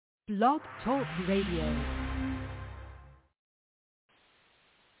Blog Talk Radio.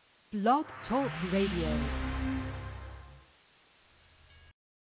 Blog Talk Radio.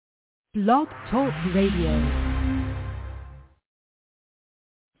 Blog Talk Radio.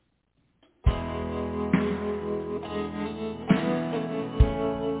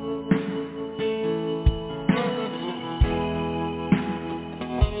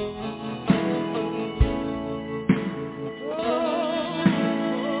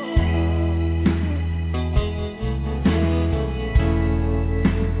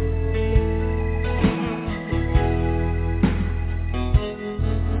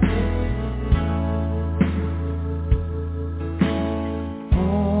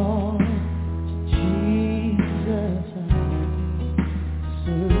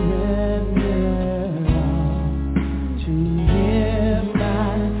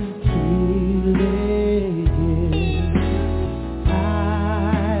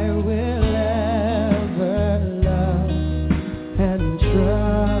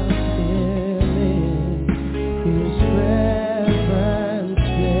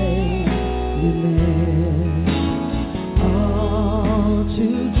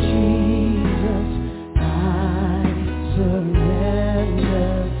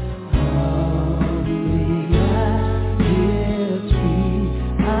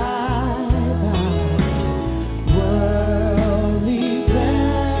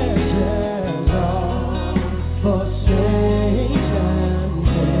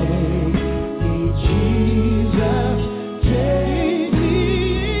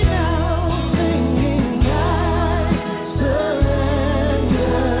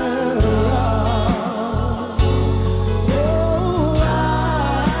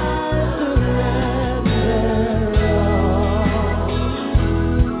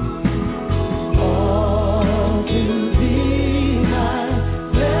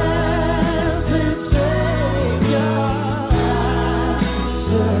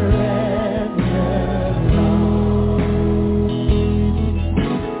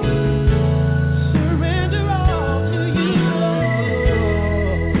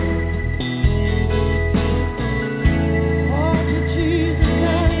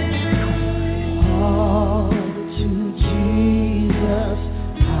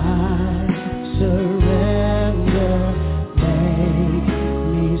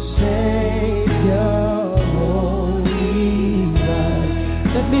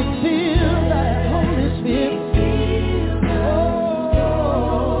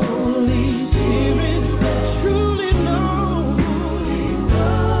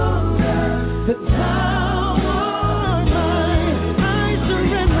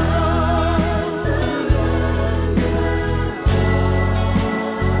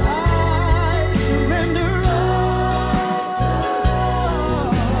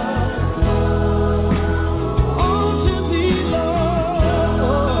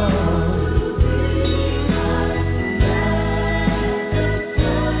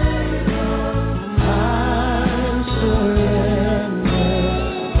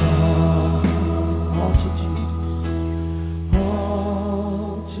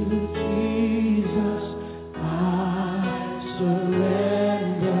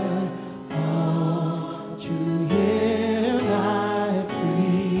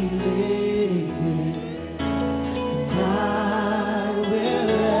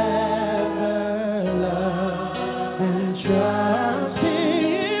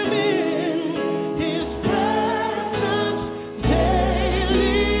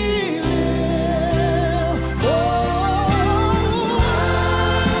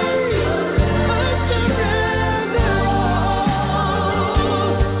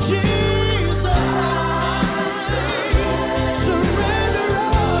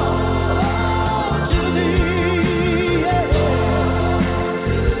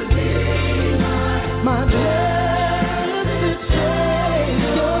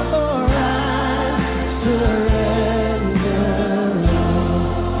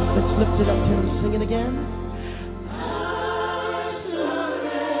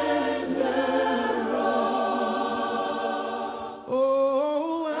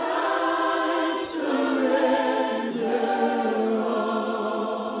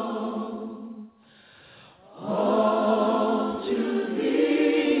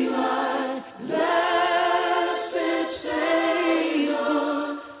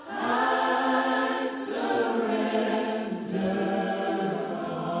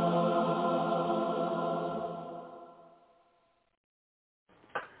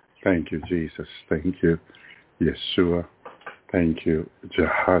 Thank you, Jesus. Thank you, Yeshua. Thank you,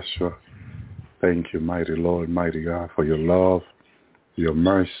 Jehoshua. Thank you, mighty Lord, mighty God, for your love, your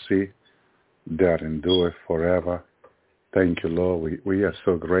mercy that endureth forever. Thank you, Lord. We are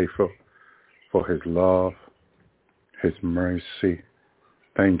so grateful for his love, his mercy.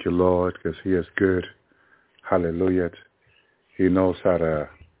 Thank you, Lord, because he is good. Hallelujah. He knows how to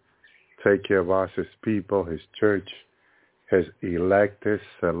take care of us, his people, his church, his elected,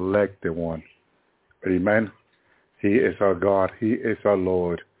 selected one. Amen. He is our God. He is our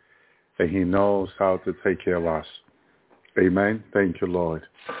Lord. And he knows how to take care of us. Amen. Thank you, Lord.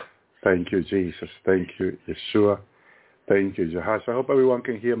 Thank you, Jesus. Thank you, Yeshua. Thank you, Jehoshua. I hope everyone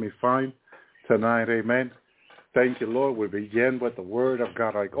can hear me fine tonight. Amen. Thank you, Lord. We begin with the word of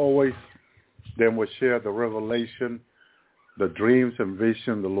God like always. Then we'll share the revelation, the dreams and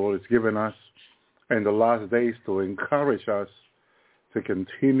vision the Lord has given us in the last days to encourage us to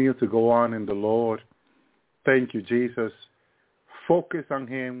continue to go on in the Lord. Thank you, Jesus. Focus on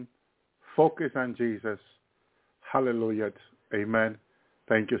him. Focus on Jesus. Hallelujah. Amen.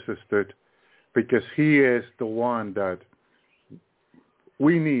 Thank you, sister. Because he is the one that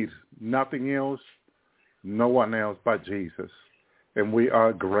we need. Nothing else, no one else but Jesus. And we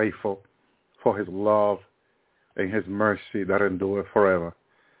are grateful for his love and his mercy that endure forever.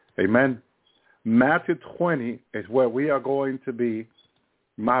 Amen. Matthew 20 is where we are going to be,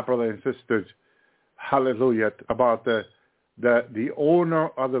 my brothers and sisters. Hallelujah. About the owner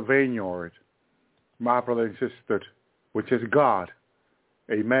of the vineyard, my brothers and sisters, which is God.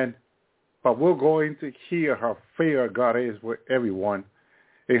 Amen. But we're going to hear how fair God is with everyone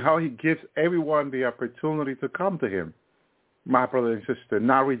and how he gives everyone the opportunity to come to him, my brother and sister,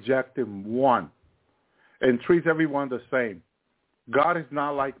 not rejecting one, and treats everyone the same. God is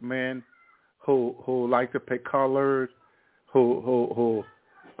not like men who like to pick colors, who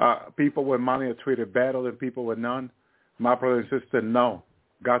people with money are treated better than people with none. My brother and sister, no.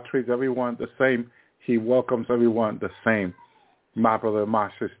 God treats everyone the same. He welcomes everyone the same, my brother and my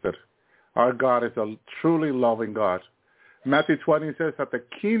sister. Our God is a truly loving God. Matthew 20 says that the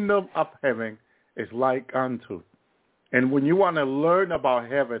kingdom of heaven is like unto. And when you want to learn about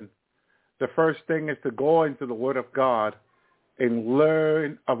heaven, the first thing is to go into the Word of God and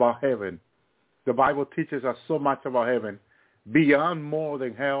learn about heaven. The Bible teaches us so much about heaven, beyond more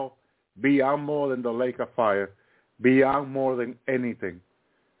than hell, beyond more than the lake of fire, beyond more than anything.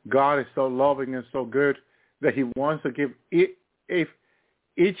 God is so loving and so good that he wants to give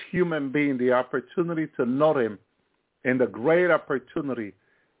each human being the opportunity to know him and the great opportunity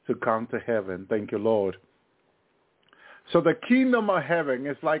to come to heaven. Thank you, Lord. So the kingdom of heaven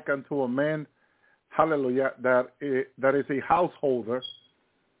is like unto a man, hallelujah, that is a householder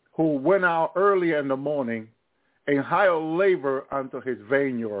who went out early in the morning and hired labor unto his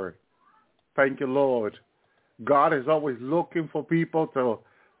vineyard. Thank you, Lord. God is always looking for people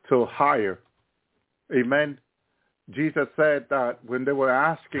to hire. Amen. Jesus said that when they were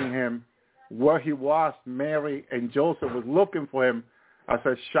asking him where he was, Mary and Joseph was looking for him as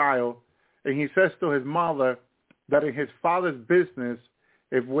a child. And he says to his mother that in his father's business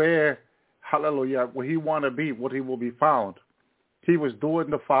is where, hallelujah, where he want to be, what he will be found. He was doing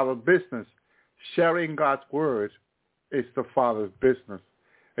the Father's business. Sharing God's word is the Father's business.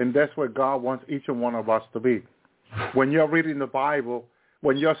 And that's where God wants each and one of us to be. When you're reading the Bible,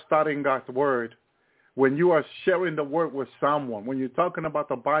 when you're studying God's word, when you are sharing the word with someone, when you're talking about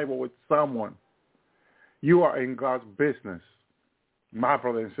the Bible with someone, you are in God's business. My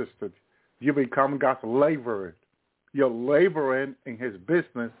brother and sister, you become God's laborer. You're laboring in his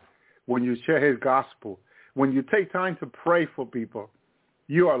business when you share his gospel. When you take time to pray for people,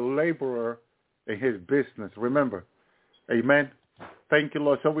 you are a laborer in his business. Remember. Amen. Thank you,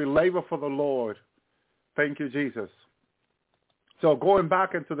 Lord. So we labor for the Lord. Thank you, Jesus. So going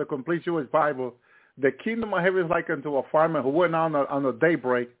back into the complete Jewish Bible, the kingdom of heaven is like unto a farmer who went on a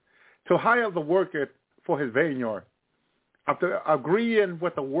daybreak to hire the worker for his vineyard. After agreeing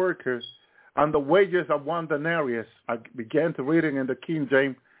with the workers on the wages of 1 denarius, I began to reading in the King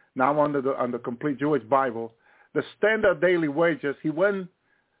James, now on the complete Jewish Bible, the standard daily wages. He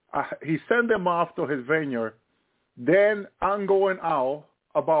sent them off to his vineyard. Then on going out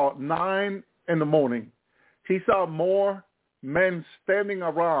about 9 in the morning, he saw more men standing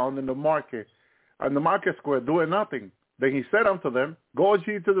around in the market square doing nothing. Then he said unto them, go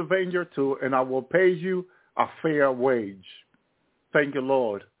ye to the vineyard too, and I will pay you a fair wage. Thank you,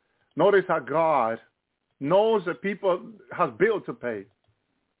 Lord. Notice how God knows that people have bills to pay,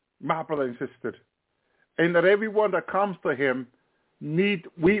 my brother and sister, and that everyone that comes to him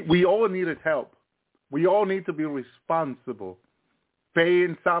we all needed help. We all need to be responsible.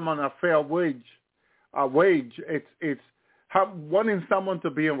 Paying someone a fair wage, it's wanting someone to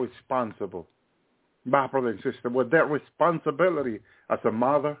be responsible. my brother and sister, with that responsibility as a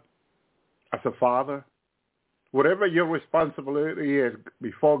mother, as a father, whatever your responsibility is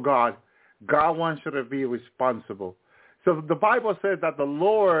before God, God wants you to be responsible. So the Bible says that the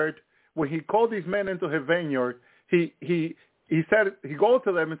Lord, when he called these men into his vineyard, he said, he goes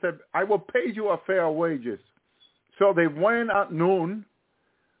to them and said, I will pay you a fair wages. So they went at noon,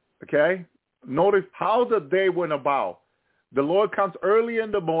 okay? Notice how the day went about. The Lord comes early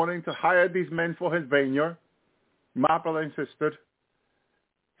in the morning to hire these men for his vineyard, my brother and sister.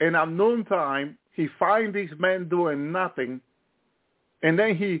 And at noontime, he finds these men doing nothing. And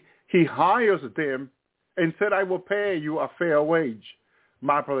then he hires them and said, I will pay you a fair wage,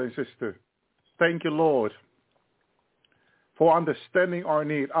 my brother and sister. Thank you, Lord, for understanding our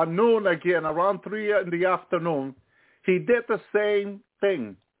need. At noon again, around 3 in the afternoon, he did the same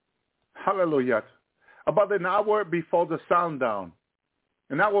thing. Hallelujah. About an hour before the sundown.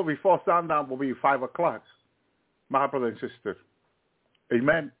 An hour before sundown will be 5 o'clock, my brother and sister.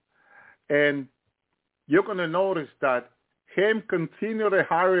 Amen. And you're going to notice that him continually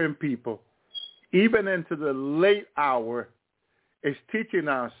hiring people, even into the late hour, is teaching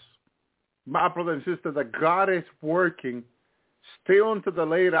us, my brother and sister, that God is working still into the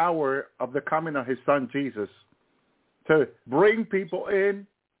late hour of the coming of his son Jesus to bring people in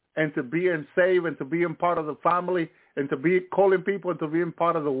and to being saved and to being part of the family and to be calling people into being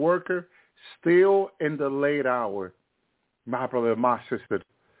part of the worker still in the late hour. My brother and my sister,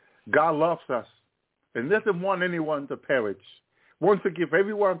 God loves us and doesn't want anyone to perish. Wants to give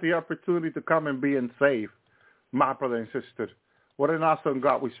everyone the opportunity to come and be saved. My brother and sister, what an awesome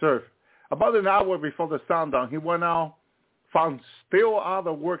God we serve. About an hour before the sundown, he went out, found still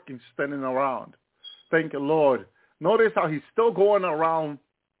other working standing around. Thank you, Lord. Notice how he's still going around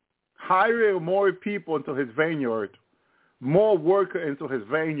hiring more people into his vineyard, more workers into his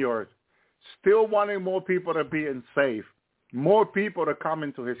vineyard, still wanting more people to be saved, more people to come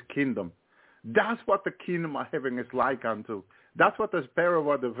into his kingdom. That's what the kingdom of heaven is like unto. That's what the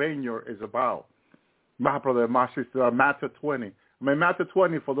parable of the vineyard is about. My brother and my sister, Matthew 20. Matthew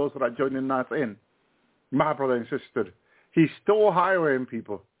 20 for those that are joining us in. My brother and sister, he's still hiring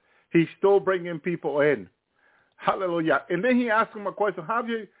people. He's still bringing people in. Hallelujah. And then he asked him a question.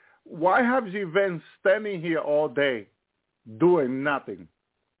 Why have you been standing here all day doing nothing?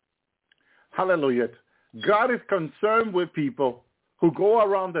 Hallelujah. God is concerned with people who go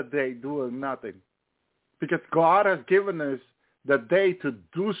around the day doing nothing because God has given us the day to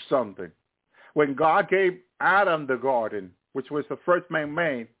do something. When God gave Adam the garden, which was the first man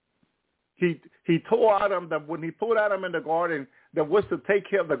made, he told Adam that when he put Adam in the garden, that was to take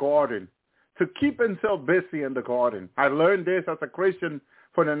care of the garden, to keep himself busy in the garden. I learned this as a Christian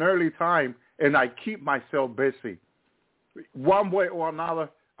from an early time, and I keep myself busy. One way or another,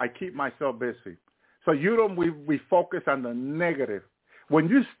 I keep myself busy. So we focus on the negative. When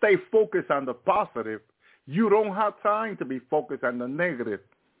you stay focused on the positive, you don't have time to be focused on the negative.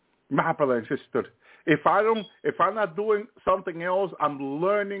 My brother and sister, if I'm not doing something else, I'm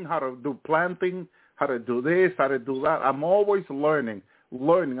learning how to do planting, how to do this, how to do that. I'm always learning.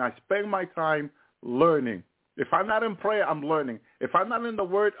 I spend my time learning. If I'm not in prayer, I'm learning. If I'm not in the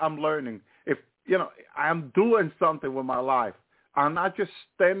Word, I'm learning. If I'm doing something with my life. I'm not just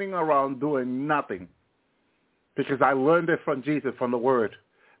standing around doing nothing. Because I learned it from Jesus, from the Word,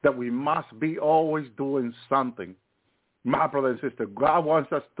 that we must be always doing something. My brother and sister, God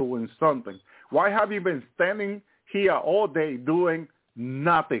wants us doing something. Why have you been standing here all day doing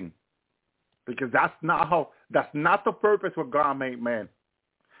nothing? Because that's not the purpose for God made man.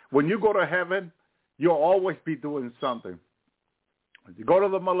 When you go to heaven, you'll always be doing something. When you go to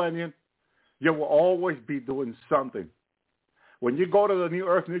the millennium, you will always be doing something. When you go to the new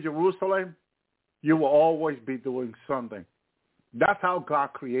earth, New Jerusalem, you will always be doing something. That's how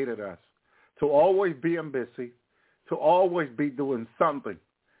God created us, to always be busy, to always be doing something,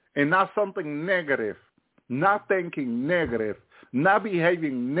 and not something negative, not thinking negative, not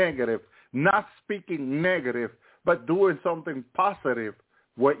behaving negative, not speaking negative, but doing something positive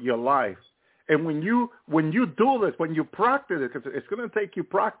with your life. And when you do this, when you practice it, because it's going to take you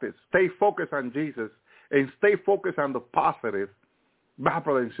practice, stay focused on Jesus and stay focused on the positive, my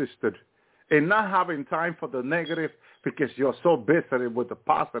brother and sister, and not having time for the negative because you're so busy with the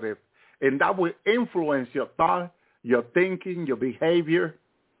positive. And that will influence your thought, your thinking, your behavior,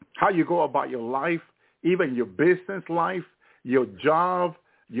 how you go about your life, even your business life, your job,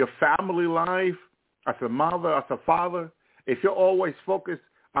 your family life, as a mother, as a father. If you're always focused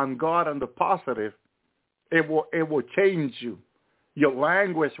on God and the positive, it will change you. Your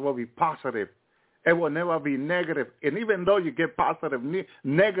language will be positive. It will never be negative. And even though you get positive news,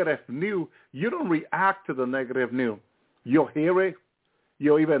 negative news, you don't react to the negative news. You'll hear it.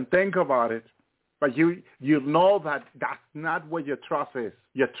 You'll even think about it. But you know that that's not where your trust is.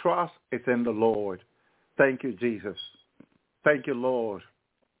 Your trust is in the Lord. Thank you, Jesus. Thank you, Lord.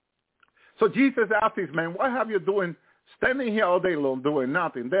 So Jesus asked these men, what have you doing, standing here all day long doing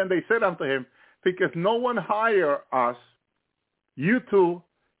nothing? Then they said unto him, because no one hired us, you two,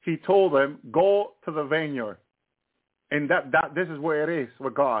 he told them, go to the vineyard. And that this is where it is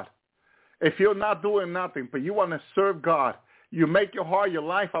with God. If you're not doing nothing, but you want to serve God, you make your heart, your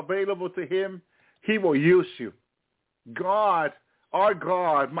life available to him, he will use you. God, our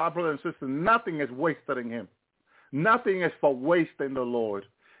God, my brother and sister, nothing is wasted in him. Nothing is for waste in the Lord.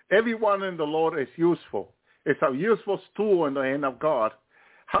 Everyone in the Lord is useful. It's a useful tool in the hand of God.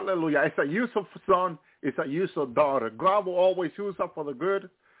 Hallelujah. It's a useful son. It's a useful daughter. God will always use us for the good.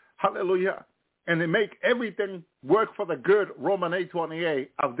 Hallelujah. And they make everything work for the good. Romans 8:28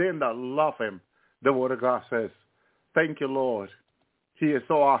 of them that love him. The word of God says. Thank you, Lord. He is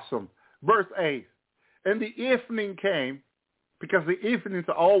so awesome. Verse 8. And the evening came, because the evenings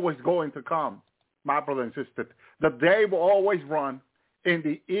are always going to come, my brother and sister. The day will always run, and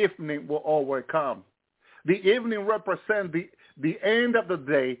the evening will always come. The evening represents the end of the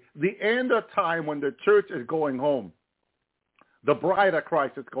day, the end of time when the church is going home. The bride of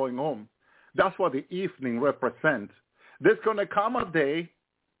Christ is going home. That's what the evening represents. There's going to come a day,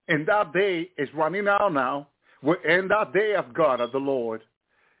 and that day is running out now. We're in that day of God, of the Lord.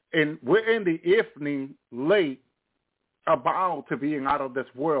 And we're in the evening late, about to being out of this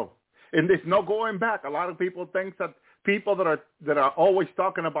world. And there's no going back. A lot of people think that people that are always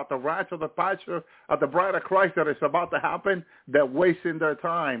talking about the rapture, the pasture of the bride of Christ that is about to happen, they're wasting their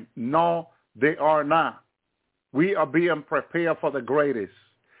time. No, they are not. We are being prepared for the greatest.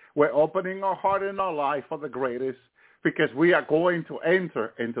 We're opening our heart and our life for the greatest, because we are going to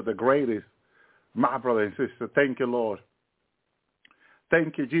enter into the greatest. My brother and sister, thank you, Lord.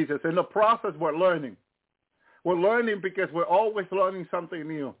 Thank you, Jesus. In the process, we're learning. We're learning because we're always learning something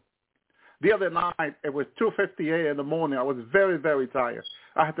new. The other night, it was 2:58 in the morning. I was very, very tired.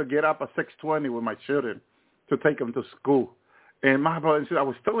 I had to get up at 6:20 with my children to take them to school. And my brother and sister, I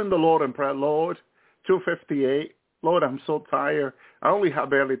was still in the Lord in prayer. Lord, 2:58. Lord, I'm so tired. I only have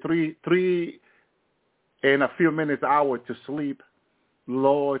barely three and a few minutes hour to sleep.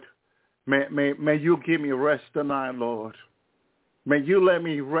 Lord, may you give me rest tonight, Lord. May you let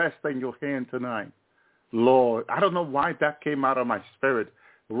me rest in your hand tonight, Lord. I don't know why that came out of my spirit.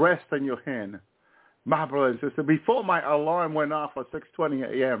 Rest in your hand. My brother and sister, before my alarm went off at 6:20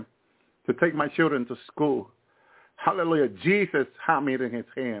 a.m. to take my children to school, hallelujah, Jesus had me in his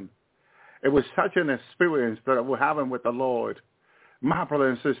hand. It was such an experience that we're having with the Lord. My brother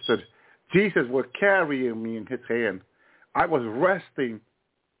and sister, Jesus was carrying me in his hand. I was resting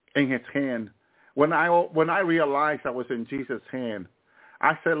in his hand. When I realized I was in Jesus' hand,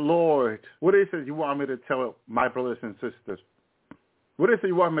 I said, Lord, what is it you want me to tell my brothers and sisters? What is it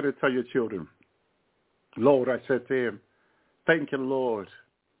you want me to tell your children? Lord, I said to him, thank you, Lord.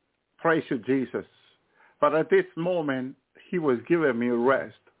 Praise you, Jesus. But at this moment, he was giving me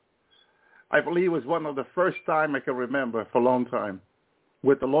rest. I believe it was one of the first time I can remember for a long time,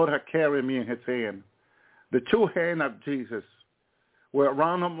 where the Lord had carried me in his hand. The two hands of Jesus were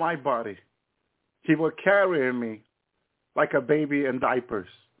around my body. He was carrying me like a baby in diapers.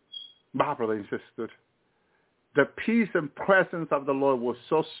 My brother and sister, the peace and presence of the Lord was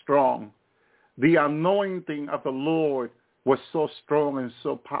so strong. The anointing of the Lord was so strong and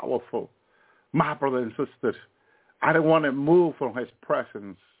so powerful. My brother and sister, I don't want to move from his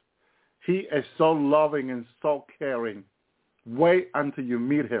presence. He is so loving and so caring. Wait until you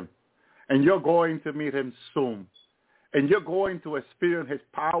meet him. And you're going to meet him soon. And you're going to experience his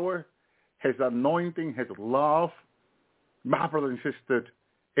power, his anointing, his love. My brother and sister,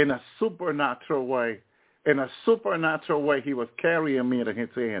 in a supernatural way. In a supernatural way, he was carrying me in his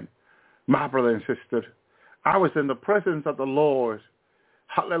hand. My brother and sister, I was in the presence of the Lord.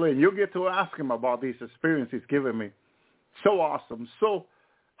 Hallelujah. You get to ask him about these experiences he's given me. So awesome. So,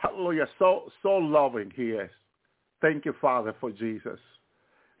 hallelujah, so loving he is. Thank you, Father, for Jesus.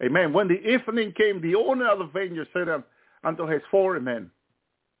 Amen. When the evening came, the owner of the vineyard said unto his foreman,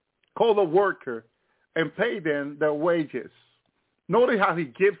 call the worker and pay them their wages. Notice how he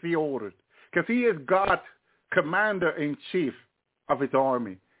gives the orders, because he is God's commander-in-chief of his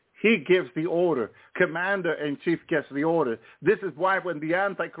army. He gives the order. Commander-in-chief gets the order. This is why when the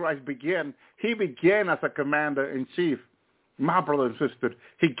Antichrist began, he began as a commander-in-chief. My brother and sister,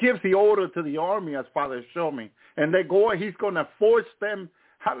 he gives the order to the army, as Father showed me. And they go, he's going to force them,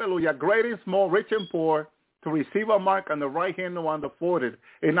 hallelujah, great and small, rich and poor, to receive a mark on the right hand or on the forehead.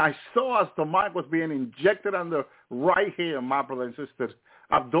 And I saw as the mark was being injected on the right hand, my brothers and sisters,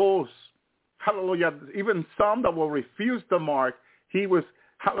 of those, hallelujah, even some that will refuse the mark, he was,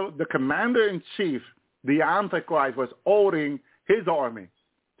 the commander-in-chief, the Antichrist, was ordering his army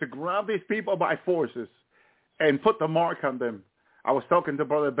to grab these people by forces and put the mark on them. I was talking to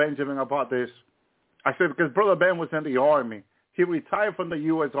Brother Benjamin about this. I said, because Brother Ben was in the Army. He retired from the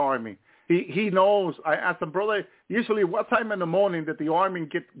U.S. Army. He knows. I asked him, brother, usually what time in the morning did the Army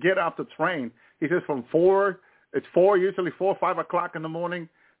get out to train? He says from 4, usually 4 or 5 o'clock in the morning.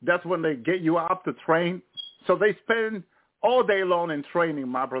 That's when they get you out to train. So they spend all day long in training,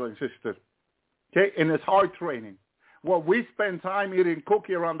 my brother and sister. Okay, and it's hard training. Well, we spend time eating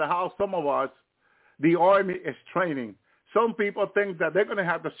cookie around the house. Some of us, the Army is training. Some people think that they're going to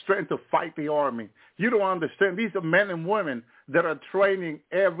have the strength to fight the Army. You don't understand. These are men and women that are training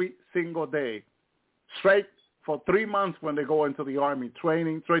every single day, straight for 3 months when they go into the Army,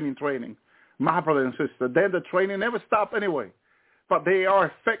 training. My brother and sister, then the training never stops anyway. But they are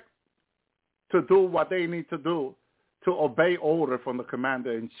effective to do what they need to do to obey order from the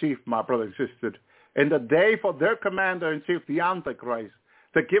commander-in-chief, my brother and sister. And the day for their commander-in-chief, the Antichrist,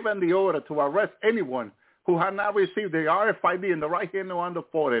 to give them the order to arrest anyone who had not received the RFID in the right hand or on the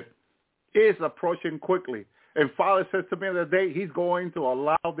forehead is approaching quickly. And Father says to me the day he's going to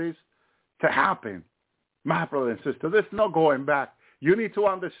allow this to happen. My brother and sister, there's no going back. You need to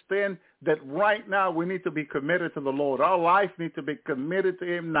understand that right now we need to be committed to the Lord. Our life needs to be committed to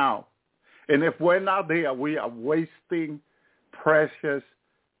him now. And if we're not there, we are wasting precious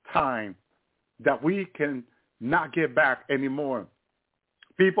time that we can not get back anymore.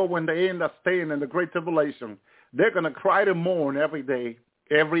 People, when they end up staying in the Great Tribulation, they're going to cry to mourn every day,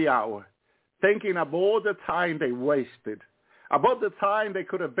 every hour, thinking of all the time they wasted, about the time they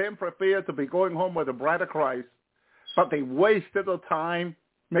could have been prepared to be going home with the bride of Christ, but they wasted the time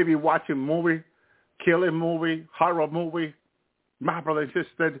maybe watching movie, killing movie, horror movie, my brother and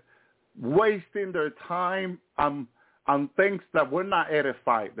sister, wasting their time on things that will not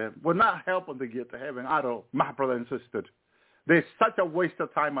edify them, will not help them to get to heaven at all, my brother and sister. There's such a waste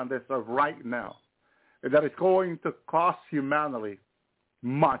of time on this earth right now that it's going to cost humanity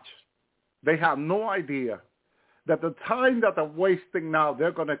much. They have no idea that the time that they're wasting now,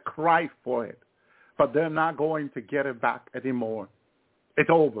 they're going to cry for it, but they're not going to get it back anymore. It's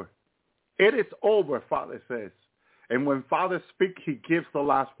over. It is over, Father says. And when Father speaks, he gives the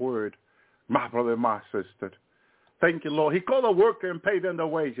last word, my brother and my sister. Thank you, Lord. He called the worker and paid them their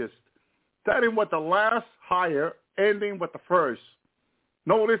wages, starting with the last hire, ending with the first.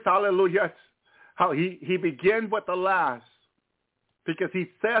 Notice, hallelujah, how he began with the last, because he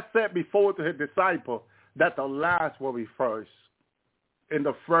said before to his disciple that the last will be first and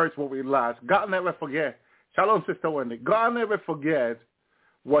the first will be last. God never forgets. Shalom, Sister Wendy. God never forgets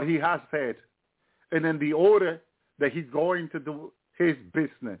what he has said and in the order that he's going to do his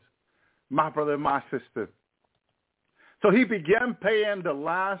business, my brother and my sister. So he began paying the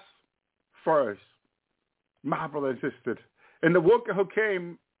last first, my brother and sister. And the worker who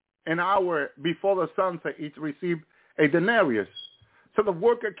came an hour before the sunset each received a denarius. So the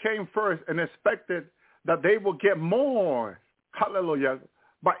worker came first and expected that they would get more. Hallelujah.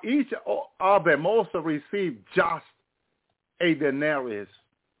 But each of them also received just a denarius.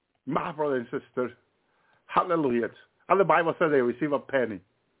 My brother and sister, hallelujah. And the Bible says they receive a penny.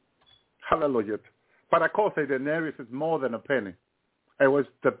 Hallelujah. But of course a denarius is more than a penny. It was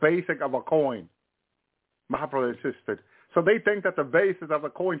the basic of a coin. My brother and sister. So they think that the basis of a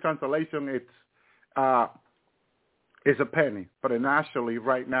coin translation is a penny. But actually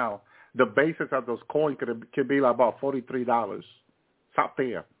right now, the basis of those coins could be like about $43. It's up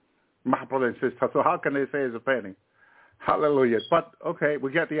there. My brother and sister. So how can they say it's a penny? Hallelujah. But, okay,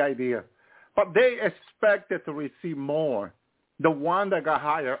 we get the idea. But they expected to receive more. The one that got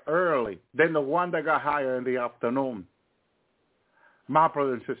hired early than the one that got hired in the afternoon. My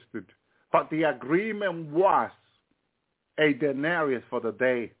brother and sister. But the agreement was a denarius for the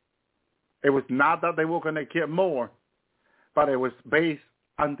day. It was not that they were going to get more, but it was based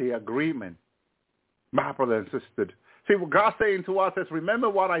on the agreement. My brother and sister. See, what God's saying to us is, remember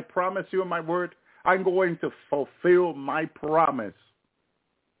what I promised you in my word? I'm going to fulfill my promise.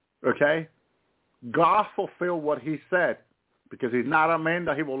 Okay? God fulfilled what he said, because he's not a man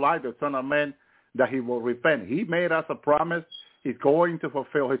that he will lie, the son of man that he will repent. He made us a promise. He's going to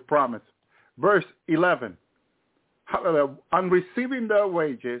fulfill his promise. Verse 11. On receiving their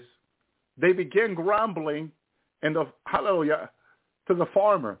wages, they began grumbling to the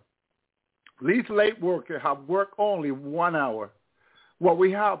farmer. These late workers have worked only 1 hour. what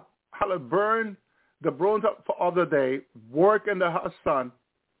we have, burn the bronze up for other day, work in the hot sun,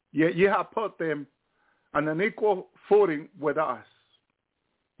 yet you have put them on an equal footing with us.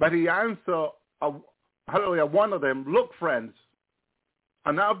 But he answered, hallelujah, one of them, look, friends,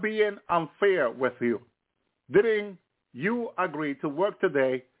 I'm not being unfair with you. Didn't you agree to work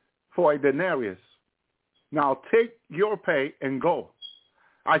today for a denarius? Now take your pay and go.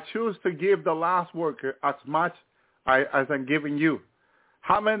 I choose to give the last worker as much as I'm giving you.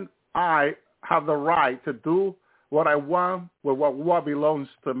 Haven't I have the right to do what I want with what belongs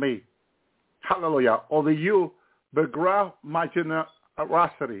to me? Hallelujah. Or do you begrudge my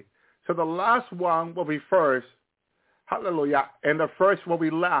generosity? So the last one will be first. Hallelujah. And the first will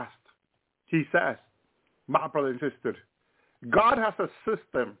be last. He says, my brother and sister, God has a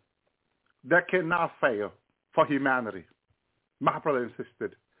system that cannot fail for humanity. My brother and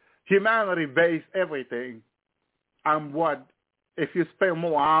sister, humanity based everything on what, if you spend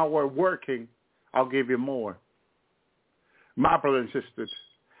more hours working, I'll give you more. My brother and sisters,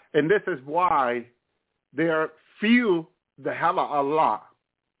 and this is why there are few that have a lot,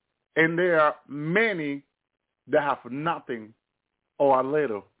 and there are many that have nothing or a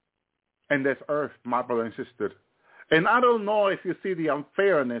little in this earth, my brother and sister. And I don't know if you see the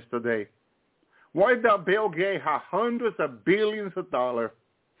unfairness today. Why does Bill Gates have hundreds of billions of dollars?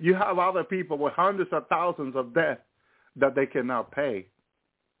 You have other people with hundreds of thousands of debt that they cannot pay.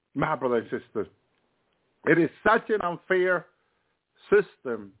 My brother and sister, it is such an unfair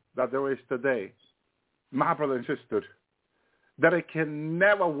system that there is today, my brother and sister, that it can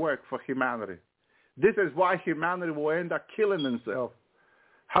never work for humanity. This is why humanity will end up killing themselves.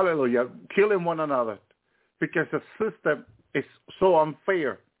 Hallelujah, killing one another, because the system is so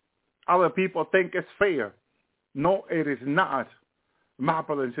unfair. Other people think it's fair. No, it is not, my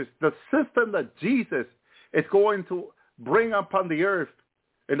brother and sister. The system that Jesus is going to bring upon the earth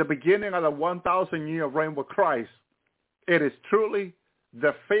in the beginning of the 1,000-year reign with Christ, it is truly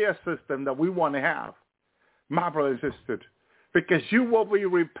the fair system that we want to have, my brother and sister, because you will be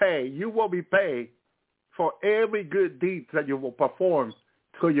repaid. You will be paid for every good deed that you will perform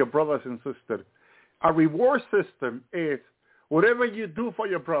to your brothers and sisters. A reward system is whatever you do for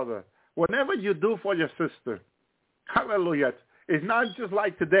your brother, whatever you do for your sister. Hallelujah. It's not just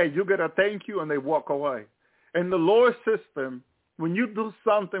like today. You get a thank you and they walk away. In the Lord system, when you do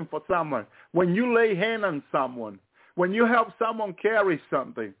something for someone, when you lay hand on someone, when you help someone carry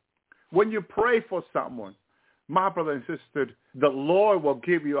something, when you pray for someone, my brother and sister, the Lord will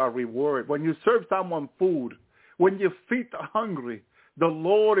give you a reward. When you serve someone food, when you feed the hungry, the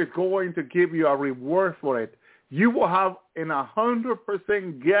Lord is going to give you a reward for it. You will have an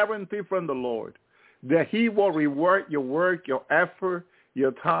 100% guarantee from the Lord that he will reward your work, your effort,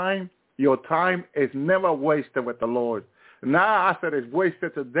 your time. Your time is never wasted with the Lord. Now I said it's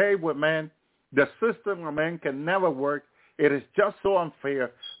wasted today with man. The system of man can never work. It is just so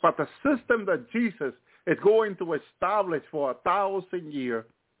unfair. But the system that Jesus is going to establish for 1,000 years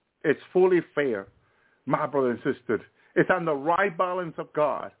is fully fair, my brother and sister. It's on the right balance of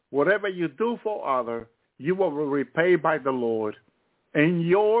God. Whatever you do for others, you will be repaid by the Lord. And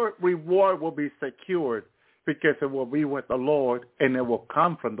your reward will be secured because it will be with the Lord and it will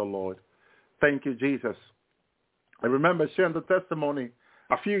come from the Lord. Thank you, Jesus. I remember sharing the testimony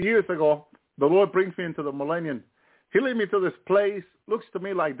a few years ago. The Lord brings me into the Millennium. He led me to this place, looks to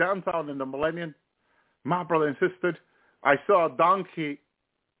me like downtown in the Millennium. My brother and sister, I saw a donkey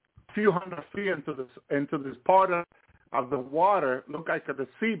a few hundred feet into this part of the water, look like the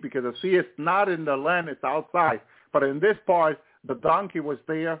sea, because the sea is not in the land, it's outside. But in this part, the donkey was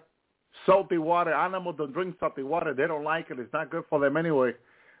there, salty water. Animals don't drink salty water. They don't like it. It's not good for them anyway.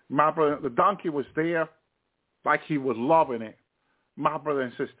 My brother, the donkey was there like he was loving it. My brother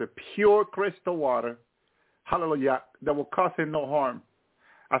and sister, pure crystal water, hallelujah, that will cause him no harm.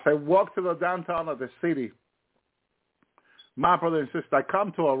 As I walk to the downtown of the city, my brother and sister, I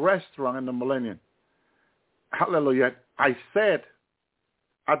come to a restaurant in the Millennium. Hallelujah. I sat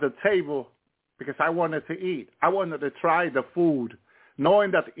at the table because I wanted to eat. I wanted to try the food,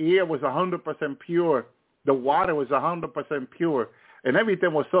 knowing that the air was 100% pure, the water was 100% pure, and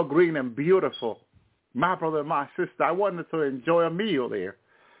everything was so green and beautiful. My brother and my sister, I wanted to enjoy a meal there.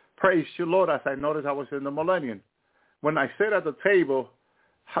 Praise you, Lord, as I noticed I was in the Millennium. When I sat at the table,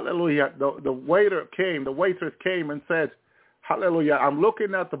 hallelujah, the waitress came and said, hallelujah, I'm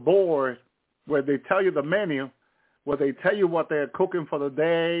looking at the board where they tell you the menu, where they tell you what they're cooking for the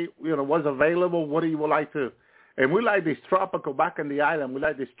day, what's available, what do you would like to. And we like this tropical, back in the island, we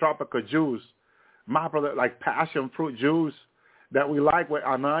like this tropical juice. My brother, like passion fruit juice that we like with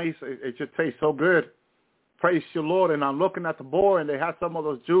our ice. It just tastes so good. Praise you, Lord. And I'm looking at the board, and they had some of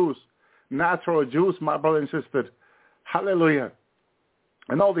those juice, natural juice, my brother and sister. Hallelujah.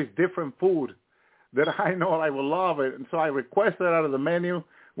 And all these different food that I know I will love it. And so I requested out of the menu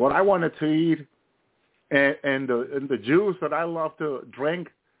what I wanted to eat and the juice that I love to drink,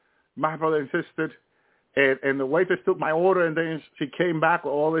 my brother and sister. And the waitress took my order, and then she came back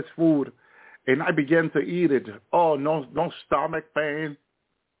with all this food, and I began to eat it. Oh, no stomach pain.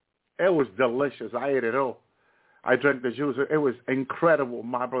 It was delicious. I ate it all. I drank the juice. It was incredible,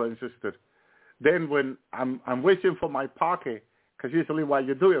 my brother and sister. Then when I'm reaching for my pocket, because usually while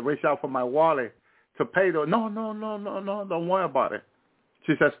you do it, reach out for my wallet to pay. No, don't worry about it,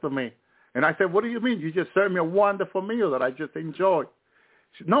 she says to me. And I said, what do you mean? You just served me a wonderful meal that I just enjoyed.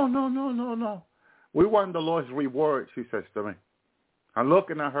 She said, no. We want the Lord's reward, she says to me. I'm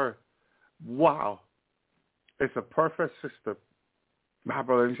looking at her. Wow. It's a perfect system, my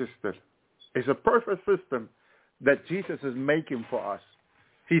brother and sister. It's a perfect system that Jesus is making for us.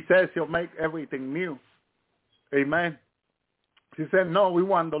 He says he'll make everything new. Amen. She said, no, we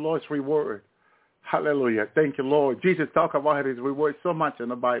want the Lord's reward. Hallelujah. Thank you, Lord. Jesus talked about his reward so much in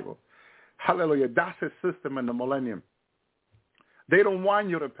the Bible. Hallelujah. That's his system in the millennium. They don't want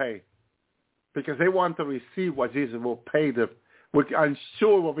you to pay because they want to receive what Jesus will pay them, which I'm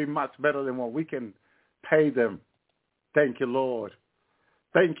sure will be much better than what we can pay them. Thank you, Lord.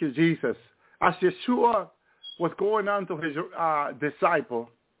 Thank you, Jesus. As Yeshua was going on to his disciple,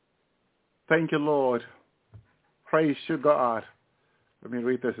 thank you, Lord. Praise you, God. Let me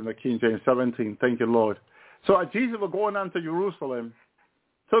read this in the King James 17. Thank you, Lord. So as Jesus was going on to Jerusalem,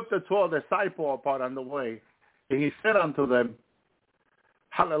 took the 12 disciples apart on the way, and he said unto them,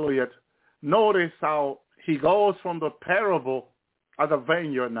 hallelujah. Notice how he goes from the parable of the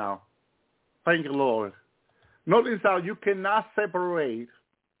vineyard now. Thank you, Lord. Notice how you cannot separate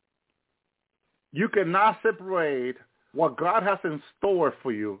what God has in store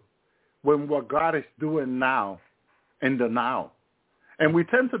for you when what God is doing now, in the now. And we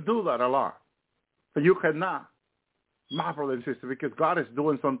tend to do that a lot. But you cannot, my brother and sister, because God is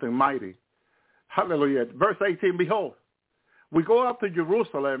doing something mighty. Hallelujah. Verse 18, behold, we go up to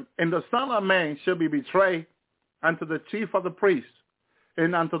Jerusalem, and the Son of Man shall be betrayed unto the chief of the priests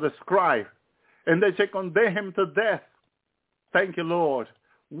and unto the scribe, and they shall condemn him to death. Thank you, Lord.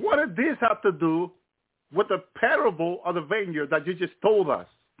 What did this have to do with the parable of the vineyard that you just told us?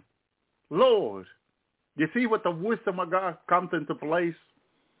 Lord, you see what the wisdom of God comes into place?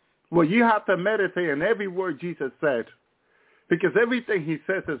 Well, you have to meditate on every word Jesus said, because everything he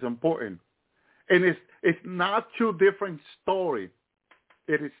says is important. And it's not two different stories.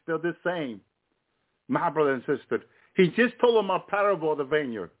 It is still the same. My brother and sister, he just told them a parable of the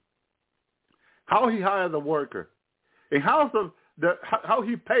vineyard, how he hired the worker, and how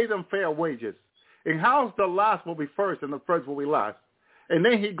he paid them fair wages, and how the last will be first and the first will be last. And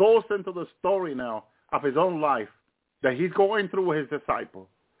then he goes into the story now of his own life that he's going through with his disciple.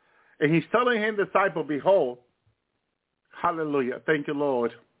 And he's telling his disciple, behold, hallelujah, thank you,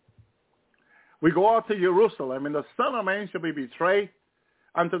 Lord. We go out to Jerusalem, and the Son of Man shall be betrayed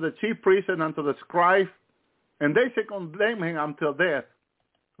unto the chief priests and unto the scribes, and they shall condemn him until death.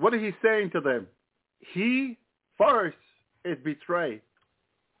 What is he saying to them? He first is betrayed.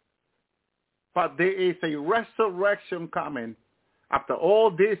 But there is a resurrection coming. After all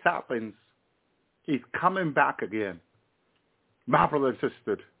this happens, he's coming back again. My brother and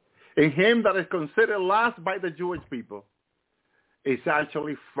sister, in him that is considered last by the Jewish people is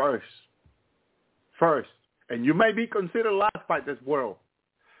actually first. First. And you may be considered last by this world.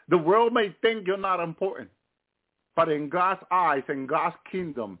 The world may think you're not important. But in God's eyes, in God's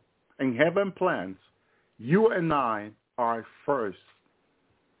kingdom, in heaven plans, you and I are first.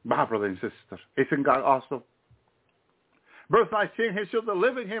 My brother and sister, isn't God awesome? Verse 19, he shall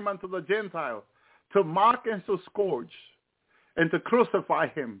deliver him unto the Gentiles, to mock and to scourge, and to crucify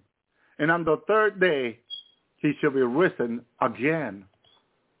him. And on the third day, he shall be risen again.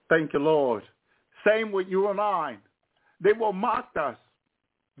 Thank you, Lord. Same with you and I. They will mock us.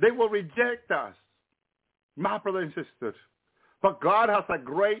 They will reject us. My brother and sister. But God has a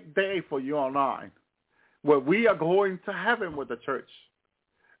great day for you and I, where we are going to heaven with the church.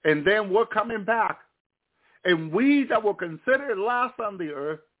 And then we're coming back. And we that were considered last on the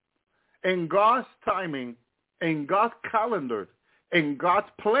earth, in God's timing, in God's calendar, in God's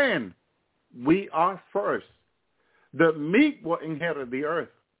plan, we are first. The meek will inherit the earth.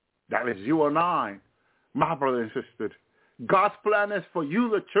 That is you and I, my brother and sister. God's plan is for you,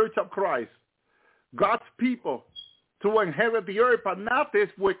 the church of Christ, God's people, to inherit the earth, but not this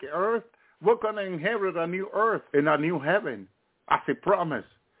wicked earth. We're going to inherit a new earth and a new heaven, as he promised.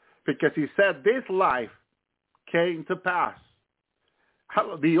 Because he said this life came to pass.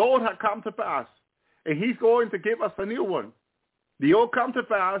 The old had come to pass, and he's going to give us a new one. The old come to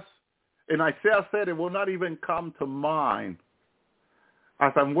pass, and Isaiah said it will not even come to mind.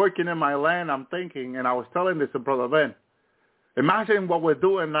 As I'm working in my land, I'm thinking, and I was telling this to Brother Ben, imagine what we're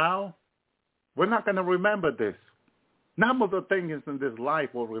doing now. We're not going to remember this. None of the things in this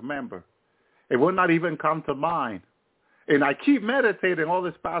life will remember. It will not even come to mind. And I keep meditating all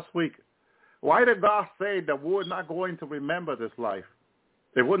this past week. Why did God say that we're not going to remember this life?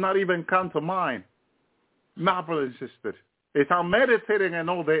 It would not even come to mind. My brother and sister, as I'm meditating on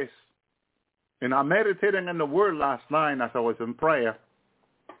all this, and I'm meditating on the word last night as I was in prayer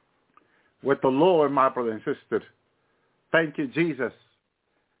with the Lord, my brother and sister. Thank you, Jesus.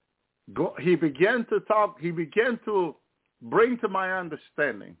 He began to talk. He began to bring to my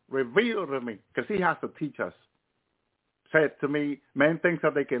understanding, reveal to me, because he has to teach us. Said to me, men think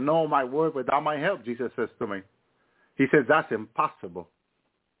that they can know my word without my help, Jesus says to me. He says, that's impossible.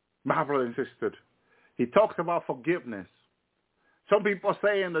 My brother and sister, he talks about forgiveness. Some people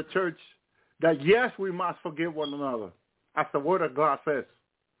say in the church that, yes, we must forgive one another, as the word of God says.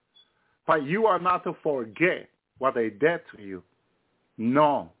 But you are not to forget what they did to you.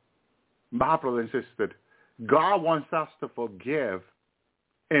 No. My brother and sister, God wants us to forgive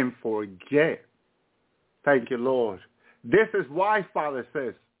and forget. Thank you, Lord. This is why Father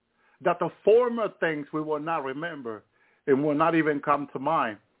says that the former things we will not remember and will not even come to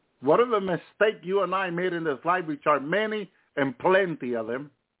mind. Whatever mistake you and I made in this life, which are many and plenty of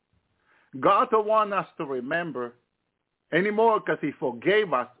them, God don't want us to remember anymore because he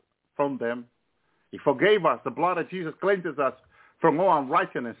forgave us from them. He forgave us. The blood of Jesus cleanses us from all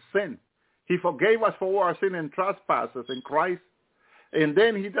unrighteousness, sin. He forgave us for all our sin and trespasses in Christ. And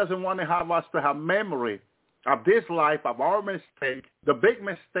then he doesn't want to have us to have memory of this life, of our mistake, the big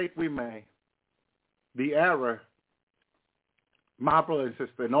mistake we made, the error, my brother and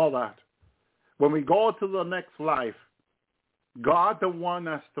sister, and all that. When we go to the next life, God don't want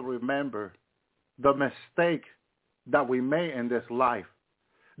us to remember the mistake that we made in this life.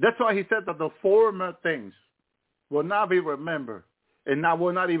 That's why he said that the former things will not be remembered and now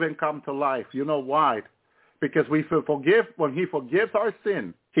will not even come to life. You know why? Because when he forgives our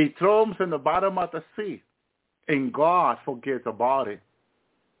sin, he throws them in the bottom of the sea, and God forgets about it.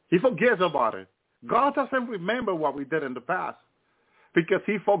 He forgets about it. God doesn't remember what we did in the past because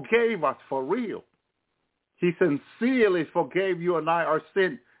he forgave us for real. He sincerely forgave you and I our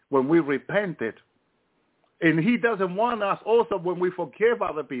sin when we repented. And he doesn't want us also, when we forgive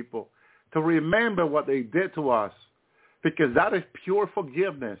other people, to remember what they did to us, because that is pure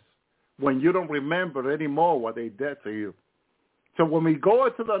forgiveness when you don't remember anymore what they did to you. So when we go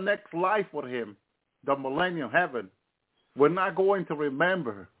into the next life with him, the millennium heaven, we're not going to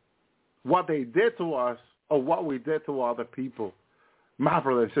remember what they did to us or what we did to other people. My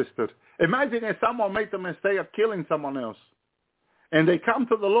brother and sister, imagine if someone made the mistake of killing someone else, and they come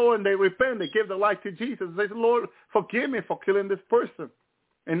to the Lord and they repent, they give their life to Jesus. They say, Lord, forgive me for killing this person.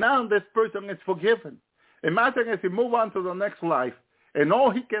 And now this person is forgiven. Imagine if he move on to the next life, and all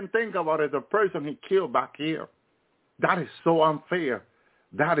he can think about is the person he killed back here. That is so unfair.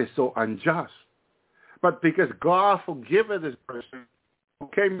 That is so unjust. But because God forgave this person who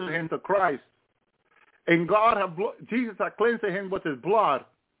came to him to Christ, and Jesus had cleansed him with his blood,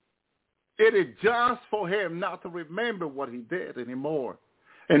 it is just for him not to remember what he did anymore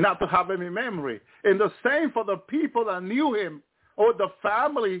and not to have any memory. And the same for the people that knew him or the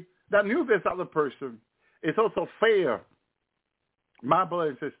family that knew this other person. It's also fair, my brother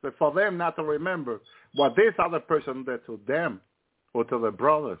and sister, for them not to remember what this other person did to them or to their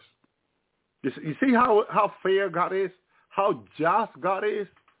brothers. You see how fair God is, how just God is,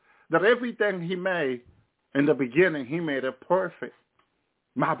 that everything he made in the beginning, he made it perfect.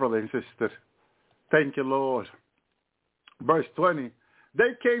 My brother and sister, thank you, Lord. Verse 20,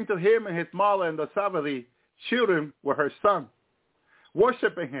 they came to him and his mother and the 70 children with her son,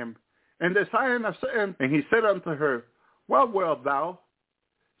 worshiping him, and desiring of sin. And he said unto her, what wilt thou?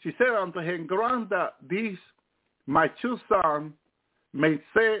 She said unto him, grant that these my two sons may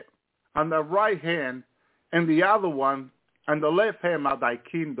sit on the right hand, and the other one on the left hand of thy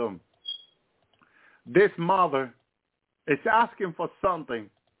kingdom. This mother is asking for something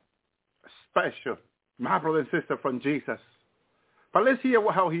special, my brother and sister, from Jesus. But let's hear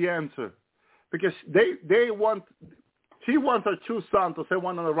how he answered. Because she wants her two sons to say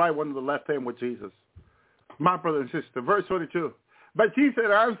one on the right, one on the left hand with Jesus. My brother and sister, verse 22. But Jesus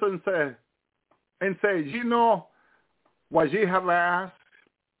answered and said, you know what ye have asked?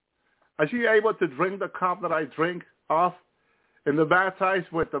 Are ye able to drink the cup that I drink of and be baptized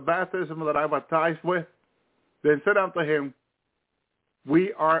with the baptism that I baptized with? Then said unto him,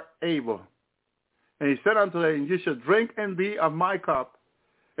 we are able. And he said unto them, you shall drink and be of my cup,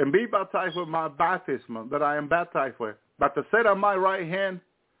 and be baptized with my baptism that I am baptized with. But to set on my right hand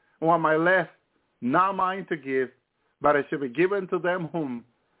or on my left, not mine to give, but it shall be given to them whom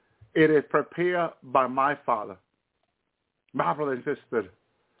it is prepared by my Father. My brother and sister,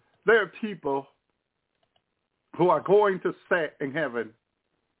 there are people who are going to sit in heaven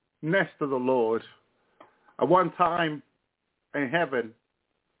next to the Lord. At one time in heaven,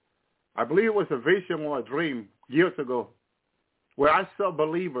 I believe it was a vision or a dream years ago, where I saw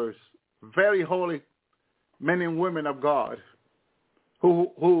believers, very holy men and women of God,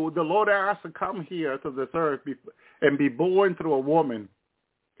 who the Lord asked to come here to this earth and be born through a woman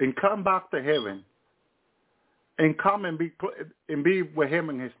and come back to heaven and come and be with him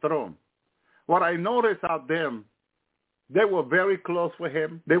in his throne. What I noticed out them, they were very close with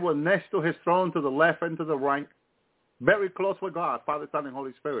him. They were next to his throne, to the left and to the right, very close with God, Father, Son, and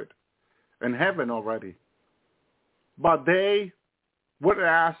Holy Spirit, in heaven already. But they were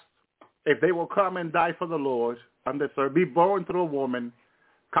asked if they will come and die for the Lord on this earth, be born through a woman,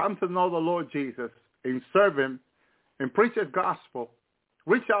 come to know the Lord Jesus, and serve him, and preach his gospel,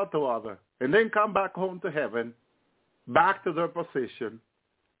 reach out to others, and then come back home to heaven, back to their position,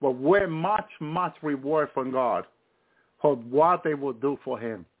 but with much, much reward from God for what they will do for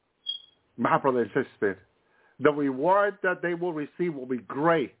him. My brother and sister, the reward that they will receive will be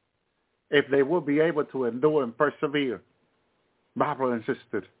great if they will be able to endure and persevere. My brother and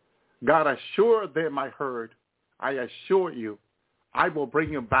sister, God assured them, I heard, I assure you, I will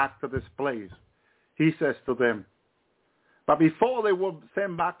bring you back to this place. He says to them. But before they were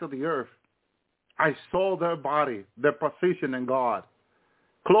sent back to the earth, I saw their body, their position in God,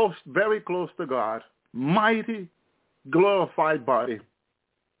 close, very close to God, mighty, glorified body,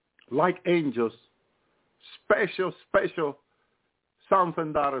 like angels, special sons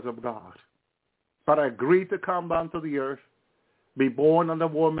and daughters of God. But I agreed to come down to the earth, be born of the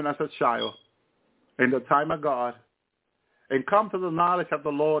woman as a child in the time of God, and come to the knowledge of the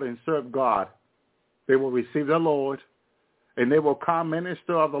Lord and serve God. They will receive the Lord, and they will come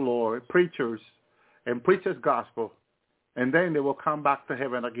minister of the Lord, preachers, and preach his gospel, and then they will come back to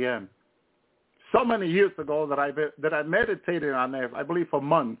heaven again. So many years ago that I meditated on it, I believe for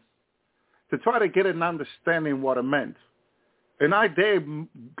months, to try to get an understanding what it meant. And I did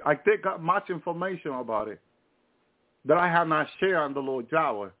got much information about it that I have not shared on the Lord's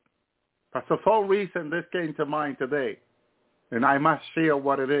hour. But for some reason, this came to mind today, and I must share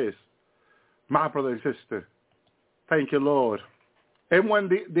what it is. My brother and sister, thank you, Lord. And when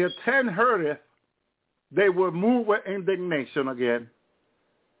the 10 heard it, they were moved with indignation again.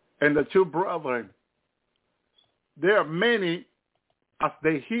 And the two brethren, there are many, as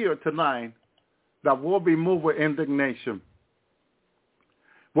they hear tonight, that will be moved with indignation.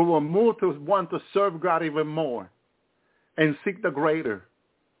 We will move to want to serve God even more and seek the greater.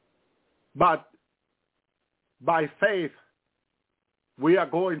 But by faith, we are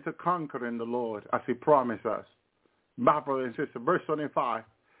going to conquer in the Lord as he promised us. My brother and sister, verse 25.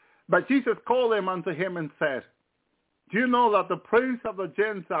 But Jesus called them unto him and said, do you know that the prince of the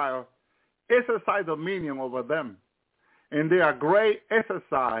Gentiles exercise dominion over them, and they are great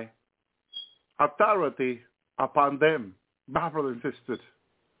exercise authority upon them? My brothers and sisters,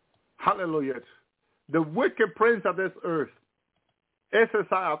 hallelujah. The wicked prince of this earth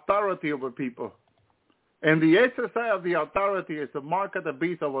exercise authority over people. And the exercise of the authority is the mark of the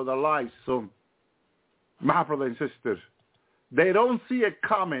beast over their lives soon. My brothers and sisters, they don't see it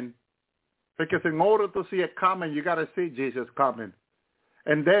coming, because in order to see it coming, you got to see Jesus coming.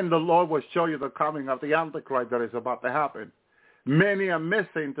 And then the Lord will show you the coming of the Antichrist that is about to happen. Many are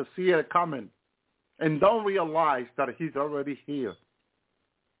missing to see it coming and don't realize that he's already here.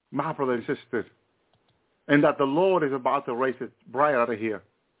 My brothers and sisters, and that the Lord is about to raise his bride out of here.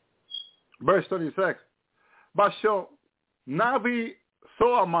 Verse 26, but shall not be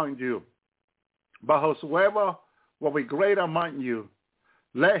so among you, but whosoever will be great among you,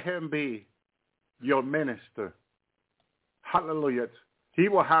 let him be your minister. Hallelujah. He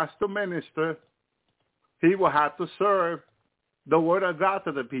will have to minister. He will have to serve the word of God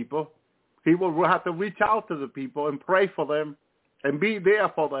to the people. He will have to reach out to the people and pray for them and be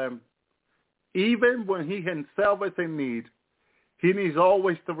there for them. Even when he himself is in need, he needs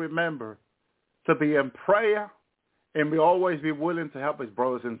always to remember to be in prayer and always be willing to help his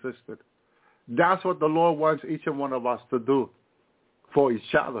brothers and sisters. That's what the Lord wants each and one of us to do for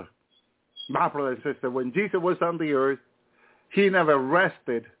each other. My brother and sister, when Jesus was on the earth, he never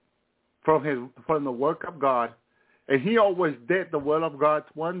rested from the work of God, and he always did the will of God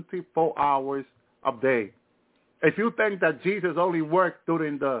 24 hours a day. If you think that Jesus only worked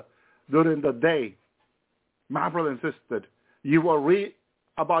during the day, my brother and sister, you will read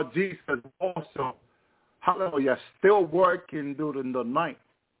about Jesus also, hallelujah, still working during the night.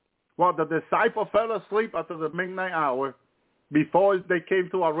 Well, the disciples fell asleep after the midnight hour before they came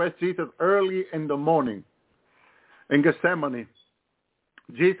to arrest Jesus early in the morning in Gethsemane.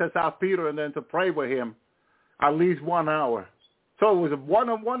 Jesus asked Peter and then to pray with him at least 1 hour. So it was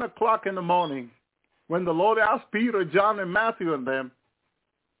 1 o'clock in the morning when the Lord asked Peter, John, and Matthew and them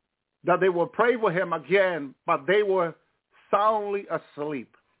that they would pray with him again, but they were soundly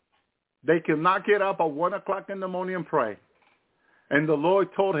asleep. They could not get up at 1 o'clock in the morning and pray. And the Lord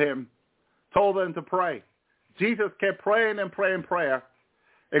told them to pray. Jesus kept praying and praying prayer.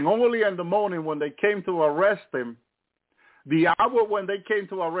 And only in the morning when they came to arrest him, the hour when they came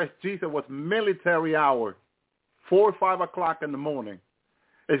to arrest Jesus was military hour. 4 or 5 o'clock in the morning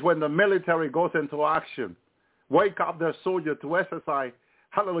is when the military goes into action. Wake up their soldiers to exercise,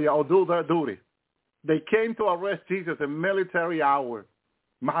 hallelujah, or do their duty. They came to arrest Jesus in military hour,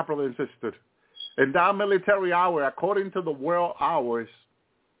 my brother and sister. In that military hour, according to the world hours,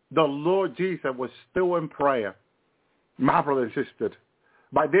 the Lord Jesus was still in prayer, my brother and sister.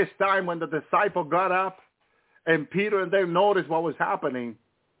 By this time, when the disciple got up and Peter and them noticed what was happening,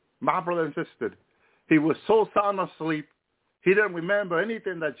 my brother and sister, he was so sound asleep, he didn't remember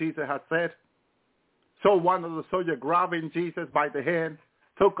anything that Jesus had said. So one of the soldiers grabbing Jesus by the hand,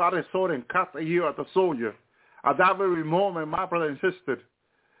 took out his sword and cut the ear of the soldier. At that very moment, my brother and sister,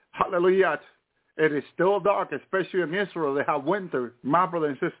 hallelujah, it is still dark, especially in Israel. They have winter, my brother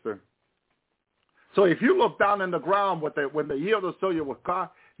and sister. So if you look down in the ground when the ear of the soldier was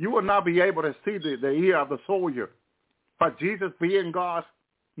cut, you will not be able to see the ear of the soldier. But Jesus, being God,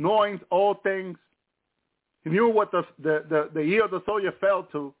 knowing all things, he knew what the ear of the soldier fell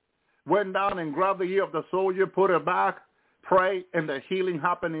to, went down and grabbed the ear of the soldier, put it back, prayed, and the healing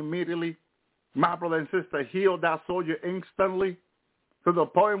happened immediately. My brother and sister healed that soldier instantly, to the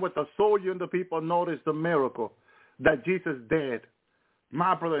point where the soldier and the people noticed the miracle that Jesus did.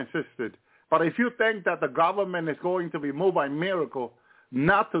 My brother and sister. But if you think that the government is going to be moved by miracle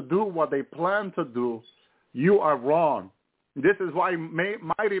not to do what they plan to do, you are wrong. This is why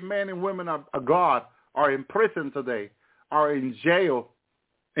mighty men and women of God are in prison today, are in jail,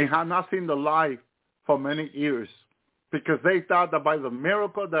 and have not seen the light for many years, because they thought that by the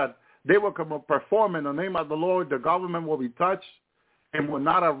miracle that they were going to perform in the name of the Lord, the government will be touched and will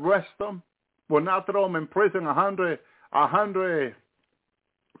not arrest them, will not throw them in prison 100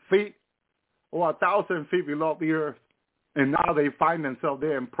 feet or 1,000 feet below the earth. And now they find themselves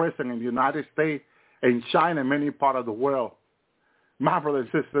there in prison in the United States, in China, and many parts of the world. My brother and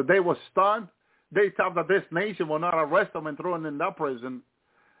sister, they were stunned. They thought that this nation will not arrest them and throw them in that prison,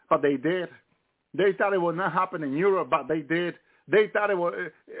 but they did. They thought it would not happen in Europe, but they did. They thought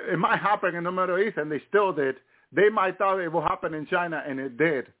it might happen in the Middle East, and they still did. They might thought it will happen in China, and it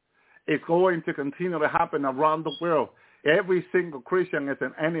did. It's going to continue to happen around the world. Every single Christian is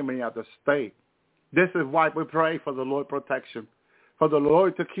an enemy of the state. This is why we pray for the Lord's protection, for the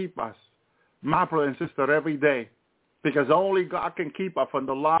Lord to keep us, my brother and sister, every day, because only God can keep us from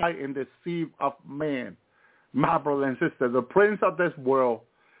the lie and deceit of man. My brother and sister, the prince of this world,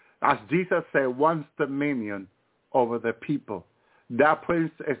 as Jesus said, wants dominion over the people. That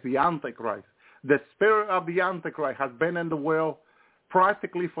prince is the Antichrist. The spirit of the Antichrist has been in the world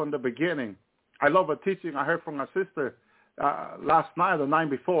practically from the beginning. I love a teaching I heard from a sister last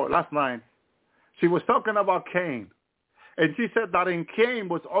night. She was talking about Cain. And she said that in Cain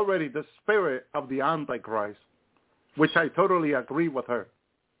was already the spirit of the Antichrist, which I totally agree with her.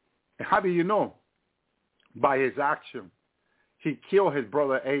 And how do you know? By his action. He killed his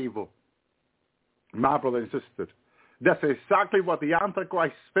brother Abel. My brother and sister. That's exactly what the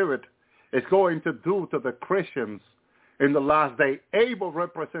Antichrist spirit is going to do to the Christians in the last day. Abel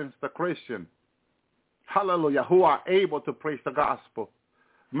represents the Christian. Hallelujah. Who are able to preach the gospel.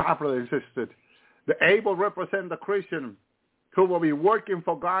 My brother and sister. The Abel represents the Christian who will be working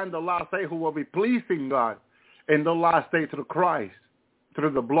for God in the last day, who will be pleasing God in the last day through Christ,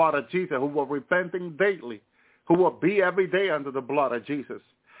 through the blood of Jesus, who will repenting daily, who will be every day under the blood of Jesus.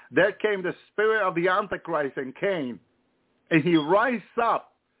 There came the spirit of the Antichrist in Cain, and he rise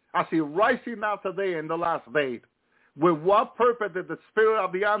up as he rising up today in the last day. With what purpose did the spirit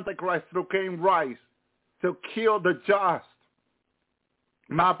of the Antichrist through Cain rise? To kill the just.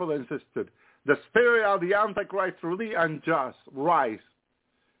 My brother and sister, the spirit of the Antichrist through the unjust rise.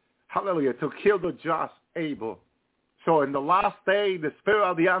 Hallelujah, to kill the just Abel. So in the last day, the spirit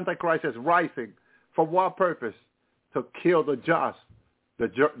of the Antichrist is rising. For what purpose? To kill the just,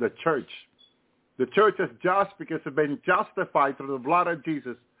 the church, The church is just because it's been justified through the blood of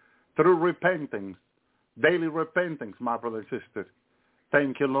Jesus, through repentance, daily repentance, my brother and sister.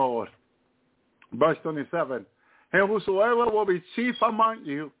 Thank you, Lord. Verse 27, and whosoever will be chief among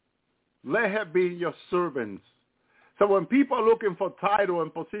you, let him be your servants. So when people are looking for title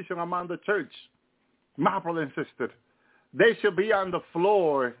and position among the church, my brother and sister, they should be on the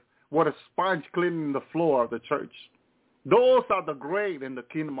floor with a sponge cleaning the floor of the church. Those are the great in the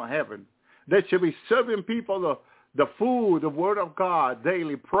kingdom of heaven. They should be serving people the food, the word of God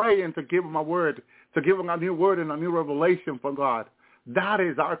daily, praying to give them a word, to give them a new word and a new revelation from God. That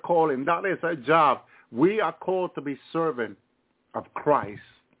is our calling. That is our job. We are called to be servant of Christ.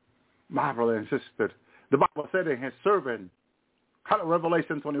 My brother and sister, the Bible said in his servant,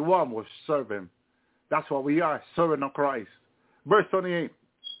 Revelation 21 was servant. That's what we are, servant of Christ. Verse 28,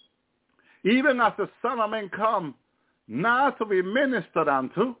 even as the Son of Man come, not to be ministered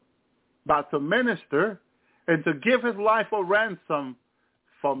unto, but to minister and to give his life a ransom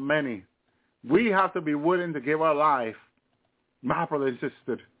for many. We have to be willing to give our life, my brother and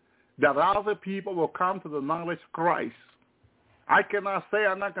sister, that other people will come to the knowledge of Christ. I cannot say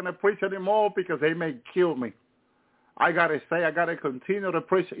I'm not going to preach anymore because they may kill me. I got to say I got to continue to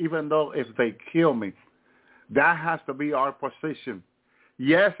preach even though if they kill me. That has to be our position.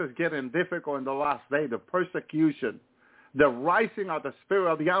 Yes, it's getting difficult in the last day, the persecution. The rising of the spirit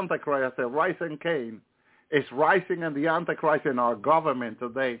of the Antichrist, the rising Cain, is rising in the Antichrist in our government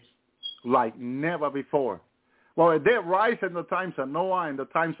today like never before. Well, it did rise in the times of Noah and the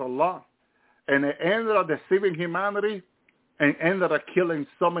times of Lot, and it ended up deceiving humanity and ended up killing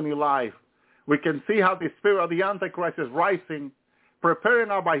so many lives. We can see how the spirit of the Antichrist is rising,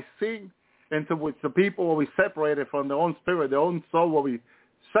 preparing us by sin, into which the people will be separated from their own spirit, their own soul will be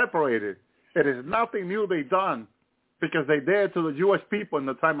separated. It is nothing new they done, because they did to the Jewish people in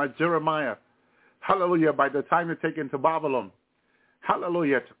the time of Jeremiah. Hallelujah, by the time they're taken to Babylon.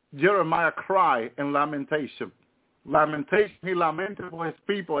 Hallelujah, Jeremiah cried in lamentation. Lamentation, he lamented for his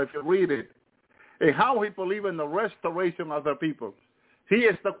people, if you read it. And how he believed in the restoration of the people.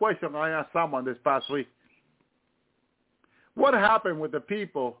 Here's the question I asked someone this past week. What happened with the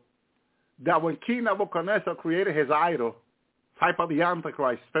people that when King Nebuchadnezzar created his idol, type of the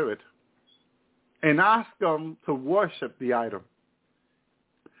Antichrist spirit, and asked them to worship the idol?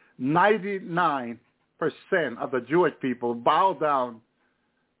 99% of the Jewish people bowed down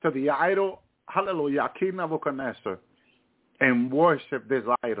to the idol, hallelujah, King Nebuchadnezzar, and worshiped this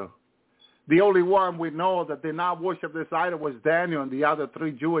idol. The only one we know that did not worship this idol was Daniel and the other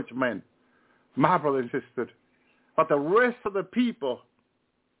 3 Jewish men, my brother and sister. But the rest of the people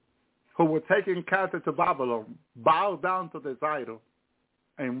who were taken captive to Babylon bowed down to this idol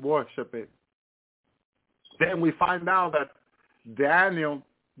and worship it. Then we find out that Daniel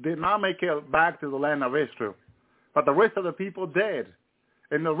did not make it back to the land of Israel, but the rest of the people did.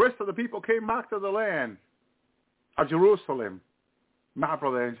 And the rest of the people came back to the land of Jerusalem, my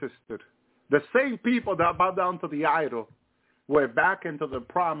brother and sister. The same people that bowed down to the idol were back into the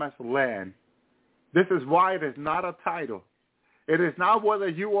promised land. This is why it is not a title. It is not whether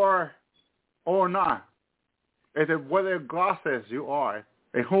you are or not. It is whether God says you are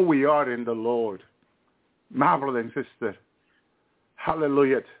and who we are in the Lord. My brother and sister,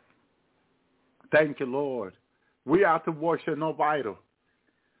 hallelujah. Thank you, Lord. We are to worship no idol.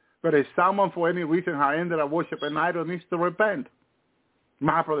 But if someone for any reason has ended up worshiping an idol, needs to repent.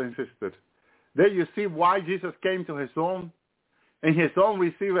 My brother and sister, there you see why Jesus came to his own, and his own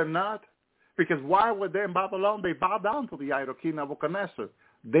received it not. Because while we're there in Babylon, they bowed down to the idol, King Nebuchadnezzar.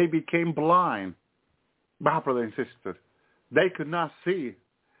 They became blind, my brother and sister. They could not see.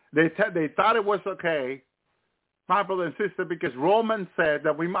 They thought it was okay, my brother and sister, because Romans said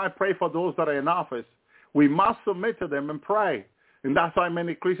that we might pray for those that are in office. We must submit to them and pray. And that's why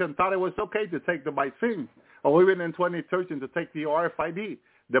many Christians thought it was okay to take the vaccine, or even in 2013 to take the RFID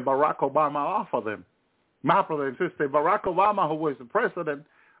that Barack Obama offered them. My brother and sister, Barack Obama, who was the president,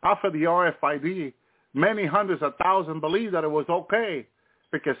 offered the RFID. Many hundreds of thousands believed that it was okay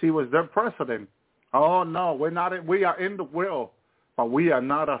because he was their president. Oh, no, we are in the world, but we are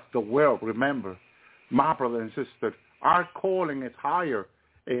not of the world, remember. My brother and sister, our calling is higher.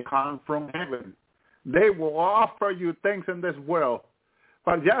 It comes from heaven. They will offer you things in this world.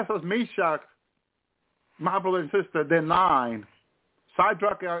 But just as Meshach, my brother and sister, denied,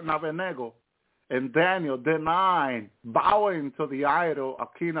 Shadrach and Abednego, and Daniel denied bowing to the idol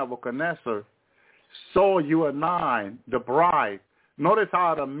of King Nebuchadnezzar, so you and I, the bride. Notice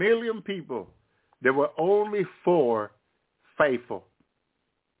out of 1 million people, there were only 4 faithful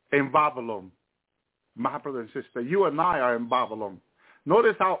in Babylon. My brother and sister, you and I are in Babylon.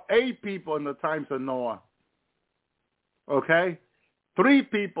 Notice how 8 people in the times of Noah. Okay? 3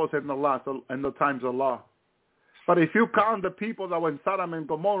 people in the times of Lot. But if you count the people that were in Sodom and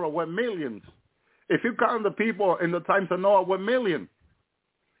Gomorrah, were millions. If you count the people in the times of Noah, were millions.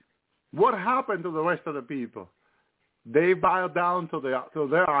 What happened to the rest of the people? They bowed down to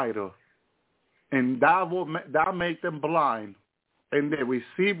their idol, and that make them blind, and they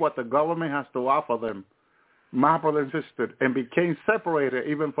receive what the government has to offer them, my brother and sister, and became separated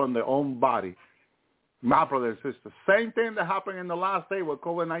even from their own body, my brother and sister. Same thing that happened in the last day with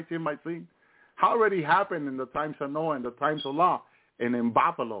COVID-19 vaccine, already happened in the times of Noah, in the times of Lot, and in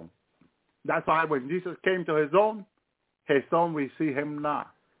Babylon. That's why when Jesus came to his own received him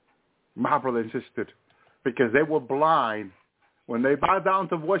not, my brother and sister, because they were blind. When they bowed down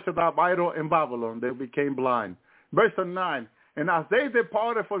to worship that idol in Babylon, they became blind. Verse 9, and as they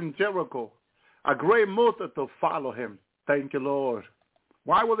departed from Jericho, a great multitude followed him. Thank you, Lord.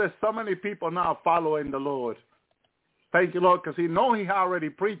 Why were there so many people now following the Lord? Thank you, Lord, because he knows he already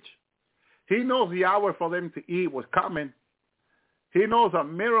preached. He knows the hour for them to eat was coming. He knows a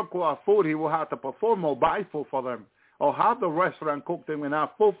miracle of food he will have to perform or buy food for them, or have the restaurant cook them and have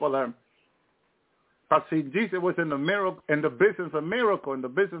food for them. But see, Jesus was in the business of miracle, in the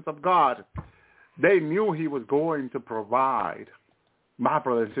business of God. They knew he was going to provide. My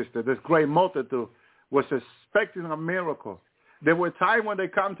brother and sister, this great multitude was expecting a miracle. There were times when they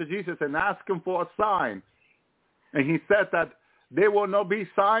come to Jesus and ask him for a sign. And he said that there will not be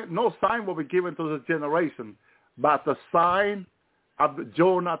sign, no sign will be given to this generation, but the sign of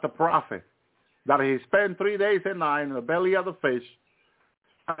Jonah the prophet, that he spent 3 days and night in the belly of the fish,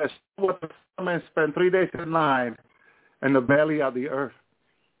 and what the man spent 3 days and night in the belly of the earth,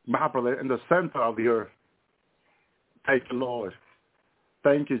 my brother, in the center of the earth. Thank you, Lord.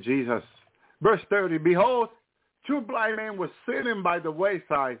 Thank you, Jesus. Verse 30, behold, 2 blind men were sitting by the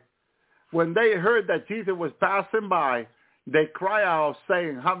wayside. When they heard that Jesus was passing by, they cried out,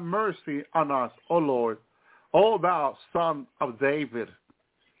 saying, have mercy on us, O Lord, O thou son of David.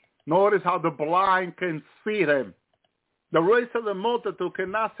 Notice how the blind can see him. The rest of the multitude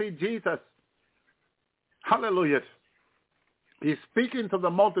cannot see Jesus. Hallelujah. He's speaking to the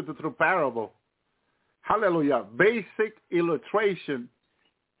multitude through parable. Hallelujah. Basic illustration.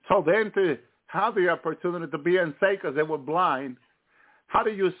 So then to have the opportunity to be unsaved because they were blind, how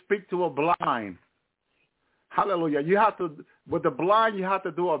do you speak to a blind? Hallelujah. You have to, with the blind, you have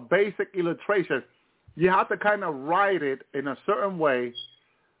to do a basic illustration. You have to kind of write it in a certain way,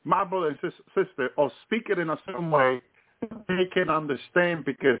 my brother and sister, or speak it in a certain way they can understand,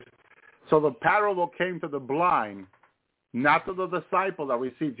 because so the parable came to the blind, not to the disciple that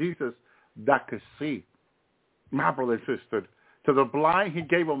received Jesus that could see. My brother and sister, to the blind he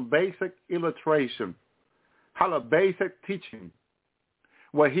gave them basic illustration, how a basic teaching,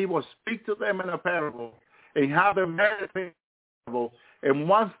 where he will speak to them in a parable and have them meditate the parable, and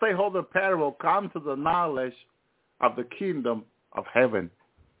once they hold the parable, come to the knowledge of the kingdom of heaven.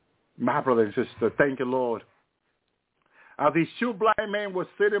 My brother and sister, thank you, Lord. These 2 blind men were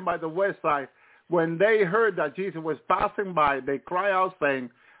sitting by the wayside. When they heard that Jesus was passing by, they cried out, saying,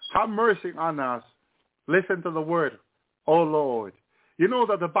 have mercy on us. Listen to the word, O Lord. You know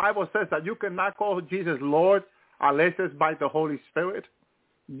that the Bible says that you cannot call Jesus Lord unless it's by the Holy Spirit.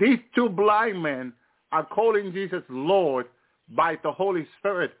 These 2 blind men are calling Jesus Lord by the Holy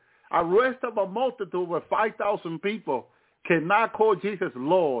Spirit. A rest of a multitude with 5,000 people cannot call Jesus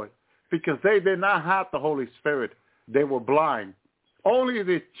Lord because they did not have the Holy Spirit. They were blind. Only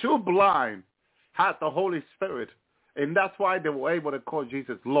the 2 blind had the Holy Spirit, and that's why they were able to call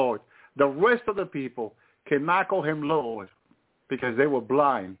Jesus Lord. The rest of the people cannot call him Lord because they were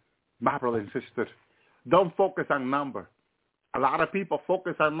blind. My brother and sister, don't focus on number. A lot of people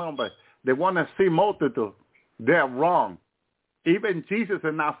focus on number. They want to see multitude. They're wrong. Even Jesus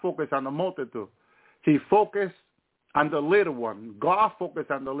did not focus on the multitude. He focused on the little one. God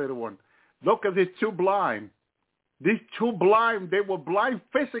focused on the little one. Look at these 2 blind. These 2 blind, they were blind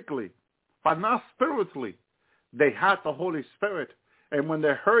physically, but not spiritually. They had the Holy Spirit. And when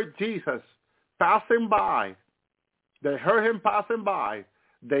they heard Jesus passing by, they heard him passing by,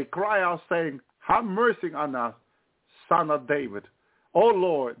 they cry out saying, have mercy on us, son of David. O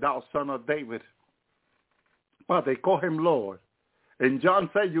Lord, thou son of David. But they call him Lord. And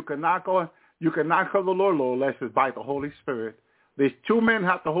John said you cannot call the Lord Lord unless it's by the Holy Spirit. These 2 men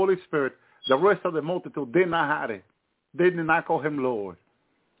had the Holy Spirit. The rest of the multitude did not have it. They did not call him Lord.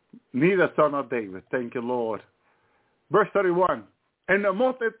 Neither son of David. Thank you, Lord. Verse 31. And the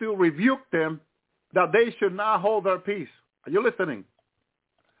multitude rebuked them that they should not hold their peace. Are you listening?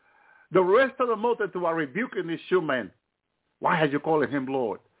 The rest of the multitude are rebuking these 2 men. Why are you calling him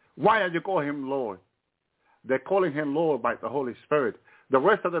Lord? Why are you calling him Lord? They're calling him Lord by the Holy Spirit. The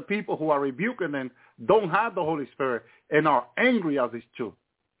rest of the people who are rebuking him don't have the Holy Spirit and are angry as it's true.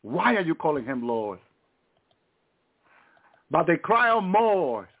 Why are you calling him Lord? But they cry out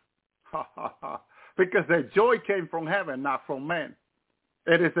more because their joy came from heaven, not from men.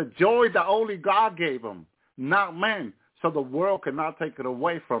 It is a joy that only God gave them, not men, so the world cannot take it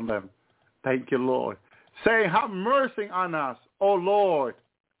away from them. Thank you, Lord. Saying, have mercy on us, O Lord.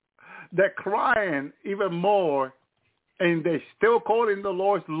 They're crying even more, and they're still calling the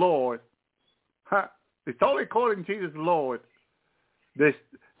Lord Lord. It's only calling Jesus Lord. They're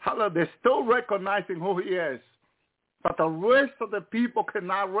still recognizing who he is. But the rest of the people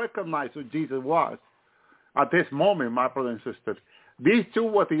cannot recognize who Jesus was. At this moment, my brothers and sisters, these two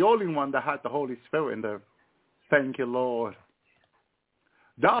were the only one that had the Holy Spirit in them. Thank you, Lord.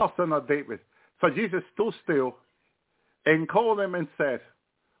 Thou son of David. So Jesus stood still and called them and said,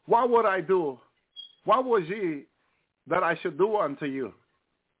 what would I do? What was ye that I should do unto you?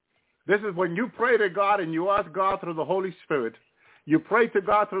 This is when you pray to God and you ask God through the Holy Spirit. You pray to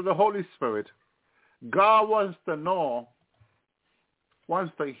God through the Holy Spirit. God wants to know,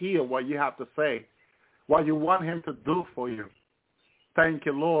 wants to hear what you have to say, what you want him to do for you. Thank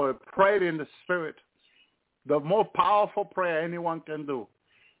you, Lord. Pray in the Spirit. The more powerful prayer anyone can do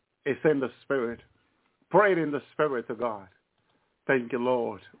is in the Spirit. Pray in the Spirit to God. Thank you,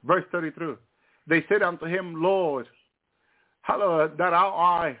 Lord. Verse 33. They said unto him, Lord, hallelujah, that our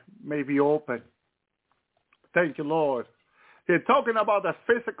eye may be open. Thank you, Lord. They're talking about the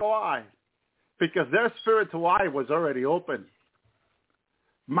physical eye because their spiritual eye was already open.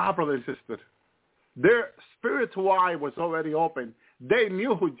 My brother and sister, their spiritual eye was already open. They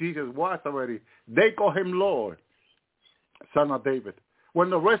knew who Jesus was already. They called him Lord, Son of David. When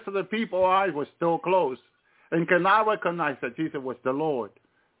the rest of the people's eyes were still closed and cannot recognize that Jesus was the Lord,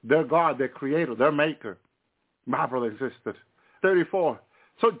 their God, their creator, their maker. My brother and sister. 34.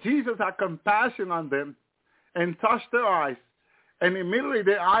 So Jesus had compassion on them and touched their eyes, and immediately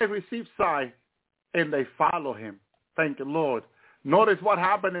their eyes received sight, and they follow him. Thank you, Lord. Notice what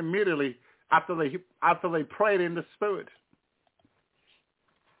happened immediately after they prayed in the Spirit.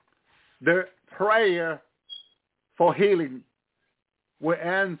 Their prayer for healing will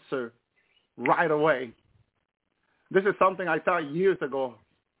answer right away. This is something I taught years ago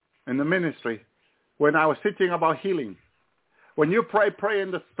in the ministry when I was teaching about healing. When you pray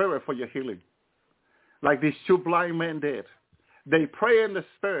in the Spirit for your healing, like these two blind men did. They pray in the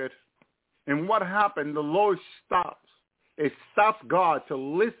Spirit, and what happened? The Lord stops. It stops God to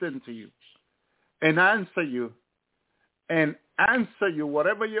listen to you and answer you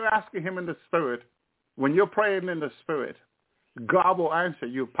whatever you're asking him in the Spirit. When you're praying in the Spirit, God will answer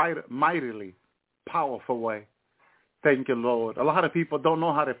you mightily, powerful way. Thank you, Lord. A lot of people don't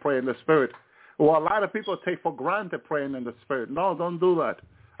know how to pray in the Spirit. Well, a lot of people take for granted praying in the Spirit. No, don't do that.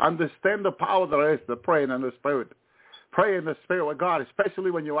 Understand the power there is to praying in the Spirit. Pray in the Spirit with God, especially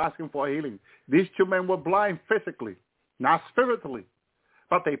when you're asking for healing. These two men were blind physically, not spiritually.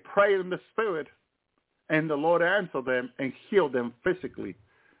 But they prayed in the Spirit, and the Lord answered them and healed them physically.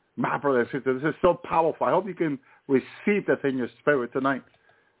 My brother and sister, this is so powerful. I hope you can receive this in your spirit tonight.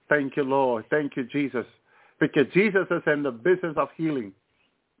 Thank you, Lord. Thank you, Jesus. Because Jesus is in the business of healing.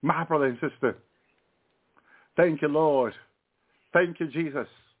 My brother and sister. Thank you, Lord. Thank you, Jesus.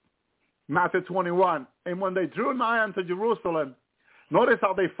 Matthew 21. And when they drew nigh unto Jerusalem, notice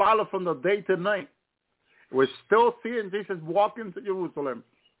how they followed from the day to night. We're still seeing Jesus walking to Jerusalem,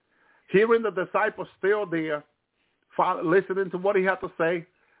 hearing the disciples still there, listening to what he had to say.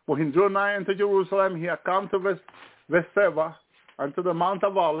 When he drew nigh unto Jerusalem, he had come to Bethsaida, unto the Mount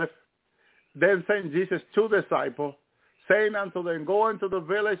of Olives. Then sent Jesus two disciples, saying unto them, go into the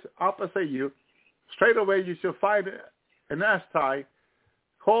village opposite you. Straightway you shall find an ass tied,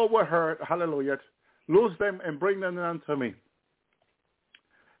 hold with her, hallelujah, loose them and bring them unto me.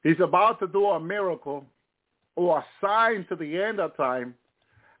 He's about to do a miracle or a sign to the end of time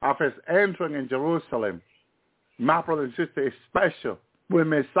of his entering in Jerusalem. My brother and sister, is special. When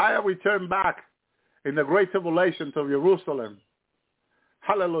Messiah returned back in the Great Tribulation to Jerusalem,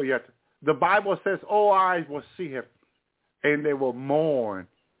 hallelujah, the Bible says all eyes will see him and they will mourn.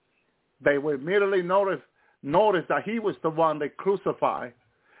 They will immediately notice that he was the one they crucified,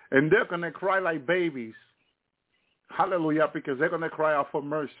 and they're going to cry like babies. Hallelujah, because they're going to cry out for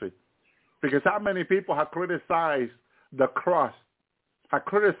mercy. Because how many people have criticized the cross, have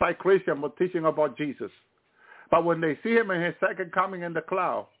criticized Christians for teaching about Jesus. But when they see him in his second coming in the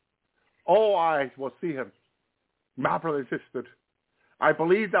cloud, all eyes will see him. My brother and sister, I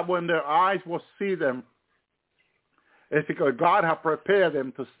believe that when their eyes will see them, It's because God has prepared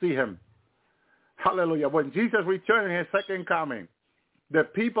them to see him. Hallelujah. When Jesus returns in his second coming, the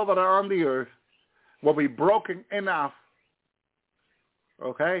people that are on the earth will be broken enough,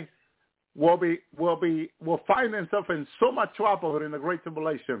 okay, will find themselves in so much trouble in the Great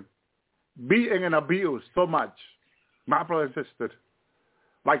Tribulation, beaten and abused so much, my brother and sister,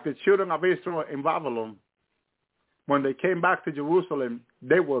 like the children of Israel in Babylon. When they came back to Jerusalem,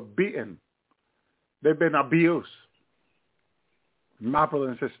 they were beaten. They've been abused, my brother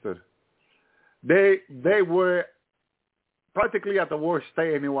and sister. They were practically at the worst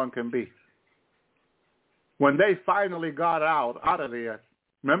state anyone can be. When they finally got out of there,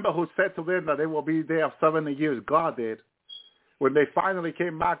 remember who said to them that they will be there 70 years? God did. When they finally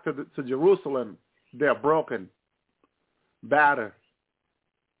came back to Jerusalem, they're broken, battered,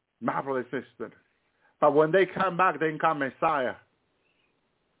 my brother and sister. But when they come back, then come Messiah,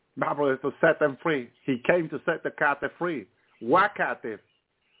 my brother, to set them free. He came to set the captive free. What captive?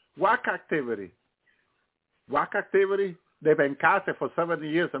 What captivity? What captivity? They've been captive for 70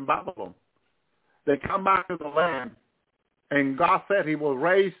 years in Babylon. They come back to the land, and God said he will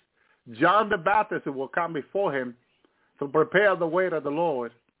raise John the Baptist who will come before him to prepare the way of the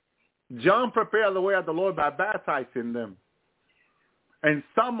Lord. John prepared the way of the Lord by baptizing them. And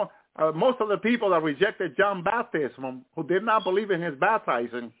most of the people that rejected John's baptism, who did not believe in his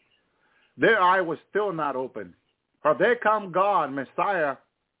baptizing, their eye was still not open. For there come God, Messiah,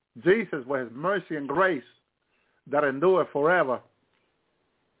 Jesus, with his mercy and grace that endure forever,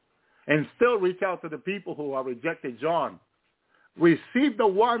 and still reach out to the people who have rejected John. Receive the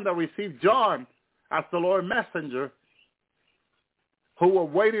one that received John as the Lord messenger, who were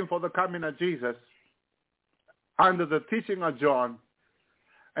waiting for the coming of Jesus under the teaching of John.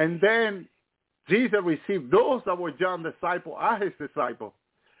 And then Jesus received those that were John's disciple as his disciple.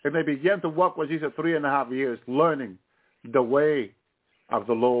 And they began to walk with Jesus 3.5 years, learning the way of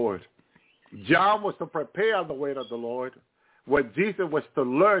the Lord. John was to prepare the way of the Lord, where Jesus was to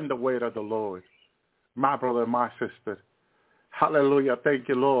learn the way of the Lord. My brother and my sister. Hallelujah. Thank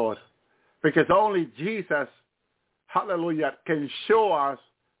you, Lord. Because only Jesus, hallelujah, can show us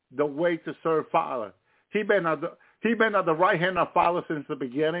the way to serve Father. He been at the right hand of Father since the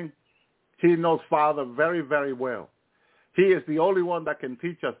beginning. He knows Father very, very well. He is the only one that can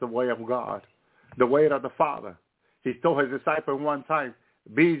teach us the way of God, the way of the Father. He told his disciple one time,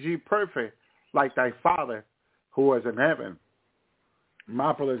 be ye perfect like thy Father who is in heaven.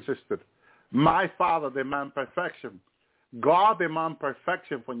 My brother and sister, my Father demands perfection. God demands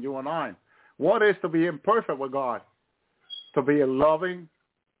perfection from you and I. What is to be imperfect with God? To be in loving,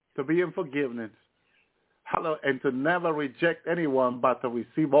 to be in forgiveness, and to never reject anyone, but to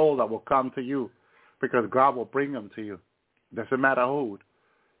receive all that will come to you, because God will bring them to you. Doesn't matter who.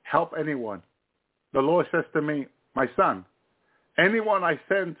 Help anyone. The Lord says to me, my son, anyone I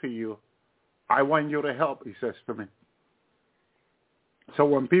send to you, I want you to help, he says to me. So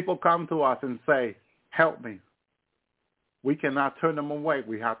when people come to us and say, help me, we cannot turn them away.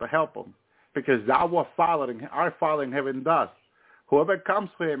 We have to help them, because our Father in heaven does. Whoever comes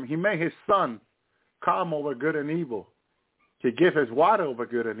to him, he made his son come over good and evil. He gives his water over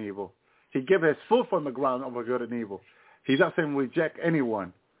good and evil. He gives his food from the ground over good and evil. He doesn't reject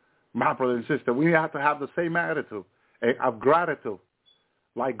anyone. My brother and sister, we have to have the same attitude of gratitude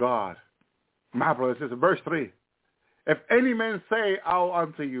like God. My brother and sister, verse 3. If any man say out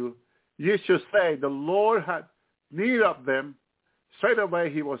unto you, ye should say, the Lord had need of them, straight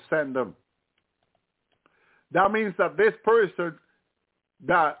away he will send them. That means that this person,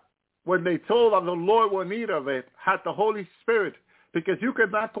 that when they told that the Lord will need of it, had the Holy Spirit, because you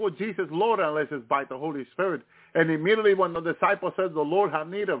cannot call Jesus Lord unless it's by the Holy Spirit. And immediately when the disciple said the Lord had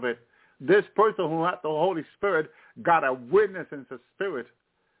need of it, this person who had the Holy Spirit got a witness in the Spirit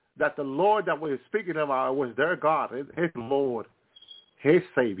that the Lord that we were speaking about was their God, his Lord, his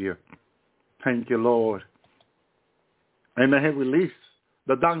Savior. Thank you, Lord. And then he released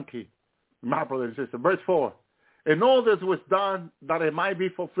the donkey, my brother and sister. Verse 4. And all this was done that it might be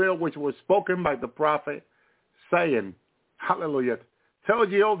fulfilled, which was spoken by the prophet, saying, hallelujah, tell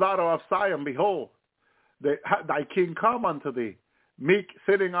ye, O daughter of Zion, behold, thy king come unto thee, meek,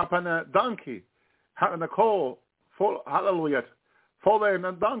 sitting upon a donkey, having a coal, hallelujah, following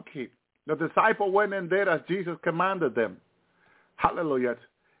a donkey. The disciple went and did as Jesus commanded them. Hallelujah.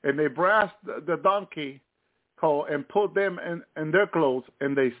 And they brought the donkey coal and put them in their clothes,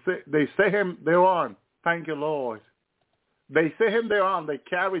 and they set him thereon. Thank you, Lord. They set him thereon. They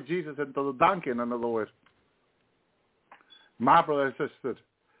carried Jesus into the donkey, in other words. My brothers and sisters,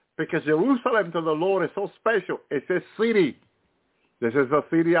 because Jerusalem to the Lord is so special. It's his city. This is the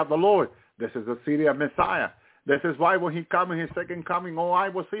city of the Lord. This is the city of Messiah. This is why when he come in his second coming, all I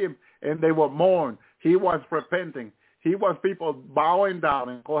will see him, and they will mourn. He wants repenting. He wants people bowing down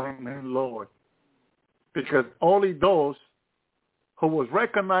and calling him Lord. Because only those who will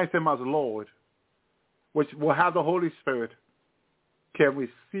recognize him as Lord, which will have the Holy Spirit, can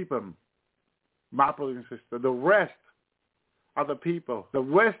receive him. My brother and sister, the rest of the people, the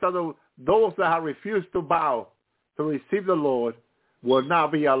rest of those that have refused to bow to receive the Lord will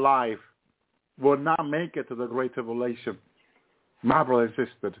not be alive, will not make it to the great tribulation. My brother and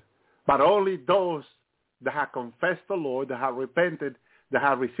sister, but only those that have confessed the Lord, that have repented, that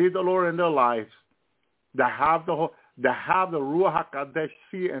have received the Lord in their lives, that have the Ruach HaKodesh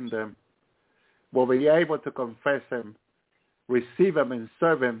in them, will be able to confess him, receive him, and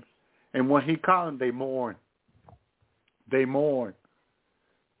serve him. And when he comes, they mourn. They mourn.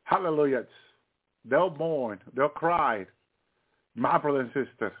 Hallelujah. They'll mourn. They'll cry. My brother and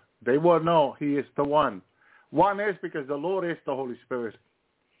sister, they will know he is the one. One is because the Lord is the Holy Spirit.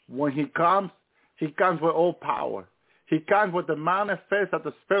 When he comes with all power. He comes with the manifest of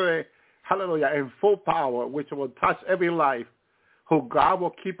the Spirit, hallelujah, in full power, which will touch every life, who God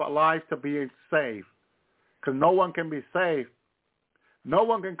will keep alive to be saved. Because no one can be saved. No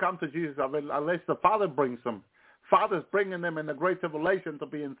one can come to Jesus unless the Father brings them. Father's bringing them in the great tribulation to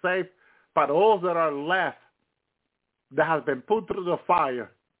being saved, but all that are left that has been put through the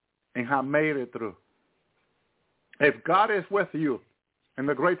fire and have made it through. If God is with you in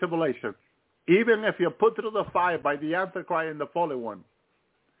the great tribulation, even if you're put through the fire by the Antichrist and the fallen one,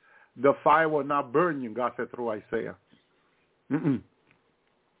 the fire will not burn you, God said through Isaiah. The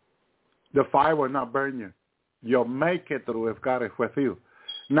fire will not burn you. You'll make it through if God is with you.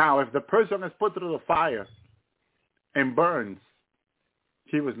 Now, if the person is put through the fire and burns,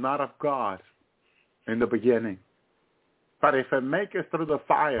 he was not of God in the beginning. But if it makes it through the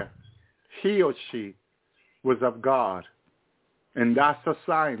fire, he or she was of God. And that's a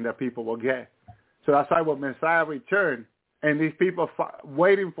sign that people will get. So that's why when Messiah returned and these people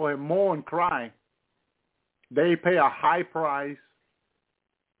waiting for him mourn, crying, they pay a high price,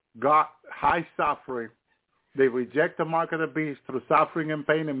 got high suffering. They reject the mark of the beast through suffering and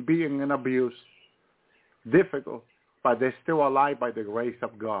pain and beating and abuse. Difficult, but they're still alive by the grace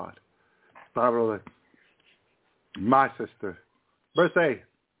of God. My brother, my sister. Verse 8.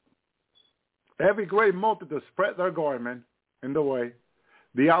 Every great multitude spread their garment in the way.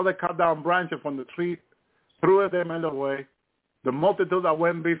 The other cut down branches from the tree, threw them in the way. The multitude that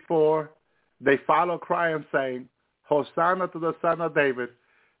went before, they followed crying, saying, Hosanna to the Son of David.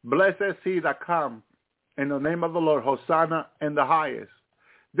 Blessed is he that comes in the name of the Lord. Hosanna in the highest.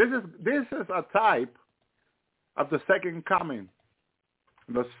 This is a type of the second coming.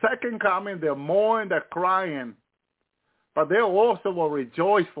 The second coming, they're mourning, they're crying, but they also will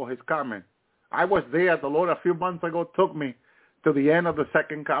rejoice for his coming. I was there. The Lord a few months ago took me to the end of the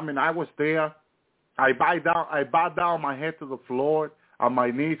second coming. I was there. I bowed down my head to the floor on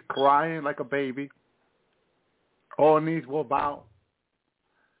my knees, crying like a baby. All knees will bow.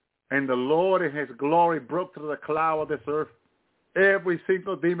 And the Lord in his glory broke through the cloud of this earth. Every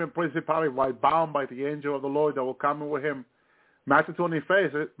single demon principality was bound by the angel of the Lord that will come with him. Matthew 24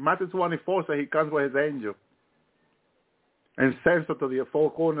 says he comes with his angel and sends it to the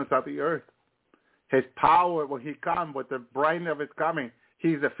four corners of the earth. His power, when he comes with the brightness of his coming,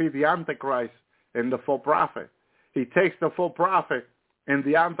 he defeats the Antichrist and the false prophet. He takes the false prophet and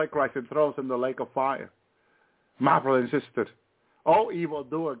the Antichrist and throws in the lake of fire. My brother and sister, all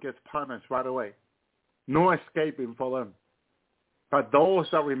evildoer gets punished right away. No escaping for them. But those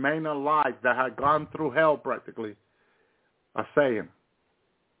that remain alive, that have gone through hell practically, are saying,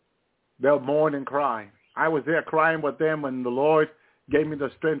 they'll mourn and cry. I was there crying with them when the Lord gave me the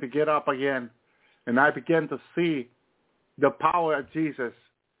strength to get up again. And I began to see the power of Jesus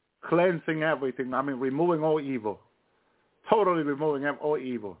cleansing everything. Removing all evil. Totally removing all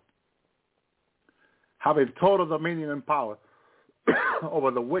evil. Having total dominion and power over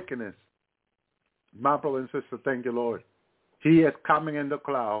the wickedness. My brother and sister, thank you, Lord. He is coming in the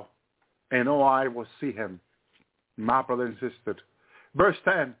cloud, and all eye will see him. My brother and sister. Verse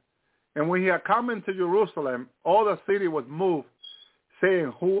 10. And when he had come into Jerusalem, all the city was moved,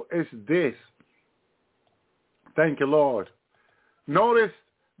 saying, who is this? Thank you, Lord. Notice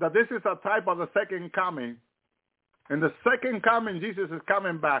that this is a type of the second coming. In the second coming, Jesus is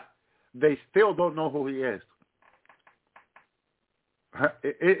coming back. They still don't know who he is.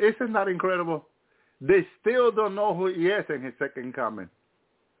 Isn't that incredible? They still don't know who he is in his second coming.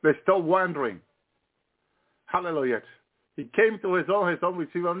 They're still wondering. Hallelujah. He came to his own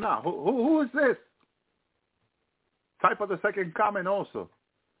received him now. Who is this? Type of the second coming also.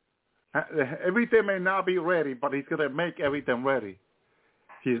 Everything may not be ready, but he's going to make everything ready.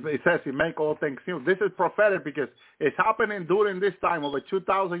 He says he make all things new. This is prophetic because it's happening during this time over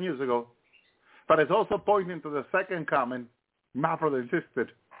 2,000 years ago. But it's also pointing to the second coming, my brother and sister.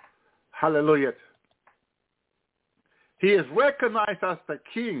 Hallelujah. He is recognized as the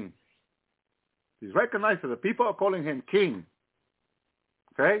king. He's recognized as the people are calling him king.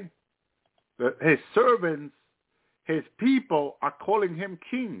 Okay? His servants, his people are calling him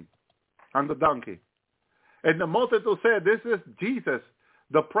king on the donkey. And the multitude said, this is Jesus,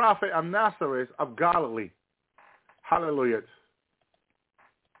 the prophet of Nazareth of Galilee. Hallelujah.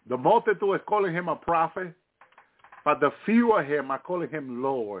 The multitude is calling him a prophet, but the few of him are calling him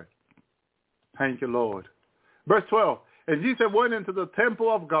Lord. Thank you, Lord. Verse 12. And Jesus went into the temple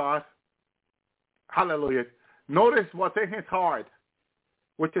of God. Hallelujah. Notice what's in his heart,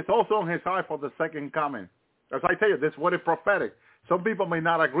 which is also in his heart for the second coming. As I tell you, this is what is prophetic. Some people may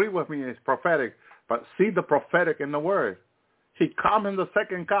not agree with me, it's prophetic, but see the prophetic in the word. He comes in the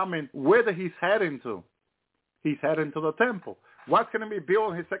second coming. Where he's heading to? He's heading to the temple. What's going to be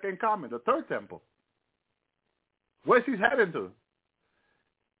built in his second coming? The third temple. Where's he heading to?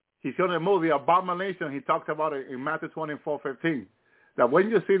 He's going to move the abomination. He talks about it in Matthew 24:15. That when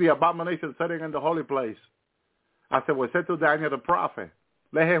you see the abomination sitting in the holy place, I said, well, said to Daniel the prophet,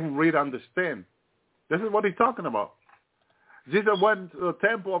 let him read and understand. This is what he's talking about. Jesus went to the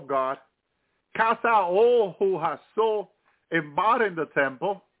temple of God, cast out all who have so embodied the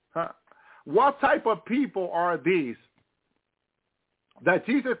temple. What type of people are these? That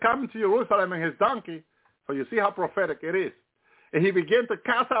Jesus coming to Jerusalem in his donkey, so you see how prophetic it is. And he began to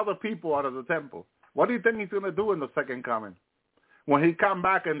cast out the people out of the temple. What do you think he's going to do in the second coming? When he come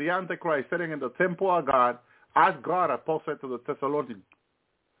back and the Antichrist sitting in the temple of God, as God, as Paul said to the Thessalonians,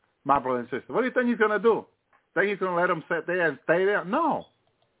 my brother and sister, what do you think he's going to do? Think he's going to let them sit there and stay there? No.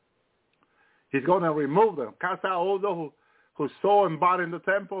 He's going to remove them, cast out all those who saw and bought in the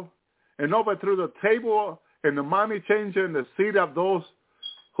temple, and overthrew the table and the money changer and the seat of those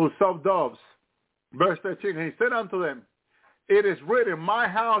who sold doves. Verse 13, he said unto them, it is written, my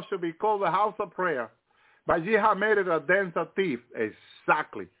house shall be called the house of prayer, but ye have made it a den of thieves.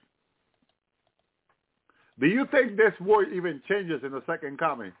 Exactly. Do you think this word even changes in the second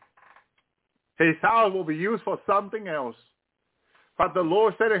coming? His house will be used for something else. But the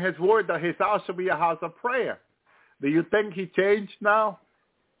Lord said in his word that his house shall be a house of prayer. Do you think he changed now?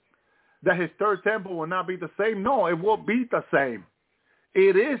 That his third temple will not be the same? No, it will be the same.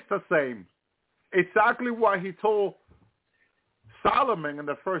 It is the same. Exactly what he told Solomon in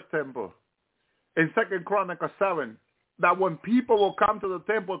the first temple. In 2 Chronicles 7, that when people will come to the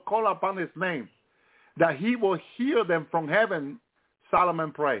temple and call upon his name, that he will hear them from heaven,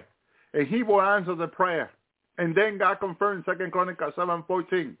 Solomon prayed. And he will answer the prayer. And then God confirmed in 2 Chronicles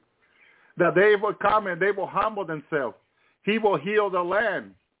 7:14 that they will come and they will humble themselves. He will heal the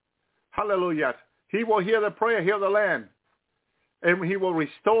land. Hallelujah. He will hear the prayer, heal the land. And he will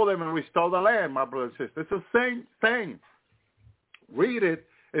restore them and restore the land, my brothers and sisters. It's the same thing. Read it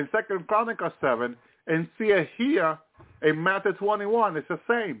in 2 Chronicles 7 and see it here in Matthew 21. It's the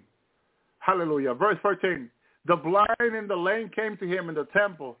same. Hallelujah. Verse 13. The blind and the lame came to him in the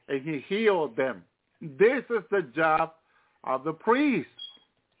temple, and he healed them. This is the job of the priest.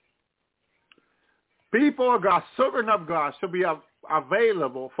 People of God, servants of God, should be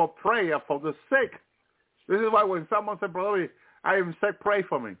available for prayer for the sick. This is why when someone says, brother, I am sick, pray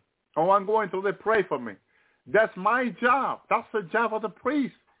for me. Oh, I'm going to live, pray for me. That's my job. That's the job of the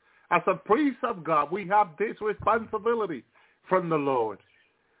priest. As a priest of God, we have this responsibility from the Lord.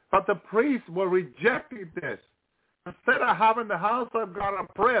 But the priests were rejecting this. Instead of having the house of God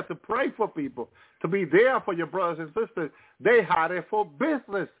a prayer to pray for people, to be there for your brothers and sisters, they had it for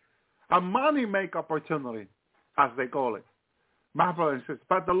business, a money make opportunity, as they call it. My brothers and sisters.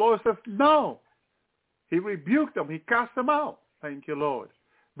 But the Lord says, no. He rebuked them. He cast them out. Thank you, Lord.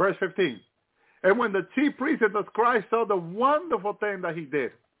 Verse 15. And when the chief priest and the scribes saw the wonderful thing that he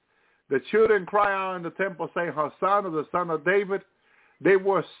did, the children cried out in the temple, saying, Hosanna, the son of David. They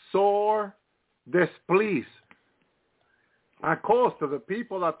were sore displeased. Of course, to the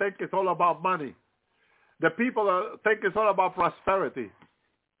people that think it's all about money, the people that think it's all about prosperity,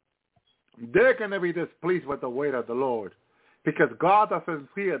 they're going to be displeased with the way of the Lord, because God doesn't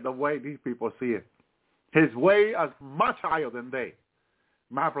see it the way these people see it. His way is much higher than they.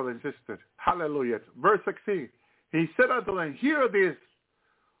 My brother and sister, hallelujah. Verse 16, he said unto them, hear this,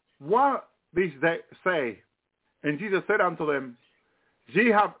 what these they say. And Jesus said unto them, ye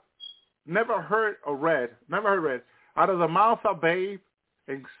have never heard, out of the mouth of babe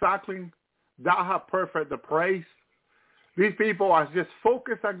and suckling, thou hast perfect the praise. These people are just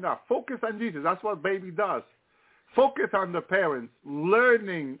focused on God. Focus on Jesus. That's what baby does. Focus on the parents,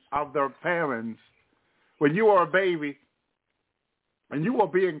 learning of their parents. When you were a baby and you were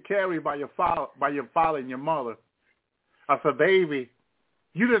being carried by your father and your mother, as a baby,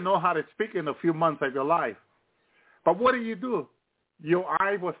 you didn't know how to speak in a few months of your life. But what do? Your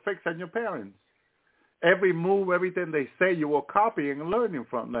eye was fixed on your parents. Every move, everything they say, you were copying and learning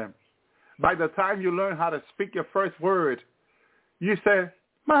from them. By the time you learn how to speak your first word, you say,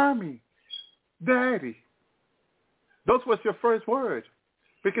 Mommy, Daddy. Those was your first word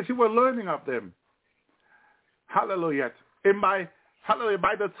because you were learning of them. Hallelujah. By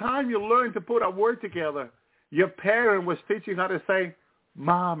the time you learn to put a word together, your parent was teaching how to say,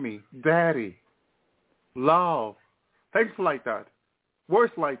 Mommy, Daddy, love, things like that,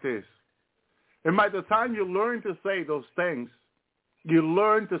 words like this. And by the time you learn to say those things, you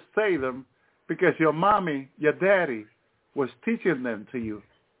learn to say them because your mommy, your daddy, was teaching them to you.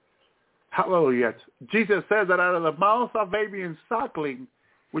 Hallelujah. Jesus says that out of the mouth of baby and suckling,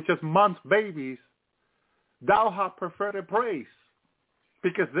 which is months babies, thou hast preferred praise,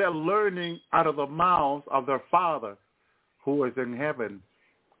 because they're learning out of the mouths of their Father who is in heaven.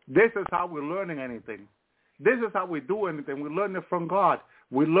 This is how we're learning anything. This is how we do anything. We learn it from God.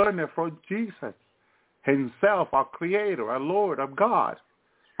 We learn it from Jesus himself, our Creator, our Lord, our God,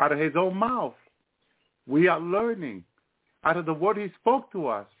 out of his own mouth. We are learning out of the word he spoke to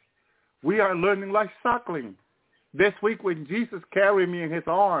us. We are learning like suckling. This week when Jesus carried me in his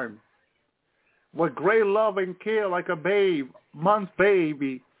arms, with great love and care like a babe, month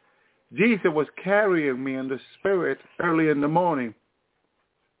baby, Jesus was carrying me in the spirit early in the morning.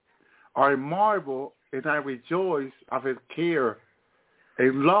 I marvel and I rejoice of his care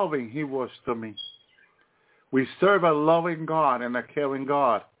and loving he was to me. We serve a loving God and a caring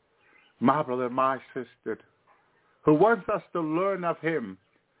God, my brother, my sister, who wants us to learn of him,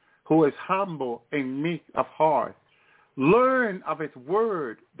 who is humble and meek of heart. Learn of his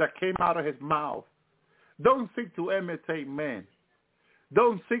word that came out of his mouth. Don't seek to imitate men.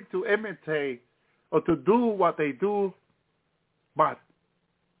 Don't seek to imitate or to do what they do, but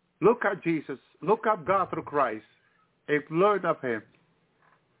look at Jesus, look at God through Christ, and learn of him,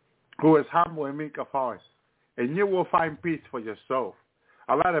 who is humble and meek of heart, and you will find peace for your soul.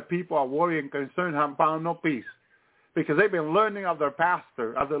 A lot of people are worried and concerned, have found no peace, because they've been learning of their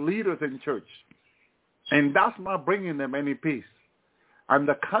pastor, of the leaders in church, and that's not bringing them any peace. On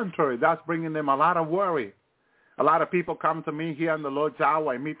the contrary, that's bringing them a lot of worry. A lot of people come to me here in the Lord's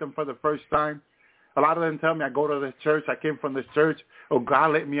hour. I meet them for the first time. A lot of them tell me, I go to this church, I came from this church, or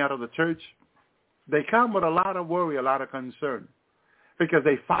God let me out of the church. They come with a lot of worry, a lot of concern, because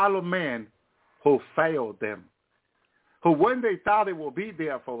they follow men who failed them, who when they thought they would be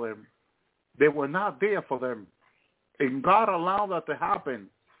there for them, they were not there for them. And God allowed that to happen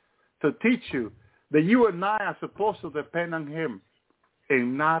to teach you that you and I are supposed to depend on him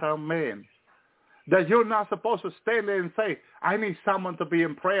and not on men. That you're not supposed to stand there and say, I need someone to be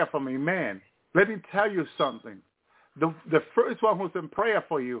in prayer for me. Man, let me tell you something. The first one who's in prayer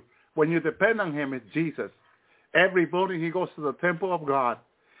for you when you depend on him is Jesus. Every morning he goes to the temple of God.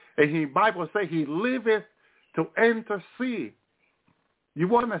 And the Bible says he liveth to intercede. You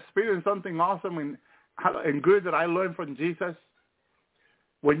want to experience something awesome and good that I learned from Jesus?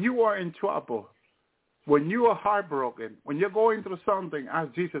 When you are in trouble, when you are heartbroken, when you're going through something,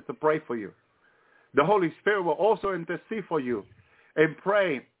 ask Jesus to pray for you. The Holy Spirit will also intercede for you and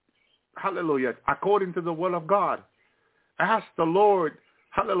pray, hallelujah, according to the will of God. Ask the Lord,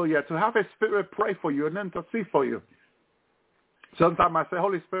 hallelujah, to have his Spirit pray for you and intercede for you. Sometimes I say,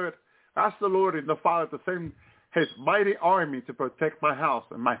 Holy Spirit, ask the Lord and the Father to send his mighty army to protect my house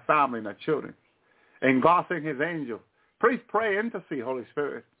and my family and my children. And God send his angel. Please pray, intercede, Holy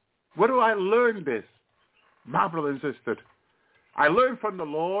Spirit. Where do I learn this? My brother and sister, I learned from the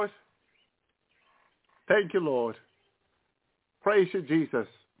Lord. Thank you, Lord. Praise you, Jesus.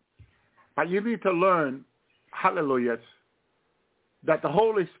 But you need to learn, hallelujah, that the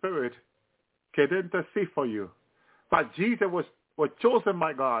Holy Spirit can intercede for you. But Jesus was chosen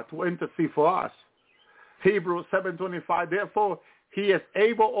by God to intercede for us. Hebrews 7:25, therefore he is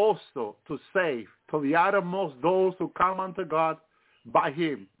able also to save to the uttermost those who come unto God by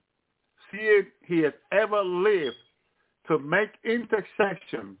him, seeing he has ever lived to make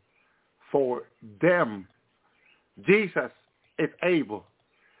intercession for them. Jesus is able.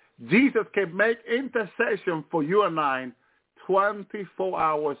 Jesus can make intercession for you and I 24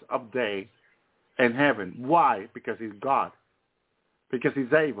 hours a day in heaven. Why? Because he's God. Because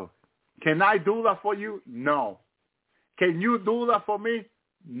he's able. Can I do that for you? No. Can you do that for me?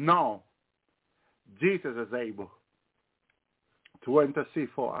 No. Jesus is able. to intercede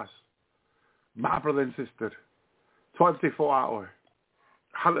for us. My brother and sister, 24 hours.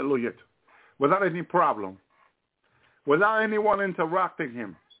 Hallelujah. Without any problem. Without anyone interrupting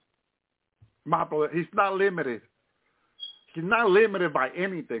him. My brother, he's not limited. He's not limited by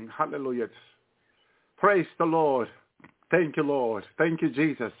anything. Hallelujah. Praise the Lord. Thank you, Lord. Thank you,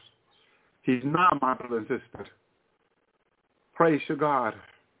 Jesus. He's not, my brother and sister. Praise you, God.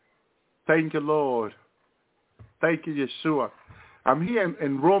 Thank you, Lord. Thank you, Yeshua. I'm here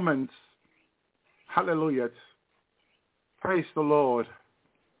in Romans. Hallelujah. Praise the Lord.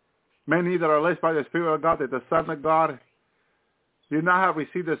 Many that are led by the Spirit of God, that the Son of God, you now have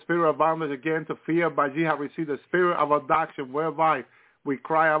received the spirit of bondage again to fear, but you have received the spirit of adoption, whereby we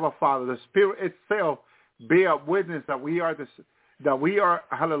cry, Our Father. The Spirit itself bear witness that we are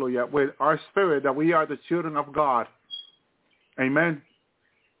hallelujah, with our spirit, that we are the children of God. Amen.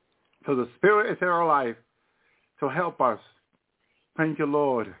 So the Spirit is in our life to help us. Thank you,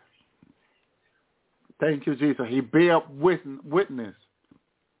 Lord. Thank you, Jesus. He bear witness.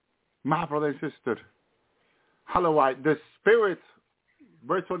 My brother and sister. Hallelujah. The Spirit,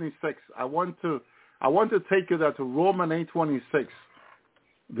 verse 26. I want to take you there to Romans 8:26.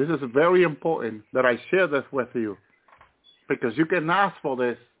 This is very important that I share this with you, because you can ask for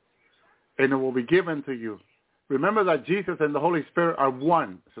this and it will be given to you. Remember that Jesus and the Holy Spirit are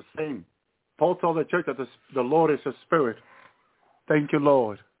one. It's the same. Paul told the church that the Lord is a spirit. Thank you,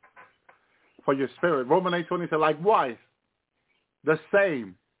 Lord, for your spirit. Romans 8:20 said, likewise, the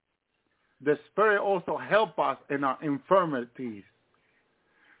same. The Spirit also help us in our infirmities.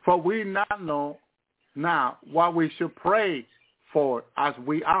 For we not know now what we should pray for as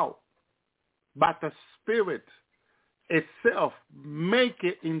we ought. But the Spirit itself make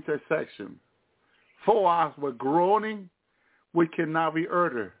it intercession for us with groaning we cannot be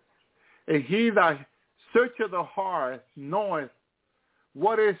uttered. And he that searcheth the heart knoweth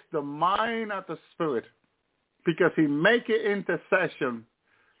what is the mind of the Spirit, because he make it intercession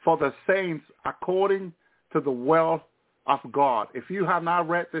for the saints according to the will of God. If you have not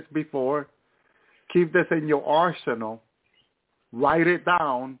read this before, keep this in your arsenal. Write it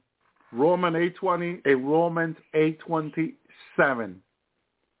down. Romans 8:20 and Romans 8:27.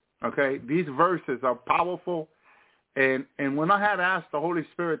 Okay, these verses are powerful. And when I had asked the Holy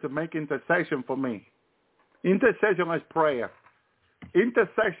Spirit to make intercession for me, intercession is prayer.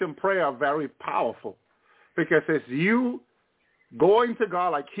 Intercession prayer are very powerful, because it's you going to God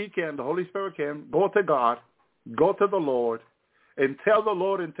like he can, the Holy Spirit can, go to God, go to the Lord, and tell the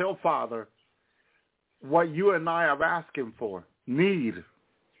Lord and tell Father what you and I are asking for, need.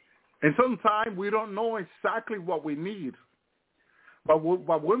 And sometimes we don't know exactly what we need. But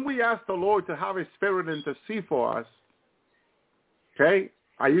when we ask the Lord to have his Spirit intercede for us, okay,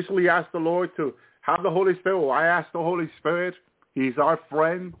 I usually ask the Lord to have the Holy Spirit, or I ask the Holy Spirit. He's our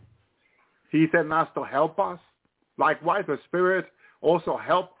friend. He sent us to help us. Likewise, the Spirit also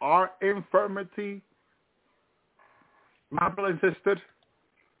help our infirmity. My brother and sister,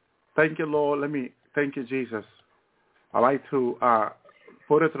 thank you, Lord. Thank you, Jesus. I like to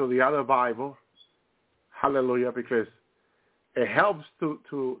put it through the other Bible. Hallelujah, because it helps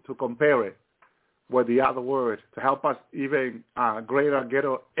to compare it with the other word, to help us even greater get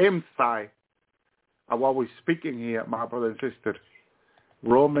an insight of what we're speaking here, my brother and sister.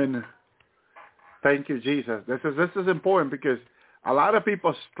 Roman, thank you, Jesus. This is important, because a lot of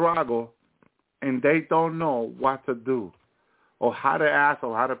people struggle and they don't know what to do or how to ask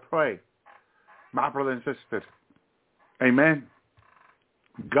or how to pray. My brother and sister, amen.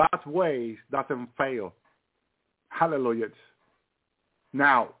 God's ways doesn't fail. Hallelujah.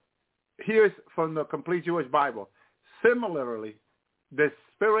 Now, here's from the Complete Jewish Bible. Similarly, the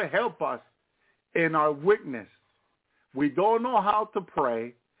Spirit help us in our weakness. We don't know how to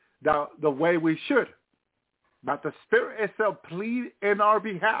pray the way we should, but the Spirit itself plead in our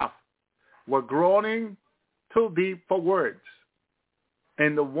behalf. We're groaning too deep for words.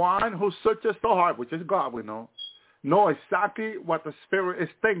 And the one who searches the heart, which is God, we know exactly what the Spirit is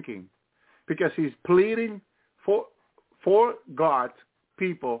thinking, because he's pleading for God's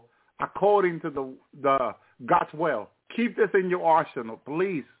people according to the God's will. Keep this in your arsenal,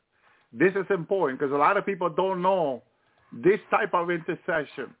 please. This is important, because a lot of people don't know this type of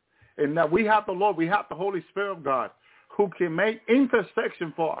intercession. And that we have the Lord, we have the Holy Spirit of God who can make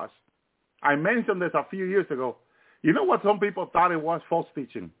intercession for us. I mentioned this a few years ago. You know what some people thought it was? False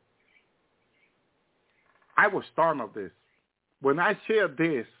teaching. I was stunned of this. When I shared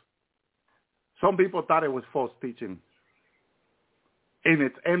this, some people thought it was false teaching. And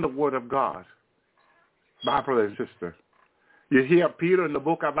it's in the Word of God. My brother and sister. You hear Peter in the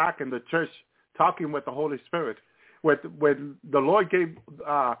book of Acts in the church talking with the Holy Spirit. when the Lord gave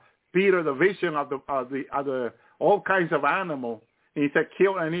Peter the vision of the all kinds of animal, and he said,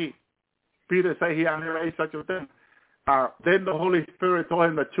 kill and eat. Peter said he had never ate such a thing. Then the Holy Spirit told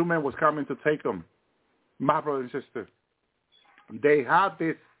him that 2 men was coming to take him. My brother and sister, they had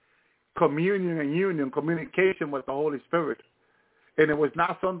this communion and union, communication with the Holy Spirit. And it was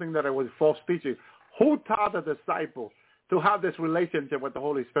not something that it was false teaching. Who taught the disciple to have this relationship with the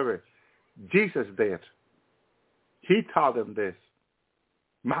Holy Spirit? Jesus did. He taught them this.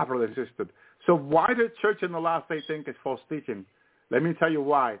 My brother and sister. So why the church in the last day think it's false teaching? Let me tell you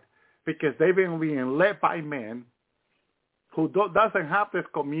why. Because they've been being led by men who doesn't have this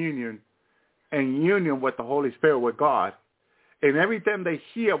communion and union with the Holy Spirit, with God. And everything they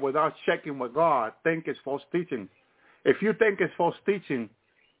hear without checking with God think it's false teaching. If you think it's false teaching,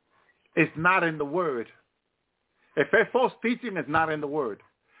 it's not in the Word. If it's false teaching, it's not in the Word.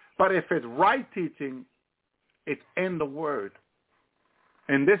 But if it's right teaching, it's in the Word.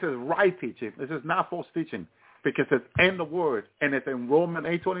 And this is right teaching. This is not false teaching because it's in the Word, and it's in Romans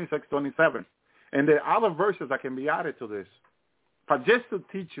 8:26-27. And there are other verses that can be added to this. But just to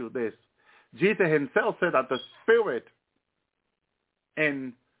teach you this, Jesus himself said that the Spirit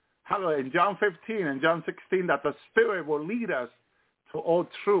in John 15 and John 16, that the Spirit will lead us to all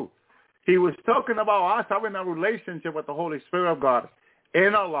truth. He was talking about us having a relationship with the Holy Spirit of God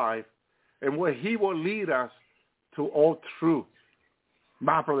in our life, and where he will lead us to all truth.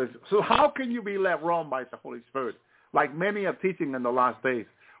 My brothers, so how can you be led wrong by the Holy Spirit? Like many are teaching in the last days.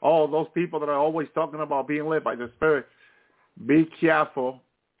 All those people that are always talking about being led by the Spirit, be careful.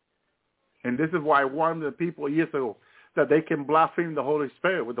 And this is why I warned the people years ago that they can blaspheme the Holy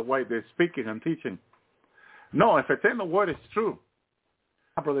Spirit with the way they're speaking and teaching. No, if it's in the Word, it's true.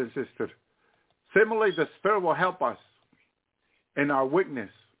 My brothers and sisters. Similarly, the Spirit will help us in our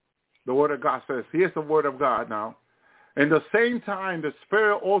witness. The Word of God says, here's the Word of God now. In the same time, the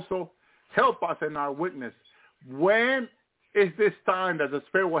Spirit also help us in our witness. When is this time that the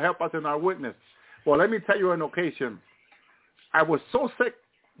Spirit will help us in our witness? Well, let me tell you an occasion. I was so sick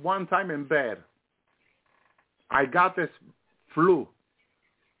one time in bed. I got this flu,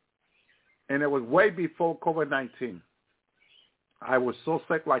 and it was way before COVID-19. I was so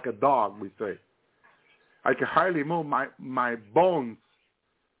sick like a dog, we say. I could hardly move. My bones,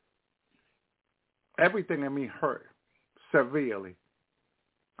 everything in me hurt severely.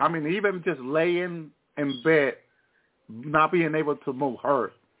 I mean, even just laying in bed, not being able to move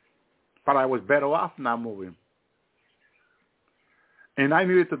hurt. But I was better off not moving. And I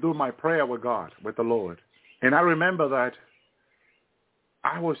needed to do my prayer with God, with the Lord. And I remember that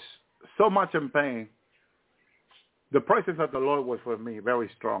I was so much in pain. The presence of the Lord was with me very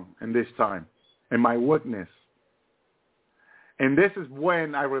strong in this time, in my witness. And this is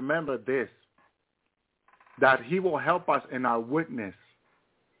when I remember this, that he will help us in our witness.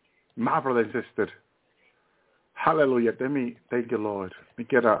 My brother and sister. Hallelujah. Thank you, Lord. Let me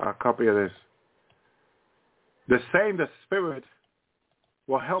get a copy of this. The Spirit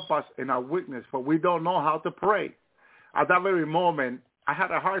will help us in our witness, for we don't know how to pray. At that very moment, I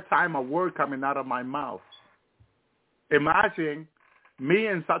had a hard time a word coming out of my mouth. Imagine me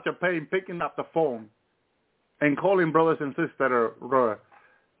in such a pain picking up the phone and calling brothers and sisters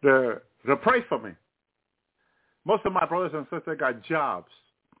to pray for me. Most of my brothers and sisters got jobs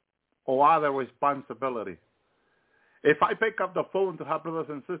or other responsibility. If I pick up the phone to have brothers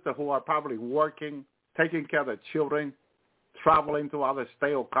and sisters who are probably working, taking care of their children, traveling to other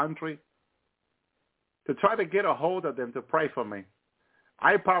state or country, to try to get a hold of them to pray for me,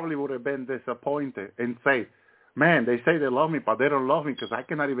 I probably would have been disappointed and say, man, they say they love me, but they don't love me because I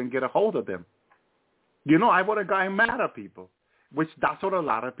cannot even get a hold of them. You know, I would have gotten mad at people, which that's what a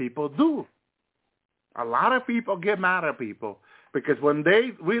lot of people do. A lot of people get mad at people because when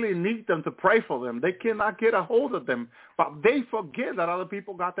they really need them to pray for them, they cannot get a hold of them. But they forget that other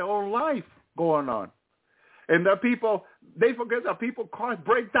people got their own life going on. And that people, they forget that people cars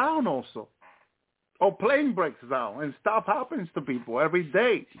break down also. Or plane breaks down and stuff happens to people every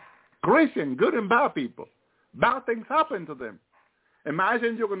day. Christian, good and bad people. Bad things happen to them.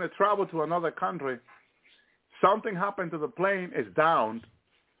 Imagine you're going to travel to another country. Something happened to the plane, it's down.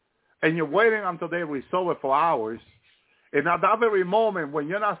 And you're waiting until they resolve it for hours. And at that very moment, when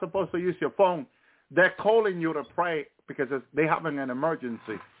you're not supposed to use your phone, they're calling you to pray because they're having an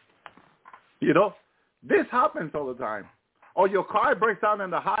emergency. You know, this happens all the time. Or your car breaks down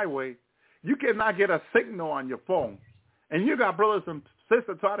on the highway. You cannot get a signal on your phone. And you got brothers and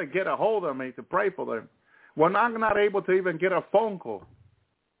sisters trying to get a hold of me to pray for them. Well, I'm not able to even get a phone call.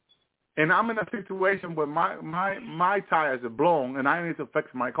 And I'm in a situation where my tires are blown and I need to fix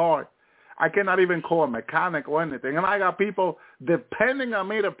my car. I cannot even call a mechanic or anything. And I got people depending on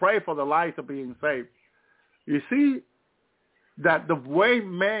me to pray for the lives of being saved. You see that the way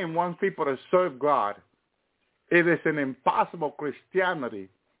man wants people to serve God, it is an impossible Christianity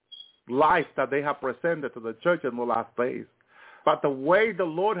life that they have presented to the church in the last days. But the way the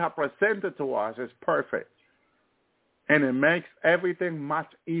Lord has presented to us is perfect. And it makes everything much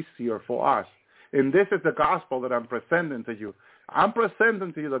easier for us. And this is the gospel that I'm presenting to you. I'm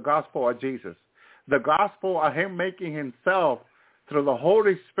presenting to you the gospel of Jesus. The gospel of him making himself through the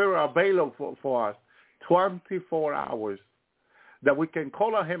Holy Spirit available for us 24 hours. That we can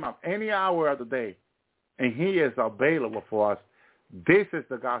call on him at any hour of the day. And he is available for us. This is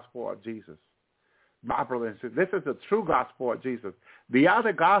the gospel of Jesus. My brother and sister, this is the true gospel of Jesus. The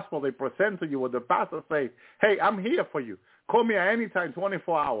other gospel they present to you with the pastor say, hey, I'm here for you. Call me at any time,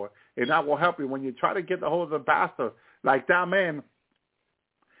 24 hours, and I will help you. When you try to get a hold of the pastor, like that man,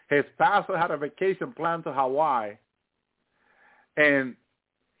 his pastor had a vacation planned to Hawaii, and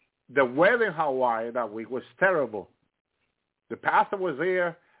the weather in Hawaii that week was terrible. The pastor was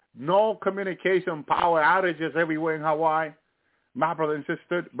there, no communication, power outages everywhere in Hawaii. My brother and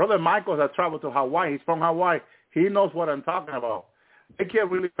sister, Brother Michael has traveled to Hawaii. He's from Hawaii. He knows what I'm talking about. They get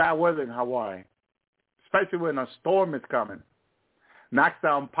really bad weather in Hawaii, especially when a storm is coming. Knocks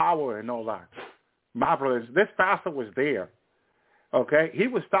down power and all that. My brothers, this pastor was there, okay? He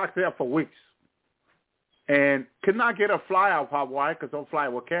was stuck there for weeks and could not get a fly out of Hawaii because no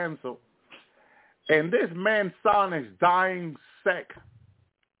flight was canceled. And this man's son is dying sick.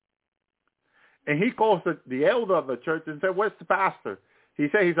 And he calls the elder of the church and said, where's the pastor? He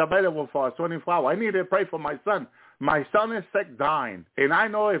said he's available for us 24 hours. I need to pray for my son. My son is sick, dying. And I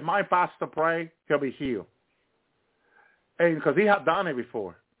know if my pastor pray, he'll be healed. And because he had done it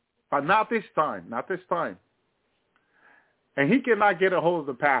before. But not this time, not this time. And he cannot get a hold of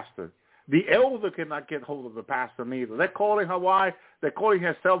the pastor. The elder cannot get hold of the pastor neither. They're calling Hawaii. They're calling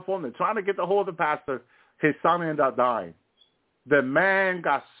his cell phone. They're trying to get a hold of the pastor. His son ended up dying. The man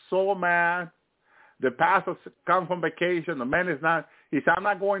got so mad. The pastor come from vacation. The man is not. He said, I'm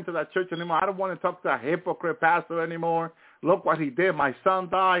not going to that church anymore. I don't want to talk to that hypocrite pastor anymore. Look what he did. My son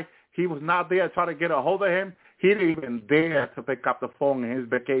died. He was not there trying to get a hold of him. He didn't even dare to pick up the phone in his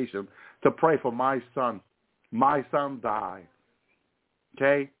vacation to pray for my son. My son died.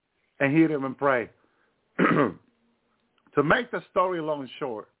 Okay? And he didn't even pray. To make the story long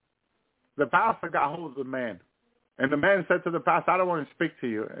short, the pastor got hold of the man. And the man said to the pastor, I don't want to speak to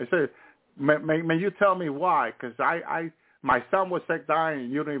you. He said, may you tell me why? Because my son was sick, dying,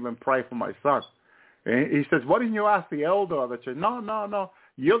 and you don't even pray for my son. And he says, why didn't you ask the elder of the church? No.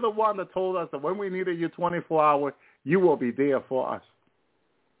 You're the one that told us that when we needed you 24 hours, you will be there for us.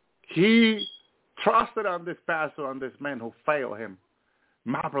 He trusted on this pastor, on this man who failed him.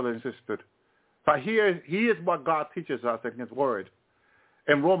 My brother and sister. But here is what God teaches us in his word.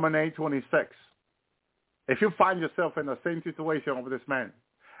 In Romans 8:26. If you find yourself in the same situation with this man,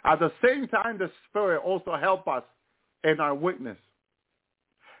 at the same time, the Spirit also help us in our weakness.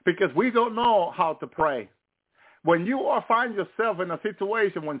 Because we don't know how to pray. When you find yourself in a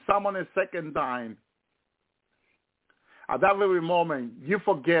situation when someone is sick and dying, at that very moment, you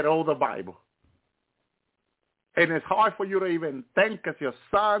forget all the Bible. And it's hard for you to even think because your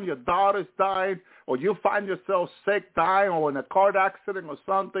son, your daughter's dying, or you find yourself sick, dying, or in a car accident or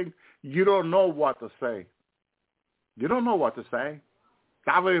something, you don't know what to say. You don't know what to say.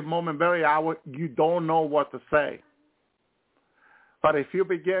 That very moment, very hour, you don't know what to say. But if you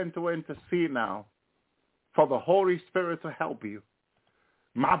begin to intercede now for the Holy Spirit to help you,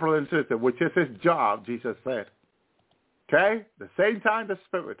 my brother and sister, which is his job, Jesus said. Okay? The same time the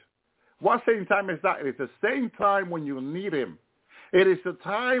Spirit. What same time is that? It is the same time when you need him. It is the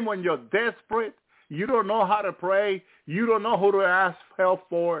time when you're desperate. You don't know how to pray. You don't know who to ask help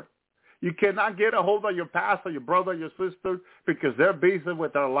for. You cannot get a hold of your pastor, your brother, your sister, because they're busy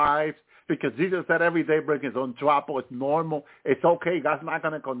with their lives. Because Jesus said every day bring his own trouble. It's normal. It's okay. God's not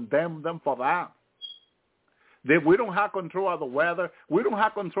going to condemn them for that. We don't have control of the weather. We don't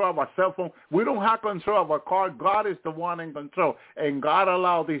have control of our cell phone. We don't have control of our car. God is the one in control. And God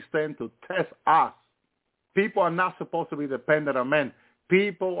allowed these things to test us. People are not supposed to be dependent on men.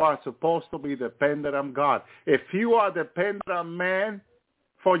 People are supposed to be dependent on God. If you are dependent on man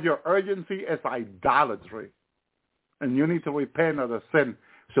for your urgency, it's idolatry. And you need to repent of the sin.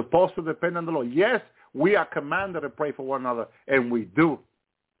 Supposed to depend on the Lord. Yes, we are commanded to pray for one another, and we do.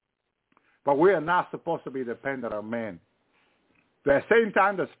 But we are not supposed to be dependent on man. At the same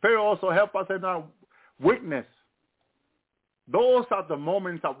time, the Spirit also helps us in our weakness. Those are the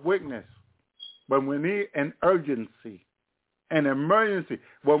moments of weakness when we need an urgency. an emergency.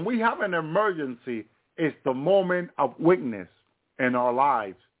 When we have an emergency, it's the moment of weakness in our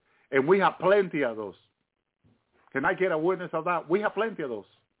lives. And we have plenty of those. Can I get a witness of that? We have plenty of those.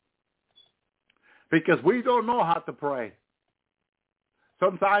 Because we don't know how to pray.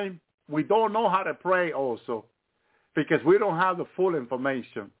 Sometimes we don't know how to pray also because we don't have the full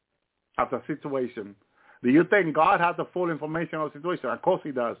information of the situation. Do you think God has the full information of the situation? Of course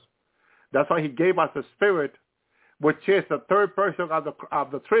he does. That's why he gave us the Spirit, which is the third person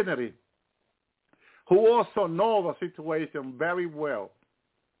of the Trinity, who also knows the situation very well.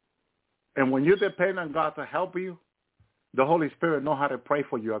 And when you depend on God to help you, the Holy Spirit knows how to pray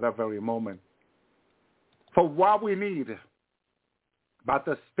for you at that very moment. For what we need, but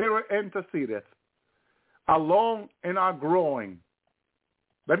the Spirit interceded along in our growing.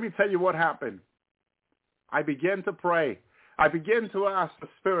 Let me tell you what happened. I began to pray. I began to ask the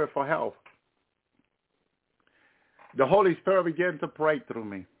Spirit for help. The Holy Spirit began to pray through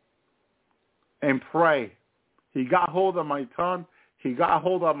me and pray. He got hold of my tongue. He got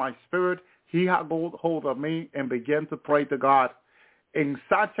hold of my spirit. He got hold of me and began to pray to God in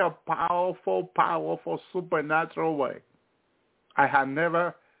such a powerful, powerful, supernatural way. I had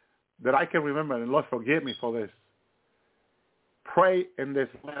never, that I can remember, and Lord forgive me for this, pray in this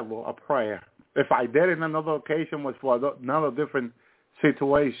level of prayer. If I did in another occasion was for another different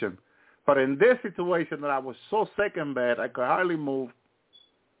situation. But in this situation that I was so sick and bad, I could hardly move,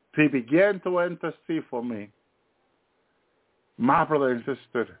 he began to intercede for me. My brother and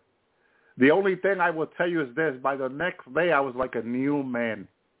sister, the only thing I will tell you is this: by the next day, I was like a new man.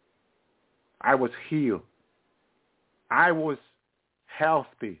 I was healed. I was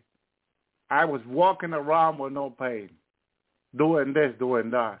healthy. I was walking around with no pain, doing this,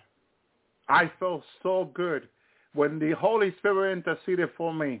 doing that. I felt so good when the Holy Spirit interceded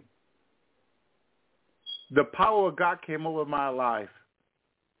for me. The power of God came over my life.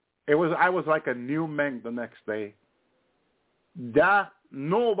 I was like a new man the next day. That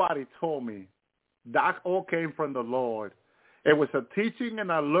nobody told me. That all came from the Lord. It was a teaching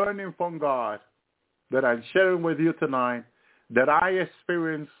and a learning from God that I'm sharing with you tonight, that I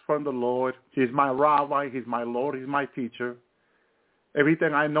experienced from the Lord. He's my rabbi. He's my Lord. He's my teacher.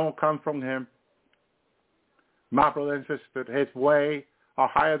 Everything I know comes from him. My brother and sister, his way are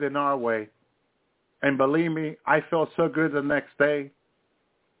higher than our way. And believe me, I felt so good the next day.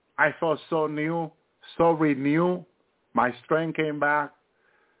 I felt so new, so renewed. My strength came back.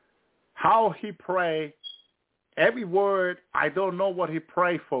 How he prayed, every word, I don't know what he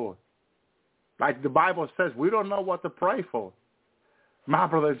prayed for. Like the Bible says, we don't know what to pray for. My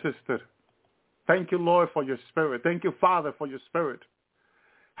brother and sister, thank you, Lord, for your Spirit. Thank you, Father, for your Spirit.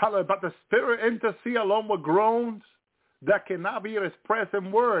 Hallelujah. But the Spirit intercedes along with groans that cannot be expressed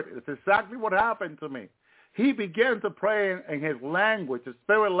in word. It's exactly what happened to me. He began to pray in his language, his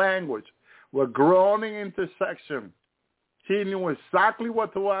spirit language, with groaning intercession. He knew exactly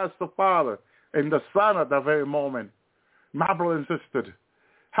what to ask the Father and the Son at that very moment. My brother and sister,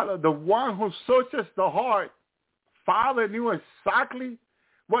 the one who searches the heart, Father knew exactly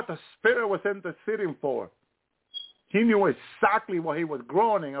what the Spirit was interceding for. He knew exactly what he was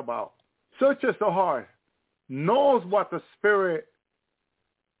groaning about. Searches the heart, knows what the Spirit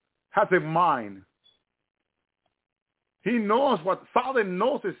has in mind. He knows what, Father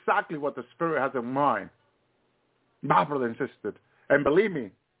knows exactly what the Spirit has in mind. My brother and sister, and believe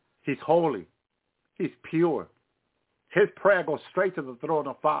me, he's holy. He's pure. His prayer goes straight to the throne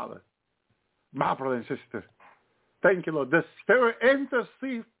of Father. My brother and sister, thank you, Lord. The Spirit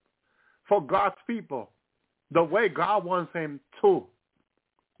intercedes for God's people the way God wants him to.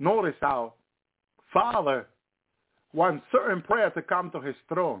 Notice how Father wants certain prayer to come to his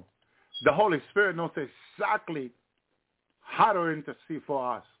throne. The Holy Spirit knows exactly how to intercede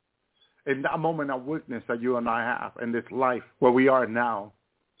for us in that moment of weakness that you and I have in this life where we are now.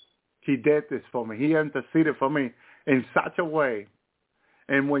 He did this for me. He interceded for me in such a way.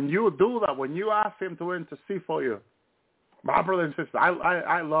 And when you do that, when you ask him to intercede for you, my brother and sister,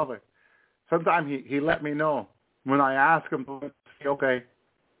 I love it. Sometimes he let me know when I ask him to say, okay.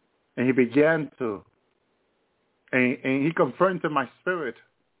 And he began to. And he confirmed to my spirit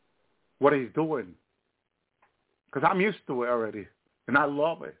what he's doing. Because I'm used to it already. And I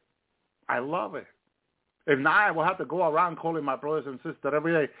love it. I love it. If not, I will have to go around calling my brothers and sisters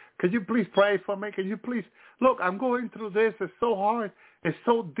every day. Could you please pray for me? Can you please? Look, I'm going through this. It's so hard. It's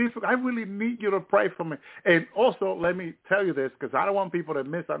so difficult. I really need you to pray for me. And also, let me tell you this, because I don't want people to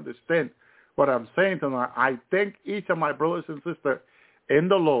misunderstand what I'm saying tonight. I thank each of my brothers and sisters in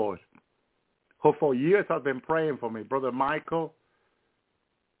the Lord who for years have been praying for me. Brother Michael,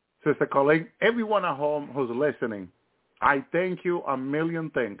 Sister Colleen, everyone at home who's listening. I thank you a million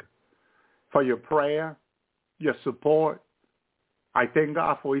things for your prayer, your support. I thank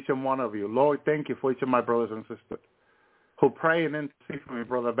God for each and one of you. Lord, thank you for each of my brothers and sisters who pray and intercede for me,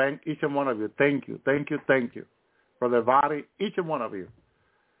 Brother Bank, each and one of you. Thank you, thank you, thank you. Brother Vadi, each and one of you.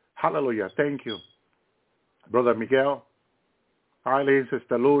 Hallelujah. Thank you. Brother Miguel, Eileen,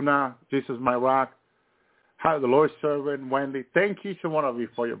 Sister Luna, Jesus my rock, the Lord's servant, Wendy. Thank each and one of you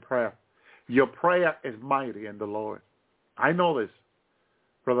for your prayer. Your prayer is mighty in the Lord. I know this.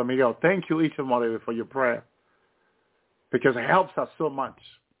 Brother Miguel, thank you each and one of you for your prayer because it helps us so much.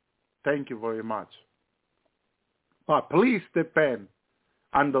 Thank you very much. But please depend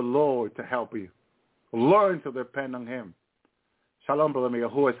on the Lord to help you. Learn to depend on him. Shalom, Brother Miguel,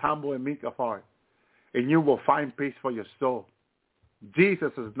 who is humble and meek of heart, and you will find peace for your soul.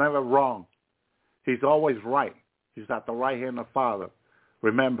 Jesus is never wrong. He's always right. He's at the right hand of the Father.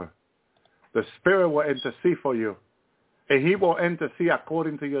 Remember, the Spirit will intercede for you, and he will intercede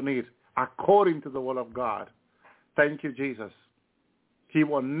according to your needs, according to the will of God. Thank you, Jesus. He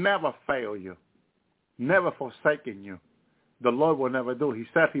will never fail you, never forsaken you. The Lord will never do. He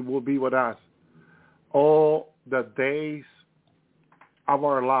said he will be with us all the days of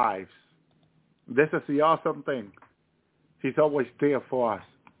our lives. This is the awesome thing. He's always there for us.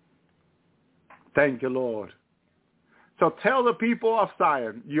 Thank you, Lord. So tell the people of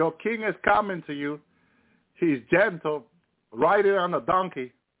Zion, your king is coming to you. He's gentle, riding on a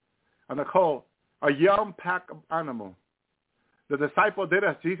donkey, on a colt, a young pack of animal. The disciples did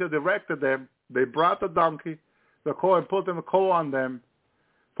as Jesus directed them. They brought the donkey, the colt, and put the colt on them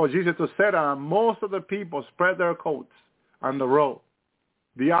for Jesus to sit on. Most of the people spread their coats on the road.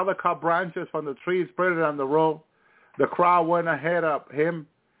 The other cut branches from the trees, spread it on the road. The crowd went ahead of him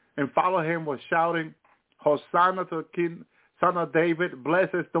and followed him with shouting, Hosanna to the King, Son of David.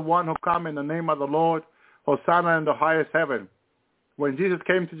 Blessed is the one who comes in the name of the Lord. Hosanna in the highest heaven. When Jesus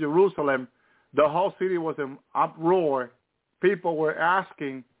came to Jerusalem, the whole city was in uproar. People were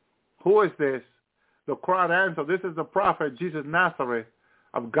asking, who is this? The crowd answered, this is the prophet Jesus Nazareth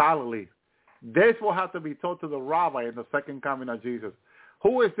of Galilee. This will have to be told to the rabbi in the second coming of Jesus.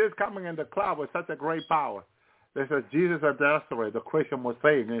 Who is this coming in the cloud with such a great power? This is Jesus of Nazareth, the Christian was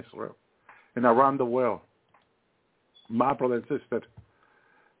saying in Israel and around the world. My brother and sister.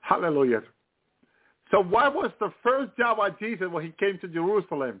 Hallelujah. So what was the first job of Jesus when he came to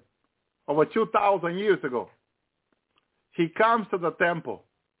Jerusalem over 2,000 years ago? He comes to the temple.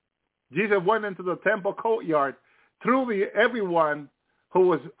 Jesus went into the temple courtyard, threw everyone who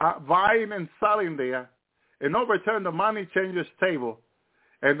was buying and selling there, and overturned the money changers' table.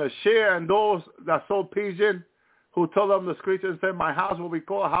 And the share and those that sold pigeon, who told them the scripture and said, my house will be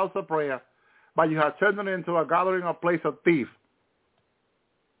called a house of prayer, but you have turned it into a gathering, a place of thieves.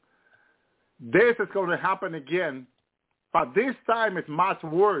 This is going to happen again, but this time it's much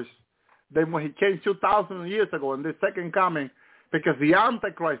worse than when he came 2,000 years ago in this second coming, because the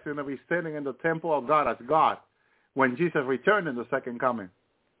Antichrist is going to be standing in the temple of God as God when Jesus returned in the second coming.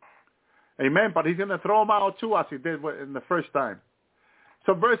 Amen. But he's going to throw them out too as he did in the first time.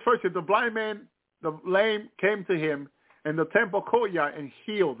 So verse 30, the blind man, the lame came to him in the temple courtyard and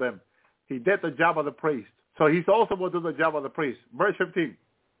healed them. He did the job of the priest. So he's also will do the job of the priest. Verse 15.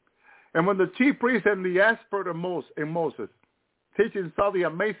 And when the chief priest and the expert in Moses teaching saw the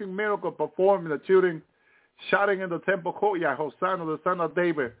amazing miracle performed in the children shouting in the temple courtyard, Hosanna, the son of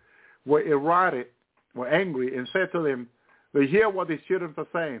David, were irritated, were angry, and said to them, they hear what these children are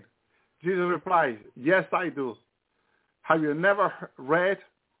saying. Jesus replied, yes, I do. Have you never read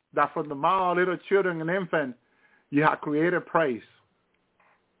that from the mouth of little children and infants you have created praise?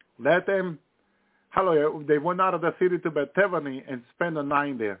 Let them, hallelujah, they went out of the city to Bethany and spent the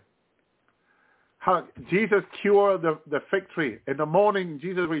night there. Jesus cured the fig tree. In the morning,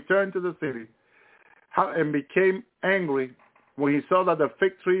 Jesus returned to the city and became angry when he saw that the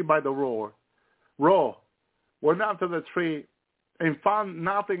fig tree by the raw went up to the tree and found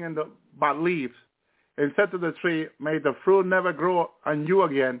nothing but leaves, and said to the tree, may the fruit never grow on you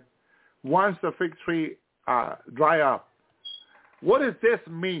again once the fig tree dry up. What does this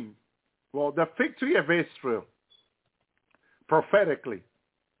mean? Well, the fig tree of Israel, prophetically.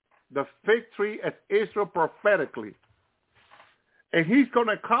 The fig tree of Israel prophetically. And he's going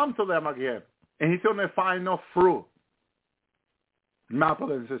to come to them again, and he's going to find no fruit. My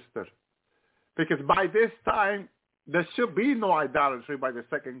brother and sister. Because by this time, there should be no idolatry by the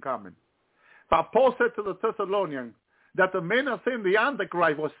second coming. But Paul said to the Thessalonians that the men of sin, the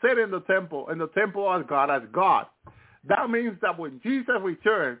Antichrist, was set in the temple of God as God. That means that when Jesus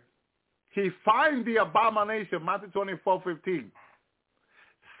returned, he finds the abomination, Matthew 24:15,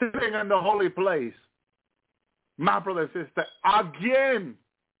 sitting in the holy place. My brother and sister, again.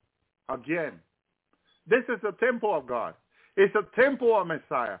 This is the temple of God. It's a temple of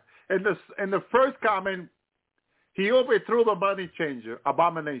Messiah. In the first coming, he overthrew the money changer,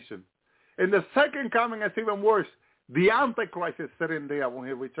 abomination. In the second coming, it's even worse. The Antichrist is sitting there when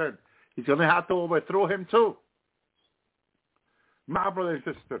he returns. He's going to have to overthrow him too. My brother and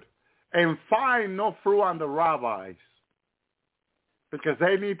sister, and find no fruit on the rabbis, because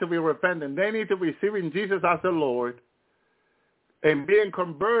they need to be repentant. They need to be receiving Jesus as the Lord and being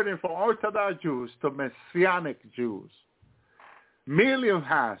converted from Orthodox Jews to Messianic Jews. Millions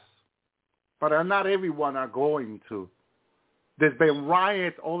has, but not everyone are going to. There's been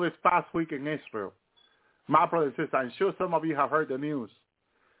riots all this past week in Israel. My brother and sister, I'm sure some of you have heard the news.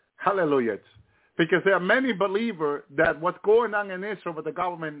 Hallelujah. Because there are many believers that what's going on in Israel with the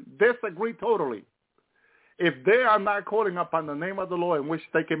government disagree totally. If they are not calling upon the name of the Lord in which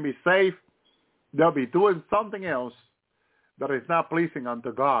they can be saved, they'll be doing something else that is not pleasing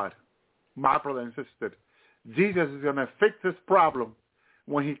unto God. My brother and sister, Jesus is going to fix this problem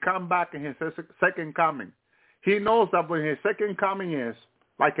when he comes back in his second coming. He knows that when his second coming is,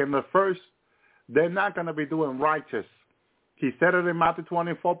 like in the first, they're not going to be doing righteous. He said it in Matthew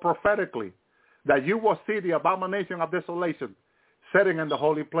 24 prophetically, that you will see the abomination of desolation setting in the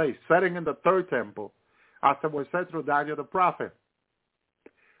holy place, setting in the third temple, as it was said through Daniel the prophet.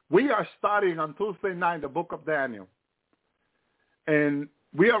 We are studying on Tuesday night the book of Daniel. And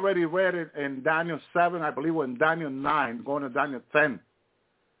we already read it in Daniel 7, I believe we're in Daniel 9, going to Daniel 10.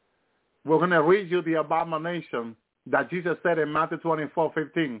 We're going to read you the abomination that Jesus said in Matthew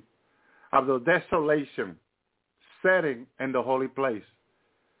 24:15 of the desolation setting in the holy place,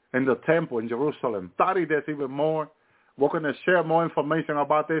 in the temple in Jerusalem. Study this even more. We're going to share more information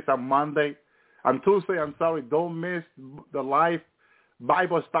about this on Monday. On Tuesday, don't miss the live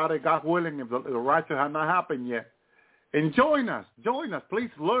Bible study, God willing, if the rapture has not happened yet. And join us. Please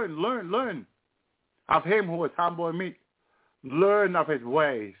learn of him who is humble and meek. Learn of his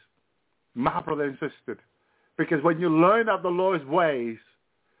ways, my brother and sister. Because when you learn of the Lord's ways,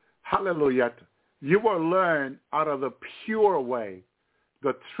 hallelujah, you will learn out of the pure way,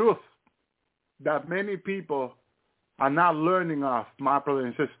 the truth that many people are not learning of, my brother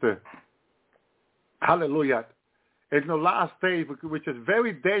and sister. Hallelujah. In the last days, which is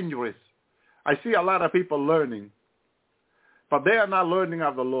very dangerous, I see a lot of people learning, but they are not learning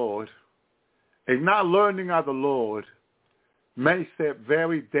of the Lord. And not learning of the Lord makes it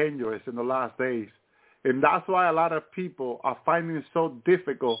very dangerous in the last days. And that's why a lot of people are finding it so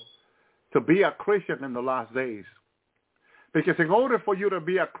difficult to be a Christian in the last days. Because in order for you to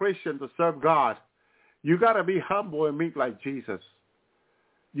be a Christian, to serve God, you got to be humble and meek like Jesus.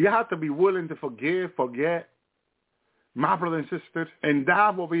 You have to be willing to forgive, forget, my brother and sister, and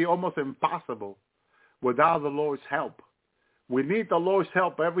that will be almost impossible without the Lord's help. We need the Lord's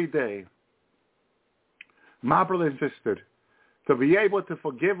help every day, my brother and sister, to be able to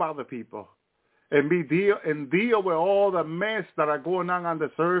forgive other people and deal with all the mess that are going on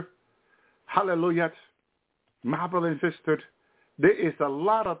this earth. Hallelujah. My brother and sister, there is a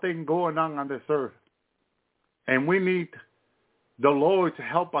lot of things going on this earth, and we need the Lord to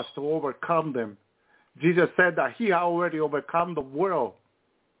help us to overcome them. Jesus said that he already overcome the world,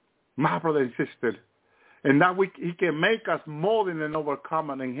 my brother and sister, and that he can make us more than an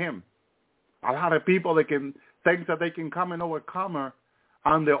overcomer in him. A lot of people, they can think that they can come and overcome her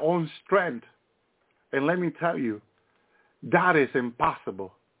on their own strength. And let me tell you, that is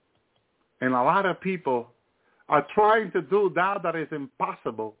impossible. And a lot of people are trying to do that is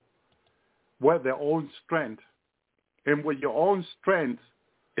impossible with their own strength. And with your own strength,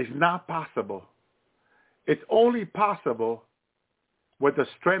 it's not possible. It's only possible with the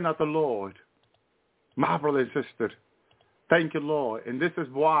strength of the Lord. My brother and sister, thank you, Lord. And this is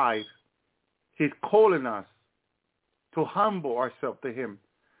why he's calling us to humble ourselves to him,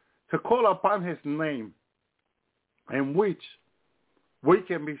 to call upon his name, in which we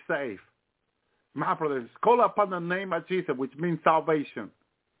can be saved. My brothers, call upon the name of Jesus, which means salvation,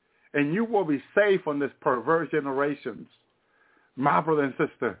 and you will be saved from this perverse generations. My brother and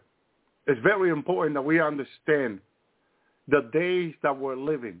sister, it's very important that we understand the days that we're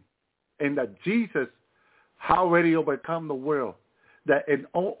living, and that Jesus already overcome the world, that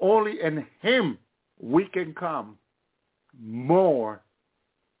only in him we can come more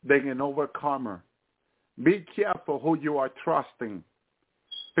than an overcomer. Be careful who you are trusting,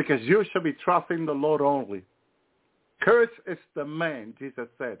 because you should be trusting the Lord only. Cursed is the man, Jesus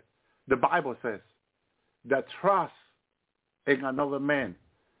said, the Bible says, that trusts in another man.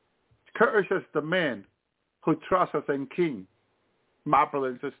 Cursed is the man who trusts in king, my brother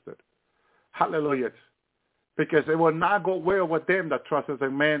and sister. Hallelujah. because it will not go well with them that trust us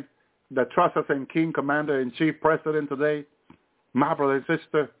in men, that trust us in King, Commander-in-Chief, President today. My brother and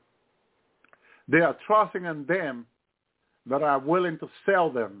sister, they are trusting in them that are willing to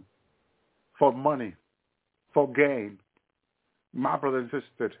sell them for money, for gain. My brother and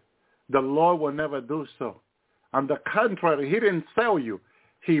sister, the Lord will never do so. On the contrary, he didn't sell you.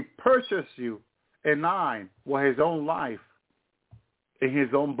 He purchased you and I with his own life, in his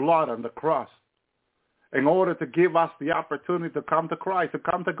own blood on the cross, in order to give us the opportunity to come to Christ, to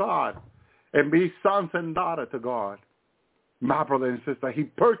come to God, and be sons and daughters to God. My brother and sister, he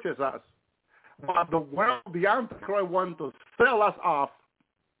purchased us. But the world, the Antichrist, wants to sell us off.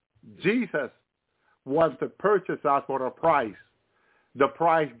 Jesus wants to purchase us for a price. The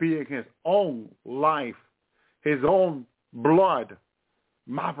price being his own life, his own blood.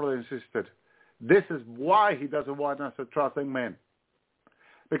 My brother and sister, this is why he doesn't want us to trust in men.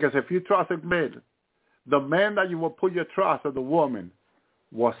 Because if you trust in men, the man that you will put your trust in, the woman,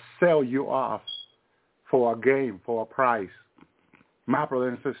 will sell you off for a gain, for a price. My brother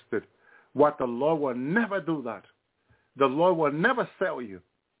and sister, what the Lord will never do that. The Lord will never sell you,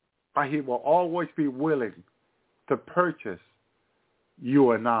 but he will always be willing to purchase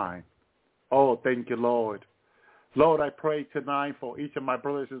you and I. Oh, thank you, Lord. Lord, I pray tonight for each of my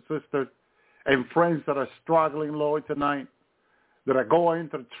brothers and sisters and friends that are struggling, Lord, tonight, that are going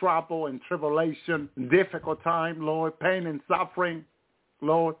through trouble and tribulation, difficult time, Lord, pain and suffering,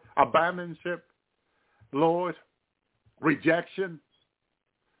 Lord, abandonship, Lord, rejection,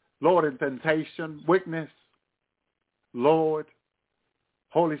 Lord, in temptation, weakness, Lord,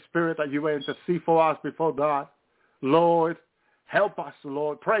 Holy Spirit, that you will intercede for us before God. Lord, help us,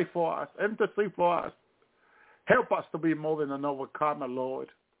 Lord. Pray for us. Intercede for us. Help us to be more than an overcomer, Lord.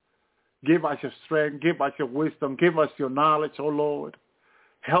 Give us your strength. Give us your wisdom. Give us your knowledge, oh Lord.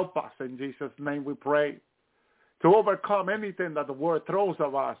 Help us in Jesus' name we pray to overcome anything that the world throws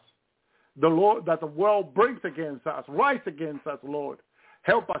at us, the Lord, that the world brings against us, rise against us, Lord.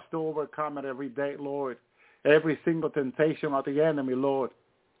 Help us to overcome it every day, Lord. Every single temptation of the enemy, Lord.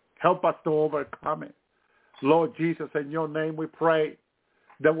 Help us to overcome it. Lord Jesus, in your name we pray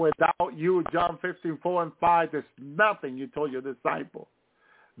that without you, John 15:4-5, there's nothing you told your disciple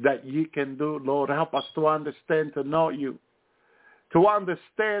that you can do, Lord. Help us to understand, to know you, to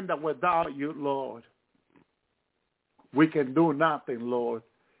understand that without you, Lord, we can do nothing, Lord.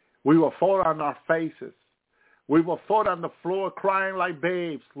 We will fall on our faces. We will fall on the floor crying like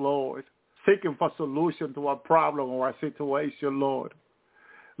babes, Lord, seeking for solution to our problem or our situation, Lord.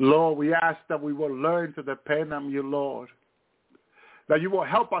 Lord, we ask that we will learn to depend on you, Lord, that you will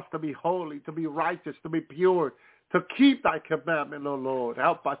help us to be holy, to be righteous, to be pure, to keep thy commandment, oh Lord.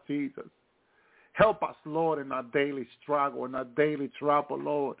 Help us, Jesus. Help us, Lord, in our daily struggle, in our daily trouble,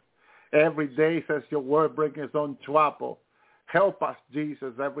 Lord. Every day, says your word, bring its own trouble. Help us,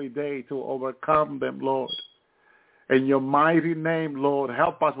 Jesus, every day to overcome them, Lord. In your mighty name, Lord,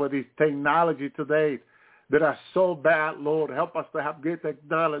 help us with this technology today that are so bad, Lord. Help us to have good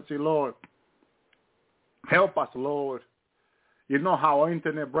technology, Lord. Help us, Lord. You know how our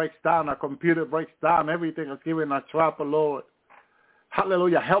internet breaks down, our computer breaks down, everything is giving us trouble, Lord.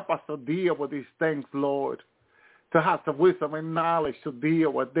 Hallelujah. Help us to deal with these things, Lord. To have the wisdom and knowledge to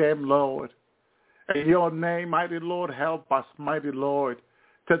deal with them, Lord. In your name, mighty Lord, help us, mighty Lord,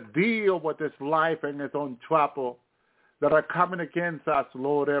 to deal with this life and its own trouble that are coming against us,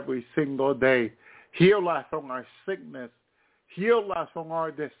 Lord, every single day. Heal us from our sickness. Heal us from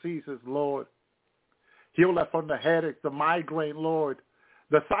our diseases, Lord. Heal us from the headache, the migraine, Lord.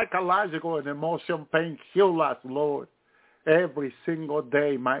 The psychological and emotional pain, heal us, Lord, every single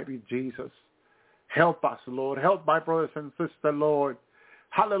day, mighty Jesus. Help us, Lord. Help my brothers and sisters, Lord.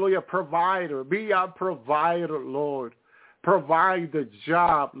 Hallelujah, provider. Be our provider, Lord. Provide the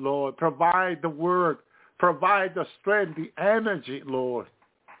job, Lord. Provide the work. Provide the strength, the energy, Lord.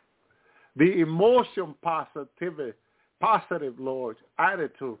 The emotion positive, Lord,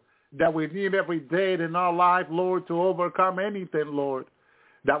 attitude that we need every day in our life, Lord, to overcome anything, Lord,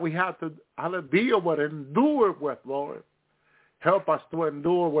 that we have to deal with and endure with, Lord. Help us to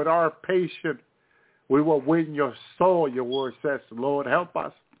endure with our patience. We will win your soul, your word says, Lord. Help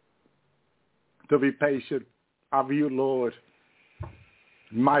us to be patient of you, Lord.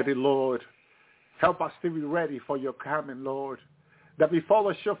 Mighty Lord. Help us to be ready for your coming, Lord. That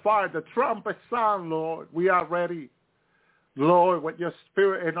before the shofar, the trumpet sound, Lord, we are ready. Lord, with your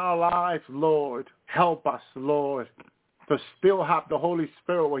spirit in our lives, Lord, help us, Lord, to still have the Holy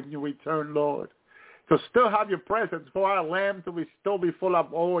Spirit when you return, Lord. To still have your presence for our lamp to still be full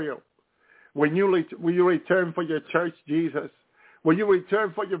of oil. When you return for your church, Jesus, When you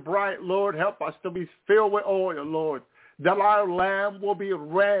return for your bride, Lord, help us to be filled with oil, Lord, that our lamb will be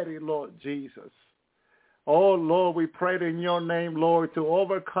ready, Lord Jesus. Oh, Lord, we pray in your name, Lord, to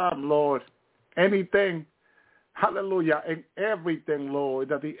overcome, Lord, anything, hallelujah, and everything, Lord,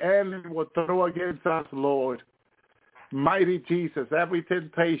 that the enemy will throw against us, Lord. Mighty Jesus, every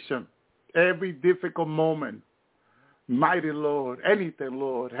temptation, every difficult moment, mighty Lord, anything,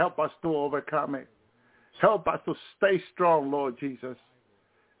 Lord, help us to overcome it. Help us to stay strong, Lord Jesus,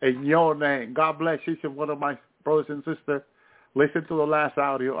 in your name. God bless each and one of my brothers and sisters. Listen to the last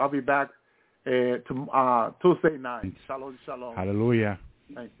audio. I'll be back Tuesday night. Shalom, shalom. Hallelujah.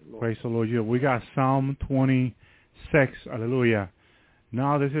 Thank you, Lord. Praise the Lord. We got Psalm 26. Hallelujah.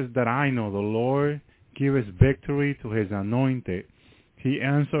 Now this is that I know the Lord giveth victory to his anointed. He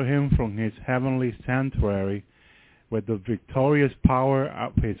answered him from his heavenly sanctuary with the victorious power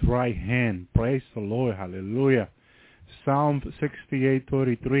of his right hand. Praise the Lord. Hallelujah. Psalm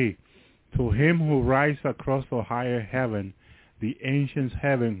 68:33. To him who rides across the higher heaven, the ancient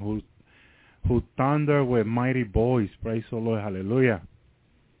heaven, who thunder with mighty voice. Praise the Lord. Hallelujah.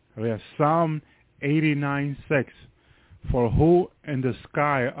 Hallelujah. Psalm 89:6. For who in the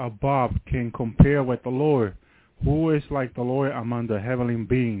sky above can compare with the Lord? Who is like the Lord among the heavenly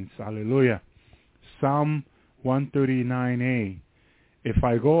beings? Hallelujah. Psalm 139a. If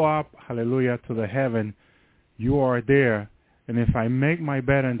I go up, hallelujah, to the heaven, you are there. And if I make my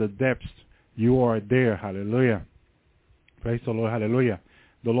bed in the depths, you are there. Hallelujah. Praise the Lord. Hallelujah.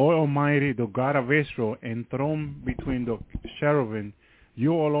 The Lord Almighty, the God of Israel, enthroned between the cherubim.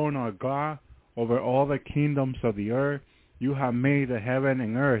 You alone are God over all the kingdoms of the earth. You have made the heaven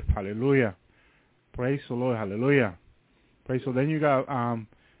and earth. Hallelujah. Praise the Lord. Hallelujah. Praise the Lord. Then you got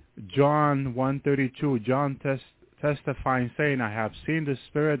John 1:32. John testifying, saying, I have seen the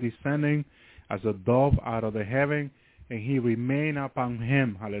Spirit descending as a dove out of the heaven, and he remained upon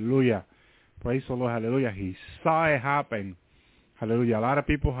him. Hallelujah. Praise the Lord. Hallelujah. He saw it happen. Hallelujah. A lot of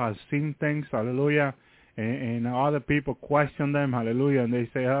people have seen things. Hallelujah. And other people question them. Hallelujah. And they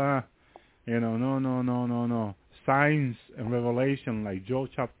say, no. Signs and revelation, like Joel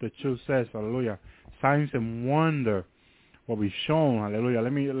chapter 2 says, hallelujah. Signs and wonder will be shown, hallelujah.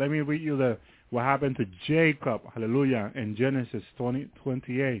 Let me read you what happened to Jacob, hallelujah, in Genesis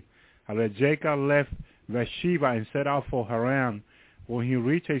 28. Hallelujah. Jacob left Beersheba and set out for Haran. When he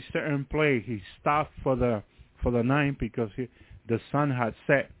reached a certain place, he stopped for the night because the sun had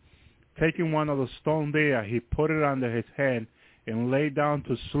set. Taking one of the stones there, he put it under his head and lay down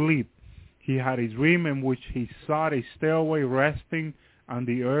to sleep. He had a dream in which he saw a stairway resting on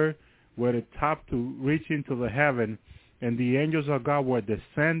the earth where it top to reach into the heaven, and the angels of God were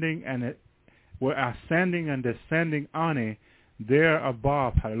ascending and descending on it. There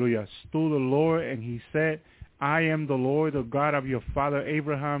above, hallelujah, stood the Lord, and he said, I am the Lord, the God of your father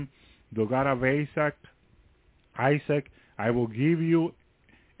Abraham, the God of Isaac. I will give you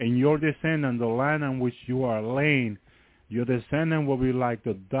and your descendant the land on which you are laying. Your descendant will be like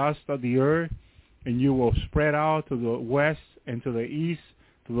the dust of the earth, and you will spread out to the west and to the east,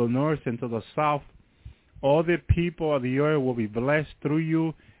 to the north and to the south. All the people of the earth will be blessed through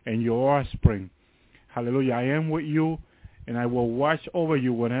you and your offspring. Hallelujah. I am with you, and I will watch over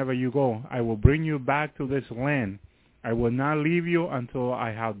you whenever you go. I will bring you back to this land. I will not leave you until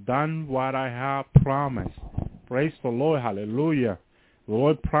I have done what I have promised. Praise the Lord. Hallelujah. The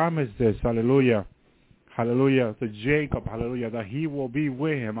Lord promised this. Hallelujah. Hallelujah, to Jacob, hallelujah, that he will be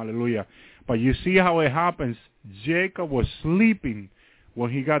with him, hallelujah. But you see how it happens. Jacob was sleeping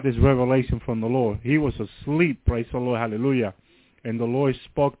when he got this revelation from the Lord. He was asleep, praise the Lord, hallelujah. And the Lord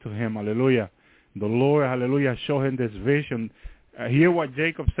spoke to him, hallelujah. The Lord, hallelujah, showed him this vision. Hear what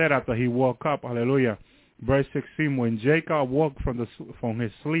Jacob said after he woke up, hallelujah. Verse 16, when Jacob woke from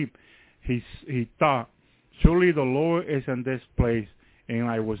his sleep, he thought, surely the Lord is in this place, and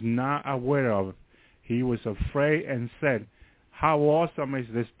I was not aware of it. He was afraid and said, how awesome is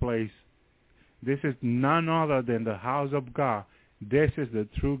this place? This is none other than the house of God. This is the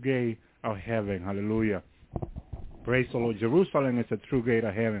true gate of heaven. Hallelujah. Praise the Lord. Jerusalem is the true gate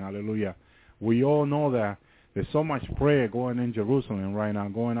of heaven. Hallelujah. We all know that. There's so much prayer going in Jerusalem right now,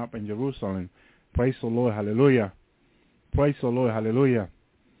 going up in Jerusalem. Praise the Lord. Hallelujah. Praise the Lord. Hallelujah.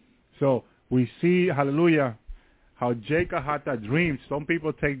 So we see, hallelujah, how Jacob had that dream. Some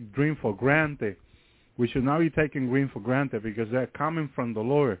people take dream for granted. We should not be taking dream for granted because they're coming from the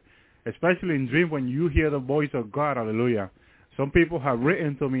Lord. Especially in dream when you hear the voice of God. Hallelujah. Some people have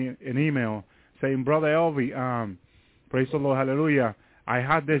written to me an email saying, Brother Elvi, praise the Lord, hallelujah. I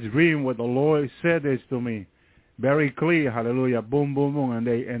had this dream where the Lord said this to me. Very clear, hallelujah, boom, boom, boom. And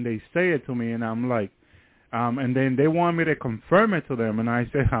they say it to me, and I'm like, And then they want me to confirm it to them. And I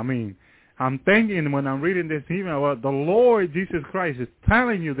said, I'm thinking when I'm reading this email, well, the Lord Jesus Christ is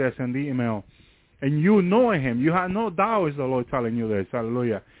telling you this in the email. And you know him. You have no doubt it's the Lord telling you this.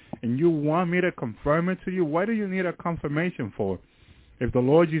 Hallelujah. And you want me to confirm it to you? What do you need a confirmation for? If the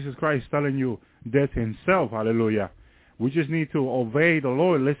Lord Jesus Christ is telling you this himself, hallelujah. We just need to obey the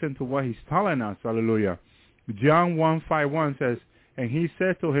Lord, listen to what he's telling us, hallelujah. John 1:5 says, and he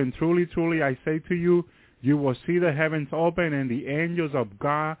said to him, truly, truly, I say to you, you will see the heavens open and the angels of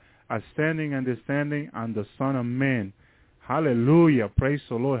God ascending and descending on the Son of Man. Hallelujah. Praise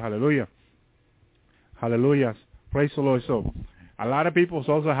the Lord. Hallelujah. Hallelujah. Praise the Lord. So, a lot of people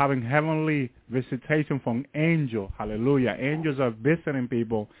are also having heavenly visitation from angels. Hallelujah. Angels are visiting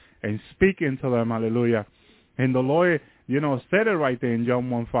people and speaking to them. Hallelujah. And the Lord, said it right there in John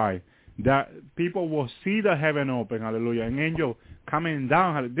 1:5, that people will see the heaven open. Hallelujah. An angel coming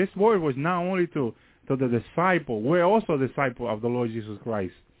down. This word was not only to the disciple. We're also disciples of the Lord Jesus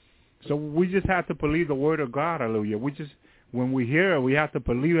Christ. So we just have to believe the word of God. Hallelujah. When we hear it, we have to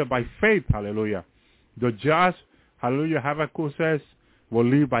believe it by faith. Hallelujah. The just, hallelujah, Habakkuk says, will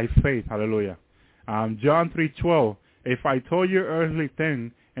live by faith. Hallelujah. John 3:12, if I told you earthly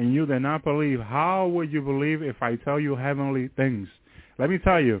things and you did not believe, how would you believe if I tell you heavenly things? Let me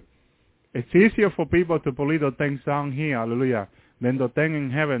tell you, it's easier for people to believe the things down here, hallelujah, than the thing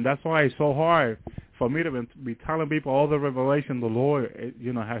in heaven. That's why it's so hard for me to be telling people all the revelation the Lord,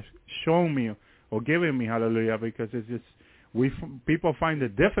 has shown me or given me, hallelujah, because it's just, people find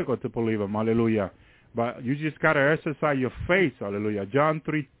it difficult to believe him, hallelujah. But you just got to exercise your faith, hallelujah. John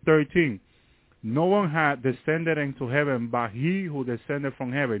 3:13, no one had descended into heaven but he who descended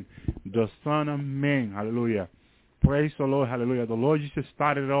from heaven, the Son of Man, hallelujah. Praise the Lord, hallelujah. The Lord Jesus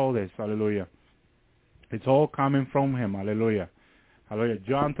started all this, hallelujah. It's all coming from him, hallelujah. Hallelujah.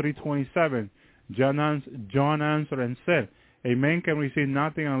 John 3:27, John answered and said, a man can receive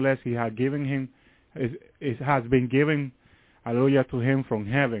nothing unless he had given him, it has been given, hallelujah, to him from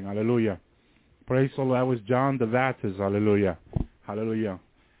heaven, hallelujah. Praise the Lord. That was John the Baptist, hallelujah. Hallelujah.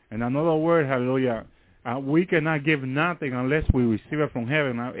 And another word, hallelujah, we cannot give nothing unless we receive it from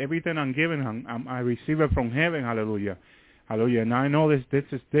heaven. Everything I'm giving, I receive it from heaven, hallelujah. Hallelujah. And I know this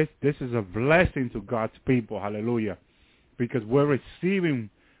is a blessing to God's people, hallelujah. Because we're receiving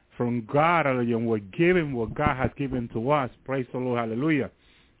from God, hallelujah, and we're giving what God has given to us. Praise the Lord, hallelujah.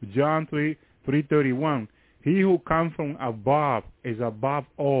 John 3:31, he who comes from above is above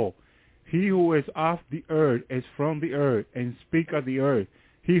all. He who is of the earth is from the earth and speak of the earth.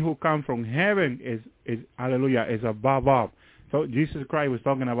 He who comes from heaven is hallelujah, is above all. So Jesus Christ was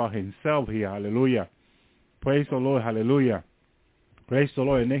talking about himself here, hallelujah. Praise the Lord, hallelujah. Praise the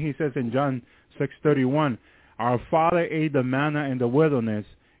Lord. And then he says in John 6:31, our father ate the manna in the wilderness,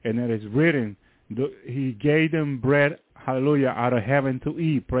 and it is written, he gave them bread, hallelujah, out of heaven to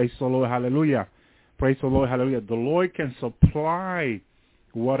eat. Praise the Lord, hallelujah. Praise the Lord, hallelujah. The Lord can supply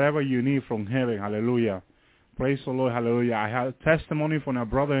whatever you need from heaven, hallelujah. Praise the Lord, hallelujah. I have testimony from a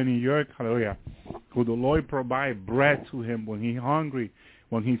brother in New York, hallelujah, who the Lord provide bread to him when he's hungry.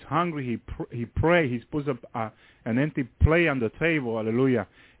 When he's hungry, he pray. He puts an empty plate on the table, hallelujah.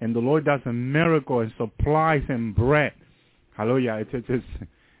 And the Lord does a miracle and supplies him bread, hallelujah. It's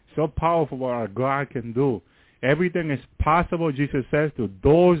so powerful what our God can do. Everything is possible, Jesus says, to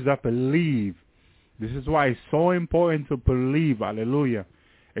those that believe. This is why it's so important to believe, hallelujah.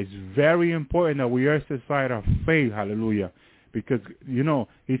 It's very important that we exercise our faith, hallelujah. Because,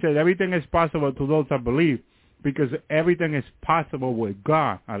 he said everything is possible to those that believe, because everything is possible with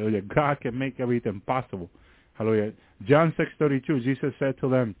God, hallelujah. God can make everything possible, hallelujah. John 6:32, Jesus said to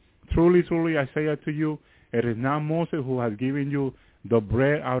them, truly, truly, I say unto you, it is not Moses who has given you the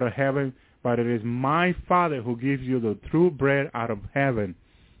bread out of heaven, but it is my Father who gives you the true bread out of heaven.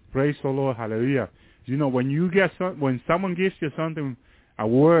 Praise the Lord, hallelujah. When someone gives you something, a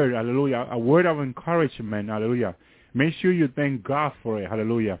word, hallelujah, a word of encouragement, hallelujah, make sure you thank God for it,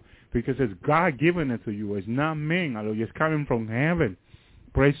 hallelujah, because it's God giving it to you. It's not me, hallelujah. It's coming from heaven.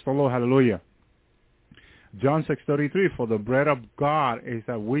 Praise the Lord, hallelujah. John 6:33, for the bread of God is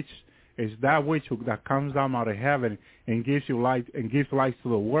that which that comes down out of heaven and gives you light and gives light to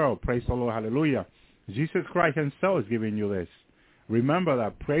the world. Praise the Lord, hallelujah. Jesus Christ himself is giving you this. Remember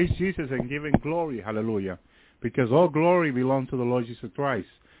that. Praise Jesus and give him glory, hallelujah. Because all glory belongs to the Lord Jesus Christ.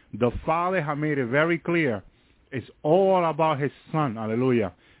 The Father has made it very clear. It's all about his Son,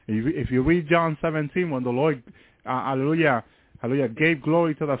 hallelujah. If you read John 17, when the Lord, hallelujah, gave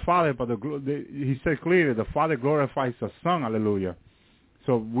glory to the Father, but he said clearly, the Father glorifies the Son, hallelujah.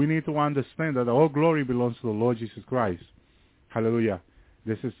 So we need to understand that all glory belongs to the Lord Jesus Christ, hallelujah.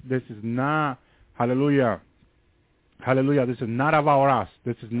 This is not Hallelujah. Hallelujah. This is not about us.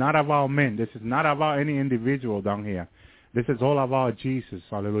 This is not about men. This is not about any individual down here. This is all about Jesus.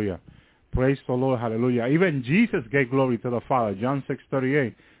 Hallelujah. Praise the Lord. Hallelujah. Even Jesus gave glory to the Father. John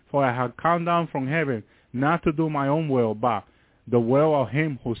 6:38. For I have come down from heaven not to do my own will, but the will of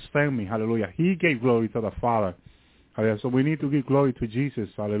him who sent me. Hallelujah. He gave glory to the Father. Hallelujah. So we need to give glory to Jesus.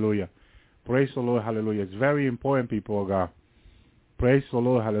 Hallelujah. Praise the Lord. Hallelujah. It's very important, people of God. Praise the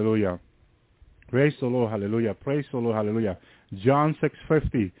Lord. Hallelujah. Praise the Lord. Hallelujah. Praise the Lord. Hallelujah. John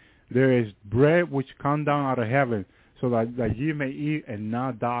 6:50. There is bread which come down out of heaven, so that ye may eat and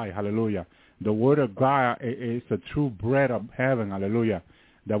not die. Hallelujah. The word of God is the true bread of heaven. Hallelujah.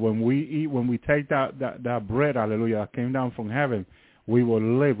 That when we eat, when we take that bread, hallelujah, that came down from heaven, we will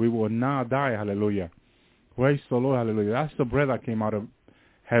live. We will not die. Hallelujah. Praise the Lord. Hallelujah. That's the bread that came out of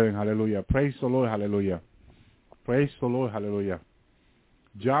heaven. Hallelujah. Praise the Lord. Hallelujah. Praise the Lord. Hallelujah.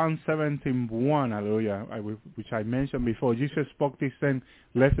 John 17:1, hallelujah, which I mentioned before. Jesus spoke this thing,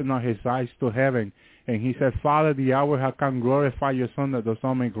 lifting up his eyes to heaven. And he said, Father, the hour has come, glorify your Son, that the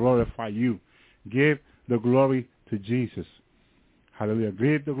Son may glorify you. Give the glory to Jesus. Hallelujah.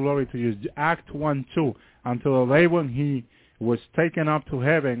 Give the glory to Jesus. Acts 1:2, until the day when he was taken up to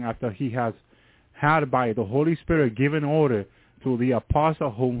heaven, after he has had by the Holy Spirit given order to the apostle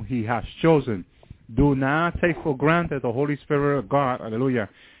whom he has chosen. Do not take for granted the Holy Spirit of God. Hallelujah.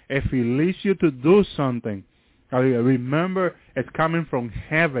 If he leads you to do something, hallelujah, remember it's coming from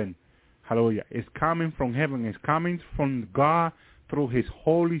heaven. Hallelujah. It's coming from heaven. It's coming from God through his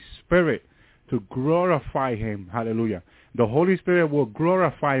Holy Spirit to glorify him. Hallelujah. The Holy Spirit will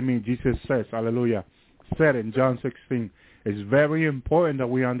glorify me, Jesus says. Hallelujah. Said in John 16. It's very important that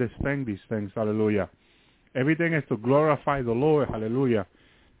we understand these things. Hallelujah. Everything is to glorify the Lord. Hallelujah.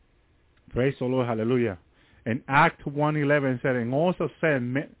 Praise the Lord. Hallelujah. And Act 1:11 said, and also said,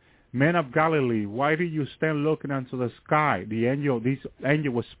 men of Galilee, why do you stand looking unto the sky? This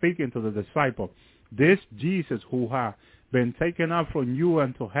angel was speaking to the disciple. This Jesus who has been taken up from you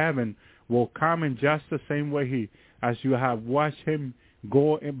unto heaven will come in just the same way as you have watched him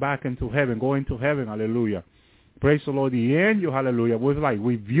go back into heaven, go into heaven. Hallelujah. Praise the Lord. The angel, hallelujah, was like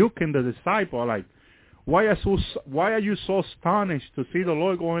rebuking the disciple, like, why are you so astonished to see the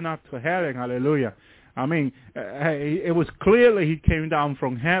Lord going up to heaven? Hallelujah. I mean, it was clearly he came down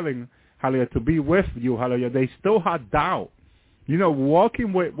from heaven, hallelujah, to be with you. Hallelujah. They still had doubt. You know,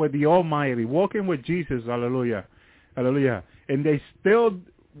 walking with the Almighty, walking with Jesus. Hallelujah. Hallelujah. And they still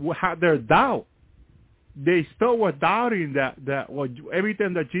had their doubt. They still were doubting that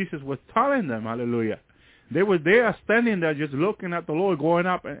everything that Jesus was telling them. Hallelujah. They were there standing there just looking at the Lord going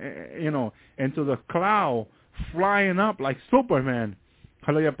up, into the cloud, flying up like Superman.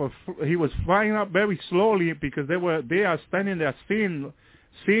 Hallelujah. But he was flying up very slowly because they are standing there seeing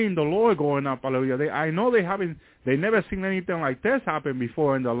the Lord going up. Hallelujah. I know they never seen anything like this happen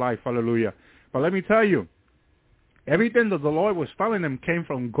before in their life. Hallelujah. But let me tell you, everything that the Lord was telling them came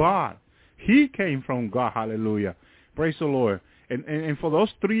from God. He came from God. Hallelujah. Praise the Lord. And for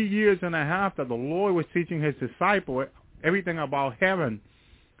those 3 years and a half that the Lord was teaching his disciple everything about heaven,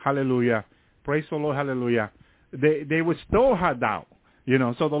 hallelujah, praise the Lord, hallelujah, they would still have doubt,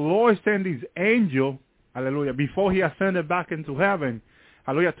 So the Lord sent his angel, hallelujah, before he ascended back into heaven,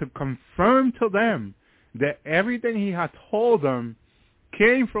 hallelujah, to confirm to them that everything he had told them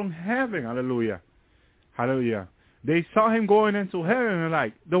came from heaven, hallelujah, hallelujah. They saw him going into heaven and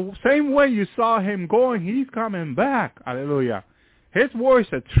like, the same way you saw him going, he's coming back, hallelujah. His words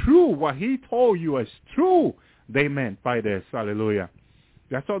are true. What he told you is true. They meant by this. Hallelujah.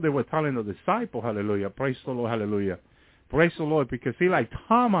 That's what they were telling the disciple. Hallelujah. Praise the Lord. Hallelujah. Praise the Lord. Because like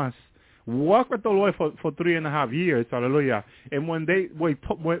Thomas walked with the Lord for 3.5 years. Hallelujah. And when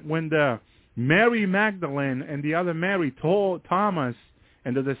the Mary Magdalene and the other Mary told Thomas,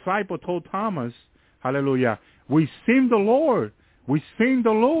 and the disciple told Thomas, hallelujah, we seen the Lord. We seen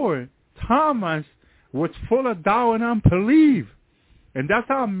the Lord. Thomas was full of doubt and unbelief. And that's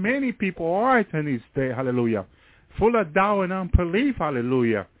how many people are in this day, hallelujah. Full of doubt and unbelief,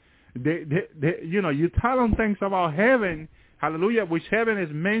 hallelujah. You tell them things about heaven, hallelujah, which heaven is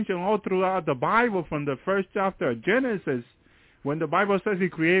mentioned all throughout the Bible from the first chapter of Genesis, when the Bible says he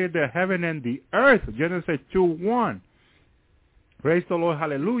created the heaven and the earth, Genesis 2:1. Praise the Lord,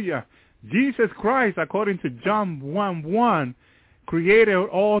 hallelujah. Jesus Christ, according to John 1:1, created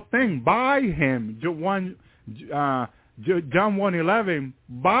all things by him. John 1:11,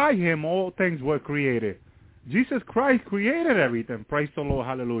 by him all things were created. Jesus Christ created everything. Praise the Lord,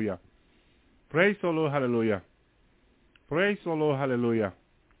 hallelujah. Praise the Lord, hallelujah. Praise the Lord, hallelujah.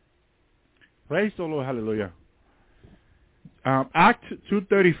 Praise the Lord, hallelujah. Act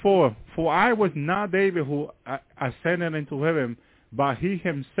 2:34. For I was not David who ascended into heaven, but he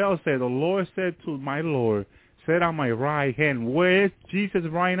himself said, the Lord said to my Lord, sit on my right hand. Where is Jesus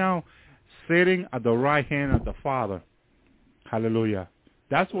right now? Sitting at the right hand of the Father. Hallelujah.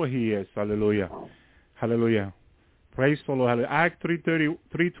 That's where he is. Hallelujah. Hallelujah. Praise the Lord. Hallelujah. Act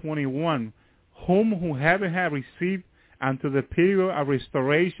 3:21. Who heaven had received unto the period of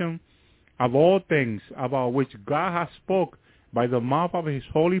restoration of all things, about which God has spoke by the mouth of his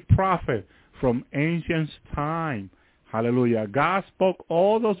holy prophet from ancient time. Hallelujah. God spoke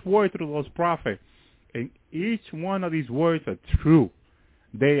all those words through those prophets. And each one of these words are true.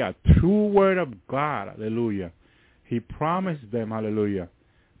 They are true word of God. Hallelujah. He promised them. Hallelujah.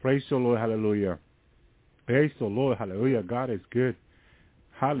 Praise the Lord. Hallelujah. Praise the Lord. Hallelujah. God is good.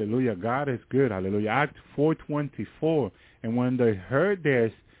 Hallelujah. God is good. Hallelujah. Act 4:24. And when they heard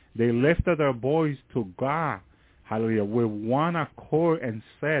this, they lifted their voice to God. Hallelujah. With one accord and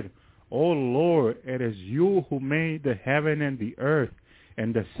said, O Lord, it is you who made the heaven and the earth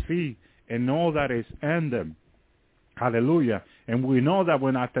and the sea and all that is in them. Hallelujah. And we know that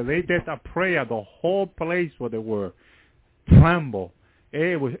when after they did that prayer, the whole place where they were trembled.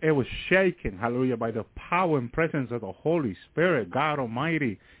 It was shaken, hallelujah, by the power and presence of the Holy Spirit, God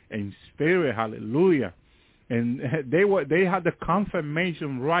Almighty in spirit, hallelujah. And they had the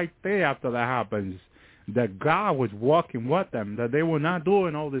confirmation right there after that happens that God was walking with them, that they were not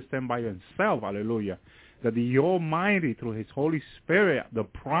doing all this thing by themselves, hallelujah. That the Almighty, through his Holy Spirit, the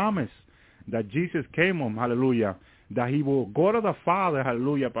promise that Jesus came on, hallelujah, that he will go to the Father,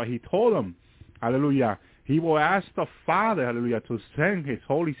 hallelujah, but he told them, hallelujah, he will ask the Father, hallelujah, to send his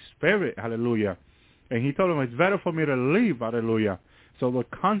Holy Spirit, hallelujah. And he told him, it's better for me to leave, hallelujah, so the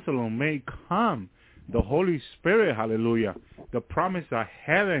Counselor may come, the Holy Spirit, hallelujah, the promise of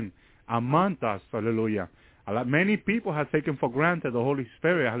heaven among us, hallelujah. Many people have taken for granted the Holy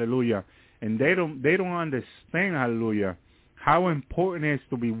Spirit, hallelujah, and they don't understand, hallelujah, how important it is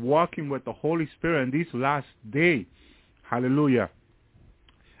to be walking with the Holy Spirit in these last days, hallelujah.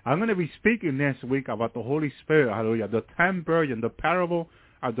 I'm going to be speaking next week about the Holy Spirit, hallelujah, the 10 virgins, the parable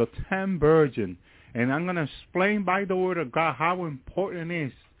of the 10 virgins. And I'm going to explain by the word of God how important it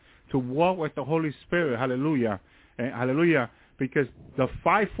is to walk with the Holy Spirit, hallelujah, and hallelujah, because the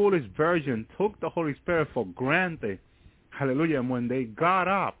 5 foolish virgins took the Holy Spirit for granted, hallelujah, and when they got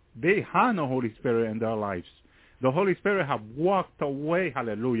up, they had no Holy Spirit in their lives. The Holy Spirit have walked away,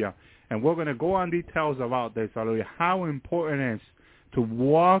 hallelujah, and we're going to go on details about this, hallelujah, how important it is to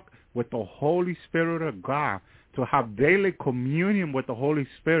walk with the Holy Spirit of God, to have daily communion with the Holy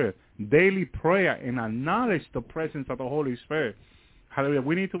Spirit, daily prayer, and acknowledge the presence of the Holy Spirit. Hallelujah.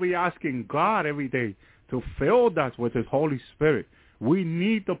 We need to be asking God every day to fill us with his Holy Spirit. We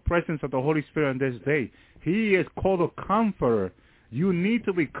need the presence of the Holy Spirit on this day. He is called a comforter. You need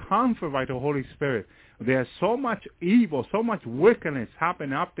to be comforted by the Holy Spirit. There's so much evil, so much wickedness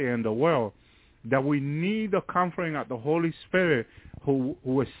happening up there in the world that we need the comforting of the Holy Spirit who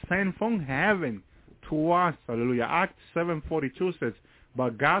is sent from heaven to us. Hallelujah. Acts 7:42 says,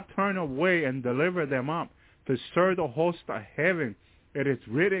 but God turned away and delivered them up to serve the host of heaven. It is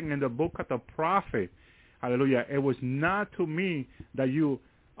written in the book of the prophet. Hallelujah. It was not to me that you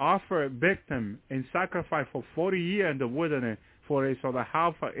offer a victim and sacrifice for 40 years in the wilderness for it, so the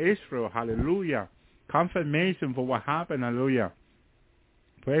house of Israel. Hallelujah. Confirmation for what happened. Hallelujah.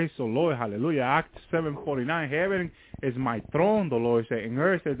 Praise the Lord. Hallelujah. Acts 7:49. Heaven is my throne, the Lord said, and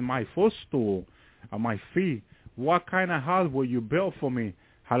earth is my footstool of my feet. What kind of house will you build for me?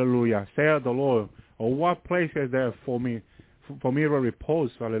 Hallelujah. Saith the Lord. Or what place is there for me to repose?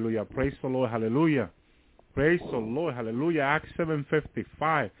 Hallelujah. Praise the Lord. Hallelujah. Praise the Lord. Hallelujah. Acts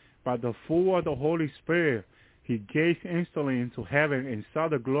 7:55. By the full of the Holy Spirit, he gazed instantly into heaven and saw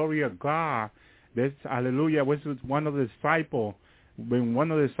the glory of God. This, hallelujah, was one of the disciples. When one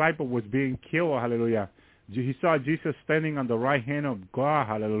of the disciples was being killed, hallelujah, he saw Jesus standing on the right hand of God,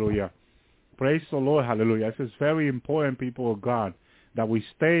 hallelujah. Praise the Lord, hallelujah. This is very important, people of God, that we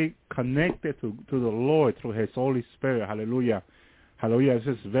stay connected to the Lord through his Holy Spirit, hallelujah. Hallelujah,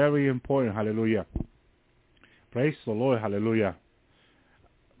 this is very important, hallelujah. Praise the Lord, hallelujah.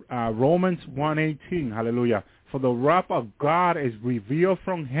 Romans 1:18, hallelujah. For the wrath of God is revealed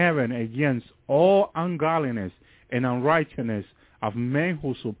from heaven against all ungodliness and unrighteousness of men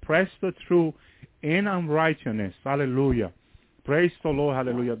who suppress the truth in unrighteousness. Hallelujah. Praise the Lord.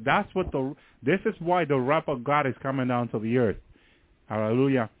 Hallelujah. This is why the wrath of God is coming down to the earth.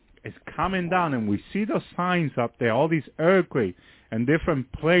 Hallelujah. It's coming down, and we see the signs up there, all these earthquakes in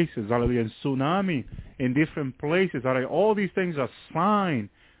different places. Hallelujah. And tsunami in different places. Hallelujah. All these things are signs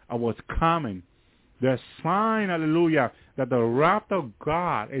of what's coming. the sign, hallelujah, that the wrath of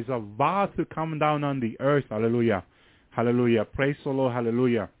God is about to come down on the earth, hallelujah. Hallelujah. Praise the Lord,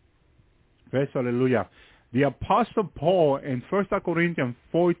 hallelujah. Praise hallelujah. The Apostle Paul in 1 Corinthians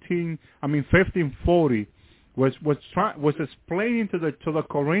 15:40 was explaining to the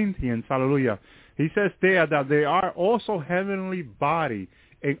Corinthians, hallelujah. He says there that they are also heavenly body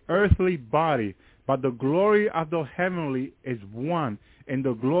and earthly body, but the glory of the heavenly is one, and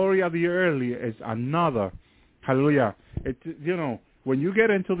the glory of the earthly is another. Hallelujah. When you get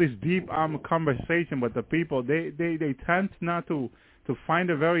into this deep conversation with the people, they tend not to find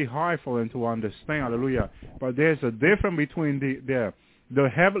it very hard for them to understand. Hallelujah. But there's a difference between the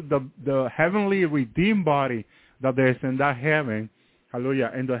heavenly redeemed body that there's in that heaven,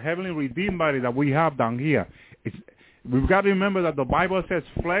 hallelujah, and the heavenly redeemed body that we have down here. We've got to remember that the Bible says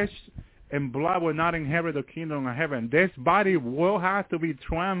flesh and blood will not inherit the kingdom of heaven. This body will have to be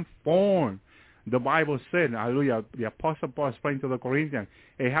transformed. The Bible said, hallelujah, the Apostle Paul explained to the Corinthians,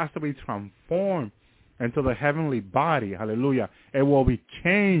 it has to be transformed into the heavenly body, hallelujah. It will be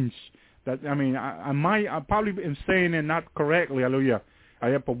changed. I probably am saying it not correctly, hallelujah.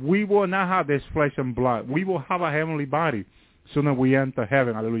 But we will not have this flesh and blood. We will have a heavenly body soon as we enter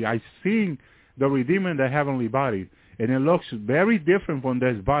heaven, hallelujah. I seen the Redeemer in the heavenly body, and it looks very different from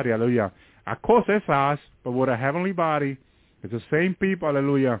this body, hallelujah. Of course, it's us, but with a heavenly body, it's the same people,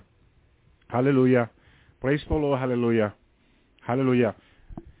 hallelujah. Hallelujah. Praise the Lord, hallelujah. Hallelujah.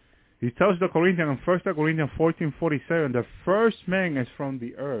 He tells the Corinthians in 1 Corinthians 14:47, the first man is from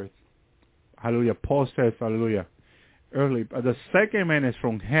the earth. Hallelujah. Paul says, hallelujah. The second man is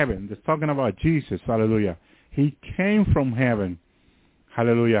from heaven. It's talking about Jesus, hallelujah. He came from heaven.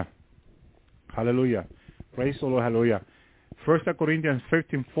 Hallelujah. Hallelujah. Praise the Lord, hallelujah. 1 Corinthians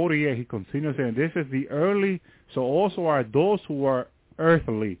 15:48, he continues saying, this is the early, so also are those who are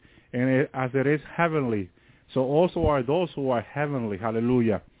earthly, and as it is heavenly, so also are those who are heavenly.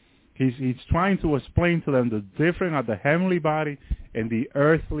 Hallelujah. He's trying to explain to them the difference of the heavenly body and the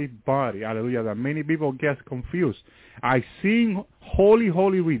earthly body. Hallelujah. That many people get confused. I seen holy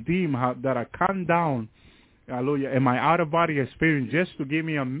redeemed that I come down, hallelujah, in my out of body experience just to give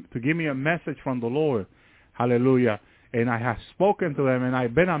me a message from the Lord. Hallelujah. And I have spoken to them, and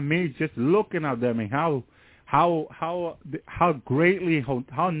I've been amazed just looking at them and how greatly,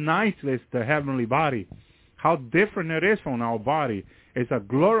 how nice is the heavenly body, how different it is from our body. It's a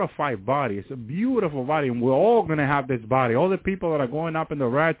glorified body. It's a beautiful body, and we're all going to have this body. All the people that are going up in the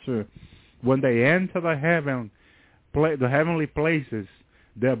rapture, when they enter the heavenly places,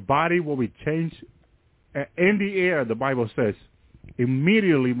 their body will be changed in the air, the Bible says.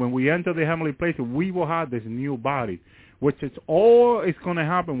 Immediately when we enter the heavenly places, we will have this new body, which is all is going to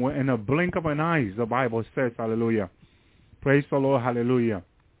happen in a blink of an eye, the Bible says. Hallelujah. Praise the Lord. Hallelujah.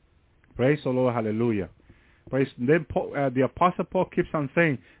 Praise the Lord. Hallelujah. Then the Apostle Paul keeps on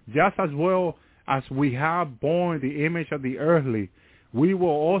saying, just as well as we have borne the image of the earthly, we will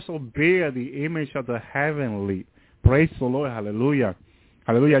also bear the image of the heavenly. Praise the Lord. Hallelujah.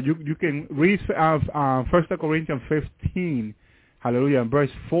 Hallelujah. You can read 1 Corinthians 15, hallelujah,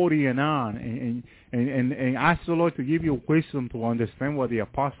 verse 40 and on, and ask the Lord to give you wisdom to understand what the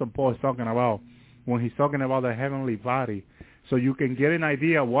Apostle Paul is talking about when he's talking about the heavenly body, so you can get an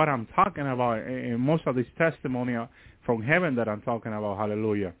idea of what I'm talking about in most of this testimony from heaven that I'm talking about.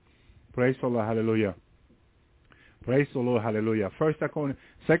 Hallelujah. Praise the Lord. Hallelujah. Praise the Lord. Hallelujah. 2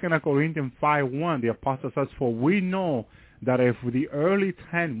 Corinthians 5:1, the apostle says, for we know that if the early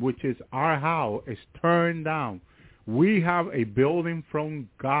tent, which is our house, is turned down, we have a building from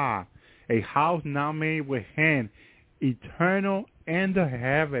God, a house now made with hand, eternal in the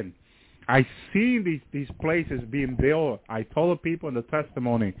heaven. I see these places being built. I told the people in the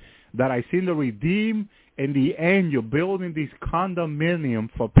testimony that I seen the redeemed and the angel building these condominium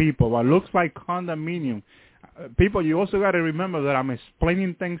for people. What looks like condominium. People, you also got to remember that I'm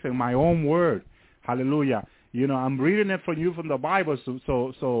explaining things in my own word. Hallelujah. You know, I'm reading it for you from the Bible.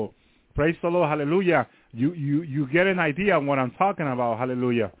 So praise the Lord. Hallelujah. You get an idea of what I'm talking about.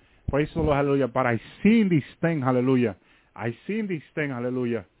 Hallelujah. Praise the Lord. Hallelujah. But I seen these things. Hallelujah. I seen these things.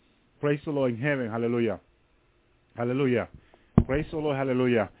 Hallelujah. Praise the Lord in heaven. Hallelujah. Hallelujah. Praise the Lord.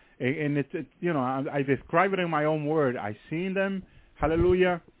 Hallelujah. And it's you know, I describe it in my own word. I seen them.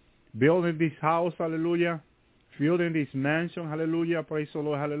 Hallelujah. Building this house. Hallelujah. Building this mansion. Hallelujah. Praise the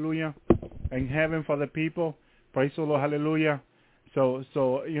Lord. Hallelujah. In heaven for the people. Praise the Lord. Hallelujah. So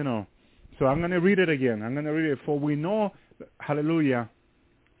you know. So I'm going to read it again. I'm going to read it. For we know, hallelujah.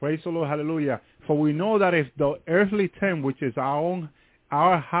 Praise the Lord. Hallelujah. For we know that if the earthly tent, which is our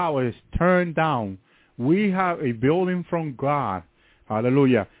house, is turned down, we have a building from God.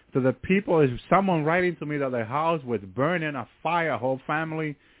 Hallelujah. to the people, is someone writing to me that their house was burning, a fire, whole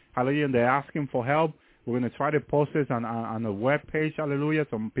family, hallelujah, and they're asking for help. We're going to try to post this on the web page, hallelujah,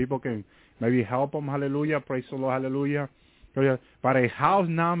 so people can maybe help them, hallelujah, praise the Lord, hallelujah. But a house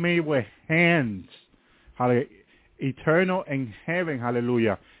not made with hands, hallelujah, eternal in heaven,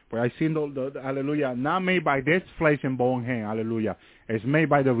 hallelujah. But I seen the hallelujah, not made by this flesh and bone hand, hallelujah. It's made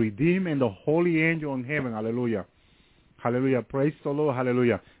by the redeemed and the holy angel in heaven, hallelujah. Hallelujah, praise the Lord,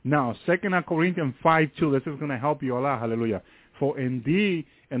 hallelujah. Now, 2 Corinthians 5:2, this is going to help you a lot, hallelujah. For indeed,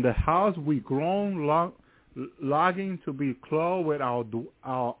 in the house we groan, longing to be clothed with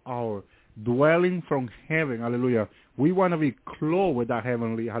our dwelling from heaven, hallelujah. We want to be clothed with that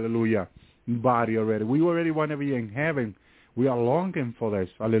heavenly, hallelujah, body already. We already want to be in heaven. We are longing for this,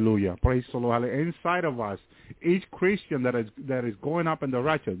 hallelujah. Praise the Lord, hallelujah. Inside of us, each Christian that is going up in the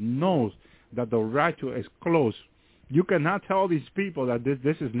rapture knows that the rapture is close. You cannot tell these people that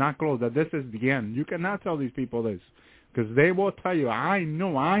this is not close, that this is the end. You cannot tell these people this, because they will tell you, I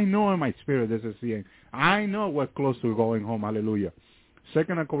know in my spirit this is the end. I know we're close to going home, hallelujah. 2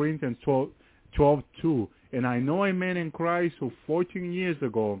 Corinthians 12:2, and I know a man in Christ who 14 years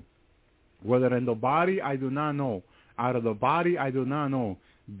ago, whether in the body I do not know, out of the body I do not know,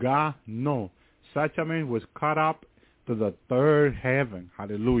 God knows. Such a man was caught up to the third heaven,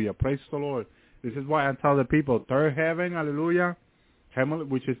 hallelujah. Praise the Lord. This is why I tell the people, third heaven, hallelujah, heavenly,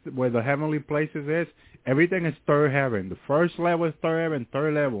 which is where the heavenly places is. Everything is third heaven. The first level is third heaven.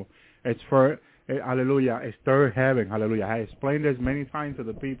 Third level, it's for hallelujah, it's third heaven, hallelujah. I explained this many times to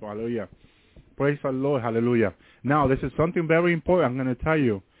the people, hallelujah. Praise the Lord, hallelujah. Now, this is something very important I'm going to tell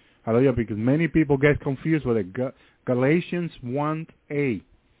you, hallelujah, because many people get confused with it. Galatians 1:8,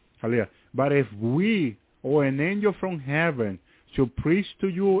 hallelujah. But if we or an angel from heaven should preach to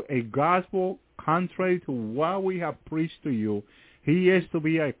you a gospel contrary to what we have preached to you, he is to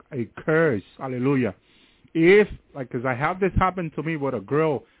be a curse, hallelujah. If, because I have this happen to me with a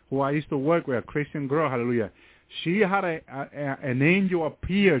girl who I used to work with, a Christian girl, hallelujah. She had an angel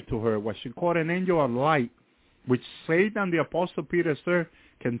appear to her, what she called an angel of light, which Satan, the Apostle Peter said,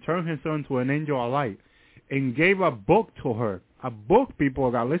 can turn himself into an angel of light, and gave a book to her. A book,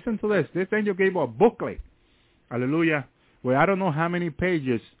 people, God, listen to this. This angel gave her a booklet, hallelujah, where I don't know how many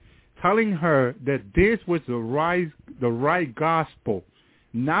pages, telling her that this was the right gospel.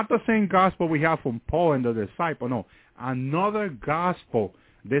 Not the same gospel we have from Paul and the disciple, no. Another gospel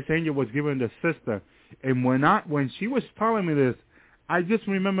this angel was giving the sister. And when she was telling me this, I just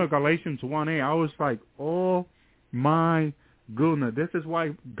remember Galatians 1:8. I was like, oh my goodness. This is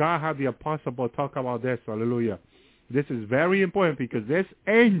why God had the apostle Paul talk about this. Hallelujah. This is very important, because this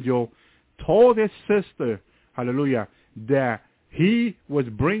angel told his sister, hallelujah, that he was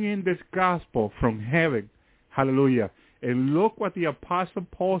bringing this gospel from heaven. Hallelujah. And look what the Apostle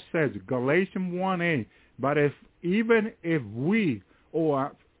Paul says, Galatians 1:8. But even if we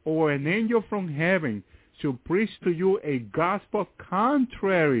or an angel from heaven should preach to you a gospel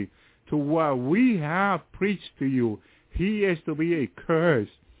contrary to what we have preached to you, he is to be a curse.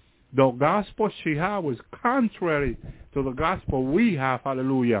 The gospel she had was contrary to the gospel we have.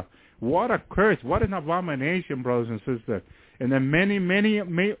 Hallelujah. What a curse. What an abomination, brothers and sisters. And then many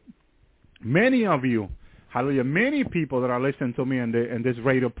of you, hallelujah, many people that are listening to me in this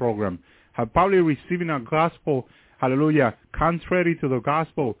radio program have probably receiving a gospel, hallelujah, contrary to the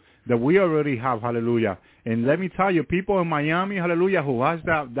gospel that we already have, hallelujah. And let me tell you, people in Miami, hallelujah, who has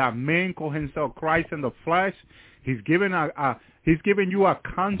that man called himself Christ in the flesh, he's giving you a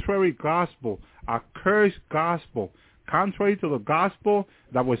contrary gospel, a cursed gospel, contrary to the gospel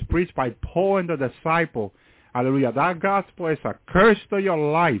that was preached by Paul and the disciple. Hallelujah. That gospel is a curse to your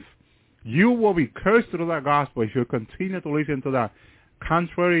life. You will be cursed through that gospel if you continue to listen to that,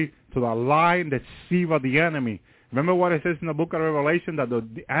 contrary to the lie and deceive of the enemy. Remember what it says in the book of Revelation, that the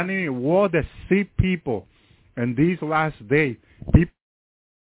enemy will deceive people in these last days.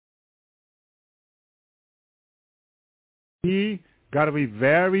 He got to be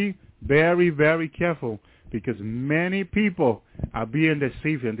very, very, very careful, because many people are being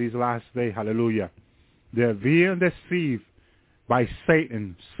deceived in these last days. Hallelujah. They're being deceived by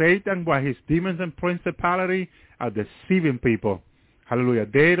Satan. Satan, by his demons and principality, are deceiving people. Hallelujah.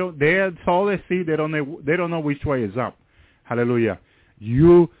 They're so deceived, they don't know which way is up. Hallelujah.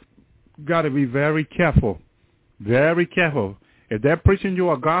 You got to be very careful. Very careful. If they're preaching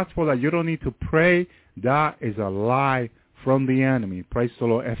you a gospel that you don't need to pray, that is a lie from the enemy. Praise the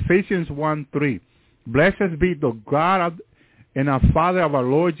Lord. Ephesians 1:3. Blessed be the God and our Father of our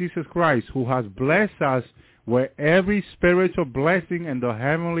Lord Jesus Christ, who has blessed us with every spiritual blessing in the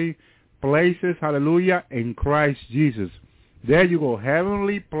heavenly places, hallelujah, in Christ Jesus. There you go,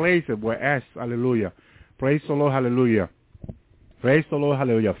 heavenly places where S, hallelujah. Praise the Lord, hallelujah. Praise the Lord,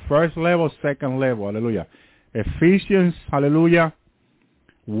 hallelujah. First level, second level, hallelujah. Ephesians, hallelujah,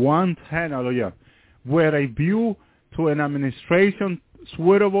 1:10, hallelujah. Where a view to an administration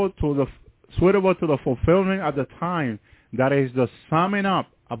suitable to the fulfillment at the time, that is the summing up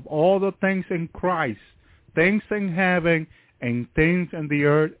of all the things in Christ, things in heaven and things in the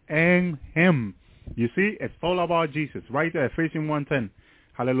earth and Him. You see, it's all about Jesus, right there, Ephesians 1:10.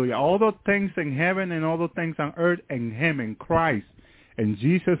 Hallelujah. All the things in heaven and all the things on earth and Him, in Christ, in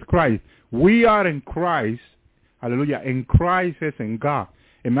Jesus Christ. We are in Christ, hallelujah, and Christ is in God.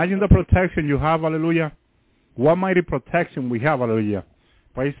 Imagine the protection you have, hallelujah. What mighty protection we have, hallelujah.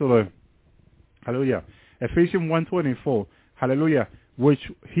 Praise the Lord. Hallelujah. Ephesians 1:24, hallelujah,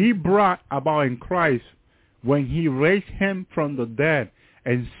 which He brought about in Christ when He raised Him from the dead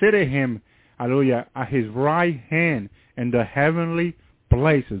and seated Him, hallelujah, at His right hand in the heavenly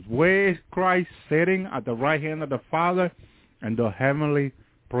places. Where is Christ sitting? At the right hand of the Father and the heavenly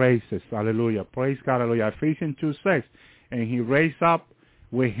places. Hallelujah. Praise God. Hallelujah. Ephesians 2:6. And He raised up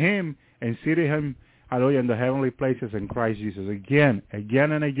with Him and seated Him, hallelujah, in the heavenly places in Christ Jesus. Again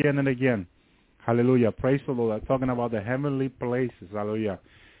and again and again. Hallelujah. Praise the Lord. I'm talking about the heavenly places. Hallelujah.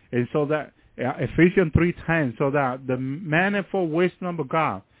 And so that, Ephesians 3:10, so that the manifold wisdom of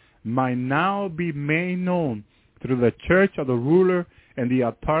God might now be made known through the church of the ruler and the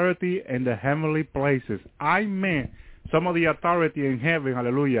authority in the heavenly places. I meant some of the authority in heaven,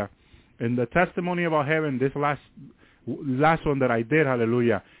 hallelujah. In the testimony about heaven, this last one that I did,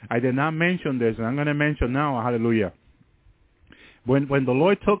 hallelujah, I did not mention this, and I'm going to mention now, hallelujah. When the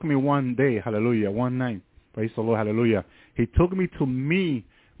Lord took me one day, hallelujah, one night, praise the Lord, hallelujah, He took me to meet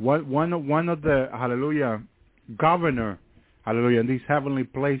one of the, hallelujah, governor, hallelujah, in these heavenly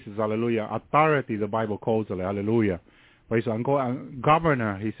places, hallelujah, authority, the Bible calls it, hallelujah. Praise the Lord.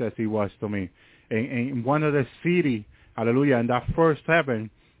 Governor, He says He was to me. In one of the city, hallelujah, in that first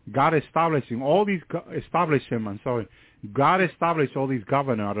heaven, God established him, God established all these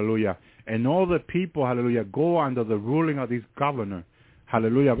governors, hallelujah. And all the people, hallelujah, go under the ruling of this governor,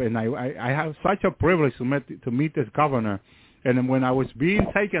 hallelujah. And I have such a privilege to meet this governor. And then when I was being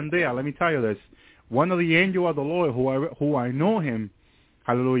taken there, let me tell you this, one of the angels of the Lord, who I know him,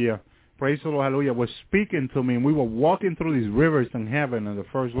 hallelujah, praise the Lord, hallelujah, was speaking to me. And we were walking through these rivers in heaven on the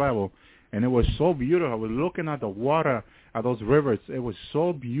first level. And it was so beautiful. I was looking at the water at those rivers. It was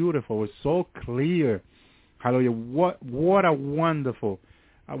so beautiful. It was so clear. Hallelujah. What a wonderful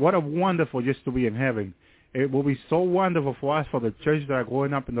just to be in heaven. It will be so wonderful for us, for the church that are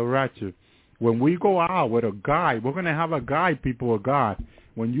going up in the rapture. When we go out with a guide, we're going to have a guide, people of God.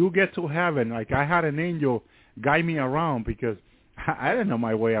 When you get to heaven, like I had an angel guide me around because I didn't know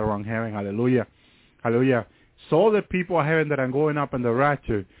my way around heaven. Hallelujah. Hallelujah. So the people of heaven that are going up in the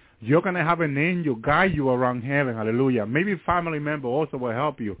rapture, you're going to have an angel guide you around heaven. Hallelujah. Maybe a family member also will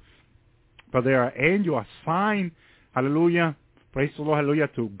help you. But there are angels assigned, hallelujah, praise the Lord, hallelujah,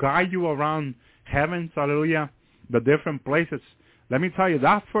 to guide you around heavens, hallelujah, the different places. Let me tell you,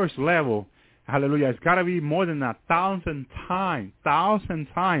 that first level, hallelujah, it's got to be more than 1,000 times.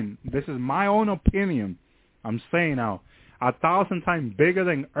 This is my own opinion. I'm saying now, 1,000 times bigger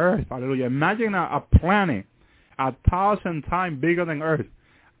than Earth. Hallelujah. Imagine a planet 1,000 times bigger than Earth.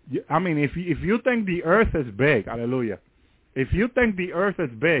 I mean, if you think the Earth is big, hallelujah. If you think the Earth is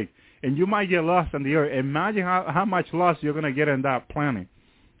big and you might get lost in the Earth, imagine how much lost you're going to get in that planet.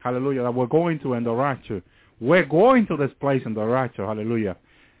 Hallelujah. That we're going to in the rapture. We're going to this place in the rapture. Hallelujah.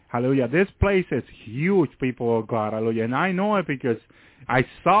 Hallelujah. This place is huge, people of God. Hallelujah. And I know it because I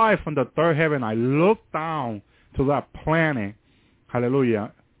saw it from the third heaven. I looked down to that planet.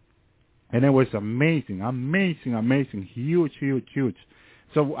 Hallelujah. And it was amazing, amazing, amazing, huge, huge, huge.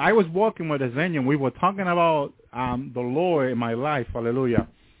 So I was walking with this angel. We were talking about the Lord in my life. Hallelujah.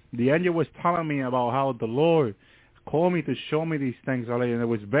 The angel was telling me about how the Lord called me to show me these things. Hallelujah. And it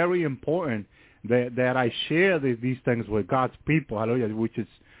was very important that I share these things with God's people. Hallelujah.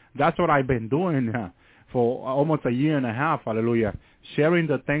 That's what I've been doing for almost a year and a half. Hallelujah. Sharing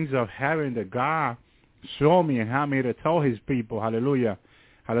the things of heaven that God showed me and had me to tell His people. Hallelujah.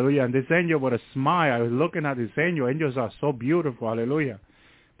 Hallelujah. And this angel with a smile, I was looking at this angel. Angels are so beautiful. Hallelujah.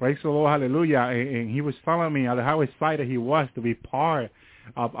 Praise the Lord. Hallelujah. And he was telling me how excited he was to be part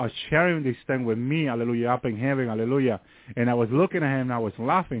of sharing this thing with me. Hallelujah. Up in heaven. Hallelujah. And I was looking at him and I was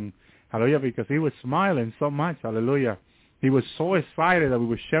laughing. Hallelujah. Because he was smiling so much. Hallelujah. He was so excited that we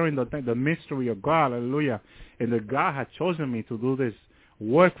were sharing the mystery of God. Hallelujah. And that God had chosen me to do this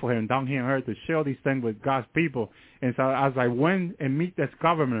work for Him down here on earth, to share these things with God's people. And so as I went and meet this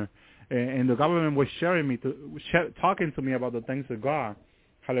governor, and the government was talking to me about the things of God.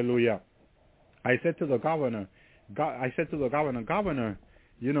 Hallelujah. I said to the governor, Governor,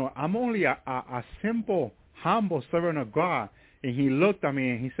 you know, I'm only a simple, humble servant of God. And he looked at me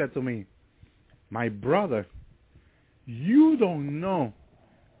and he said to me, my brother, you don't know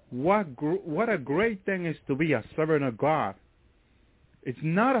what a great thing is to be a servant of God. It's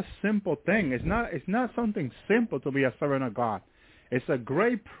not a simple thing. It's not something simple to be a servant of God. It's a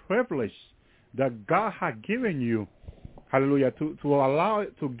great privilege that God has given you, hallelujah, to allow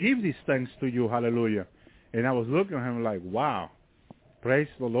it to give these things to you, hallelujah. And I was looking at him like, wow, praise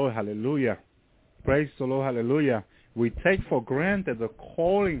the Lord, hallelujah. Praise the Lord, hallelujah. We take for granted the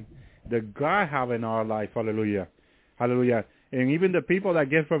calling that God have in our life, hallelujah, hallelujah. And even the people that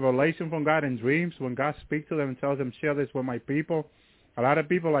get revelation from God in dreams, when God speaks to them and tells them, share this with my people, a lot of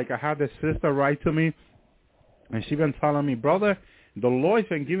people, like I had this sister write to me, and she been telling me, brother, the Lord's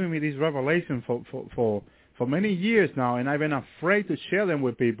been giving me these revelations for many years now, and I've been afraid to share them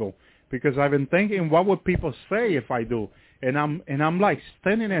with people because I've been thinking, what would people say if I do? And I'm like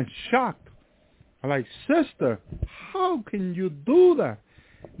standing there shocked. I'm like, sister, how can you do that?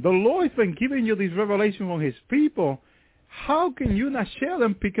 The Lord's been giving you these revelations from his people. How can you not share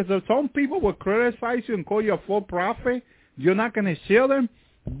them? Because if some people will criticize you and call you a false prophet, you're not going to share them.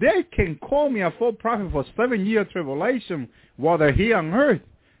 They can call me a false prophet for 7-year tribulation while they're here on earth.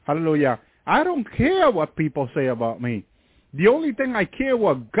 Hallelujah. I don't care what people say about me. The only thing I care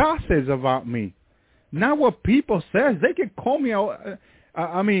what God says about me. Not what people say. They can call me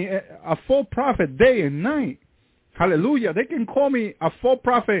a false prophet day and night. Hallelujah. They can call me a false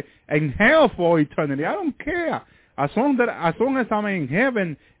prophet in hell for eternity. I don't care. As long as I'm in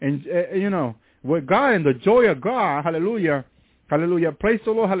heaven and, with God and the joy of God, hallelujah, hallelujah, praise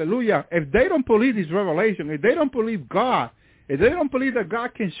the Lord, hallelujah. If they don't believe this revelation, if they don't believe God, if they don't believe that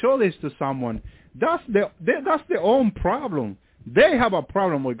God can show this to someone, that's their own problem. They have a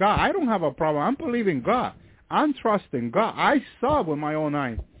problem with God. I don't have a problem. I'm believing God. I'm trusting God. I saw with my own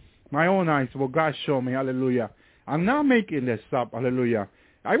eyes what God showed me, hallelujah. I'm not making this up, hallelujah.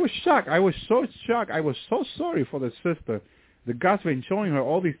 I was shocked. I was so shocked. I was so sorry for the sister. The God's been showing her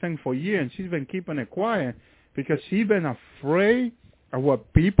all these things for years, and she's been keeping it quiet because she's been afraid of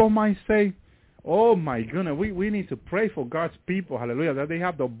what people might say. Oh, my goodness. We need to pray for God's people, hallelujah, that they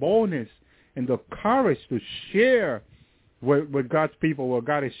have the boldness and the courage to share with God's people what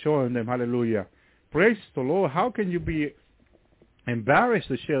God is showing them, hallelujah. Praise the Lord. How can you be embarrassed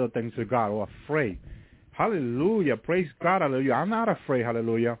to share the things with God or afraid? Hallelujah. Praise God. Hallelujah. I'm not afraid.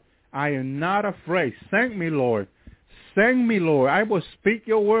 Hallelujah. I am not afraid. Thank me, Lord. Thank me, Lord. I will speak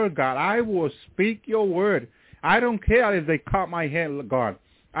your word, God. I will speak your word. I don't care if they cut my head, God.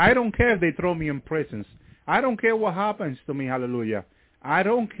 I don't care if they throw me in prisons. I don't care what happens to me. Hallelujah. I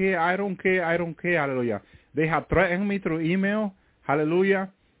don't care. I don't care. I don't care. Hallelujah. They have threatened me through email. Hallelujah.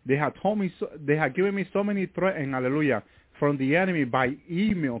 They have told me, they have given me so many threats. Hallelujah. From the enemy by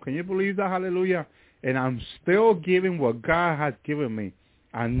email. Can you believe that? Hallelujah. And I'm still giving what God has given me.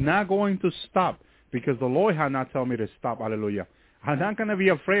 I'm not going to stop because the Lord has not told me to stop. Hallelujah. I'm not going to be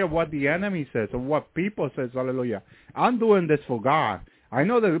afraid of what the enemy says or what people says. Hallelujah. I'm doing this for God. I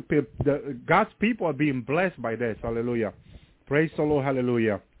know that God's people are being blessed by this. Hallelujah. Praise the Lord.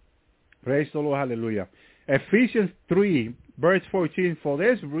 Hallelujah. Praise the Lord. Hallelujah. Ephesians 3, verse 14. For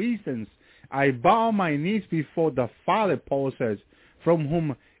these reasons I bow my knees before the Father, Paul says, from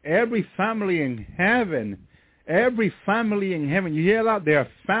whom every family in heaven, you hear that? They are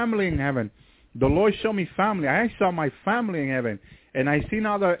family in heaven. The Lord showed me family. I saw my family in heaven. And I seen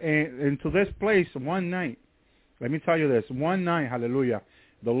into this place one night. Let me tell you this. One night, hallelujah,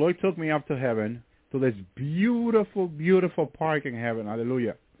 the Lord took me up to heaven, to this beautiful, beautiful park in heaven,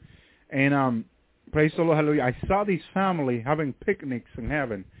 hallelujah. And praise the Lord, hallelujah. I saw this family having picnics in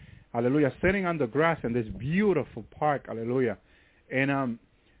heaven, hallelujah, sitting on the grass in this beautiful park, hallelujah. And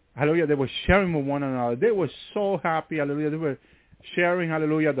hallelujah, they were sharing with one another. They were so happy, hallelujah. They were sharing,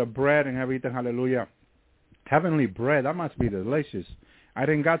 hallelujah, the bread and everything, hallelujah. Heavenly bread, that must be delicious. I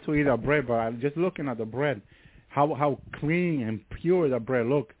didn't get to eat that bread, but I'm just looking at the bread, how clean and pure that bread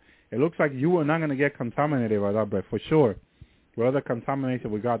look. It looks like you are not going to get contaminated by that bread, for sure. What other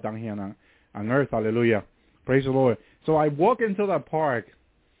contamination we got down here on earth, hallelujah. Praise the Lord. So I walk into that park,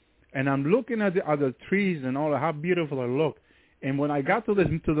 and I'm looking at the trees and all, how beautiful they look. And when I got to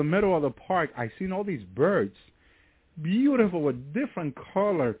the middle of the park, I seen all these birds, beautiful with different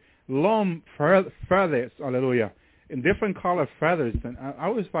color, long feathers, hallelujah, in different color feathers. And I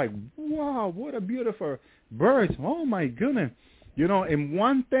was like, wow, what a beautiful birds. Oh my goodness. You know, and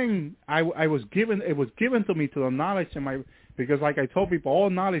one thing it was given to me to the knowledge in Because like I told people, all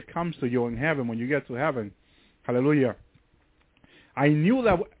knowledge comes to you in heaven when you get to heaven. Hallelujah. I knew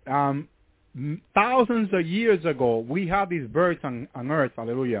that thousands of years ago, we had these birds on earth,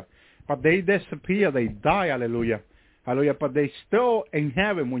 hallelujah. But they disappear, they die, hallelujah. Hallelujah. But they still in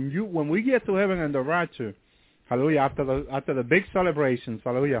heaven. When we get to heaven in the rapture, hallelujah, after the big celebrations,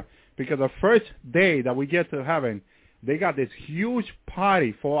 hallelujah. Because the first day that we get to heaven, they got this huge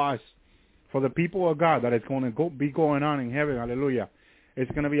party for us, for the people of God, that is going to be going on in heaven, hallelujah. It's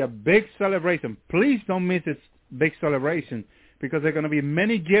going to be a big celebration. Please don't miss this big celebration, because there are going to be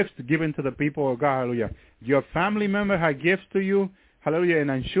many gifts given to the people of God, hallelujah. Your family member had gifts to you, hallelujah,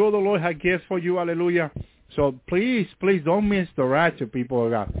 and I'm sure the Lord had gifts for you, hallelujah. So please don't miss the rapture, people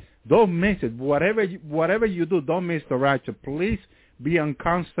of God. Don't miss it. Whatever you do, don't miss the rapture. Please be on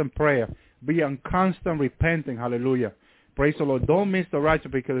constant prayer. Be on constant repenting, hallelujah. Praise the Lord. Don't miss the rapture,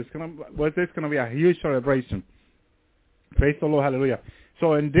 because it's going to be a huge celebration. Praise the Lord, hallelujah.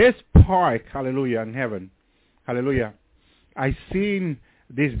 So in this park, hallelujah, in heaven, hallelujah, I seen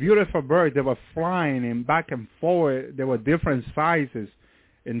these beautiful birds. They were flying and back and forward. They were different sizes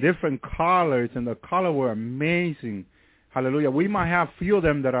in different colors, and the colors were amazing. Hallelujah. We might have few of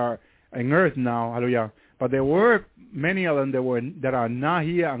them that are on earth now, hallelujah, but there were many of them that are not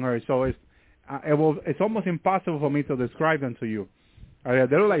here on earth. So it's almost impossible for me to describe them to you. They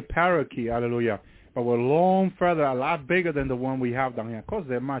look like parakeet, hallelujah, but we're long further, a lot bigger than the one we have down here. Of course,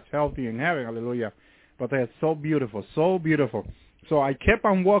 they're much healthier in heaven, hallelujah, but they're so beautiful, so beautiful. So I kept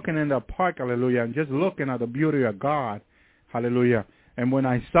on walking in the park, hallelujah, and just looking at the beauty of God, hallelujah. And when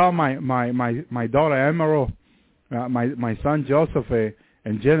I saw my daughter Emerald, my son Joseph,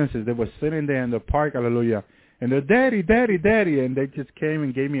 and Genesis, they were sitting there in the park, hallelujah, and they're daddy, daddy, daddy, and they just came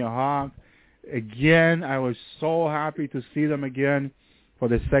and gave me a hug. Again, I was so happy to see them again for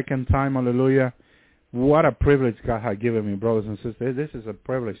the second time, hallelujah. What a privilege God had given me, brothers and sisters. This is a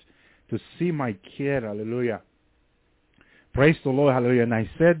privilege to see my kid, hallelujah. Praise the Lord, hallelujah. And I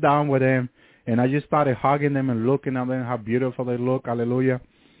sat down with them, and I just started hugging them and looking at them, how beautiful they look, hallelujah.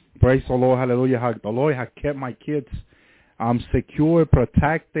 Praise the Lord, hallelujah. How the Lord had kept my kids secure,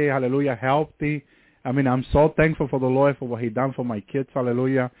 protected, hallelujah, healthy. I mean, I'm so thankful for the Lord for what He done for my kids,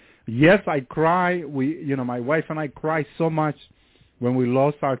 hallelujah. Yes, I cry. My wife and I cried so much when we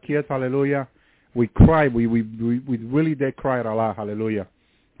lost our kids, hallelujah. We cried. We really did cry a lot, hallelujah.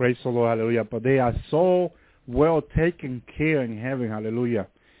 Praise the Lord, hallelujah. But they are so well taken care in heaven, hallelujah.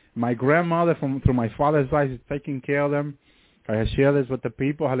 My grandmother through my father's side is taking care of them. I have shared this with the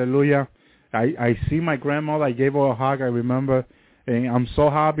people, hallelujah. I see my grandmother. I gave her a hug, I remember. And I'm so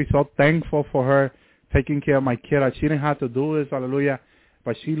happy, so thankful for her taking care of my kid. She didn't have to do this, hallelujah.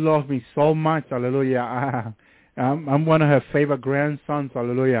 But she loved me so much, hallelujah. I'm one of her favorite grandsons,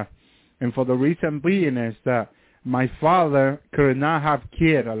 hallelujah. And for the reason being is that my father could not have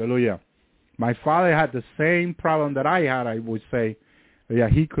kids, hallelujah. My father had the same problem that I had, I would say. Yeah,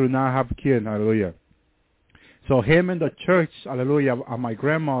 he could not have kids, hallelujah. So him and the church, hallelujah, and my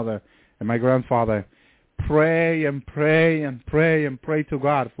grandmother and my grandfather pray and pray and pray and pray to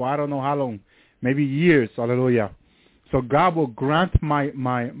God for I don't know how long, maybe years, hallelujah. So God will grant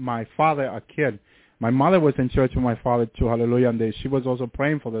my father a kid. My mother was in church with my father too, hallelujah, and she was also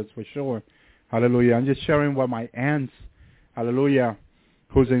praying for this for sure, hallelujah. I'm just sharing what my aunts, hallelujah,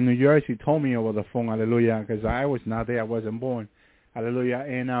 who's in New Jersey, told me over the phone, hallelujah, because I was not there, I wasn't born, hallelujah.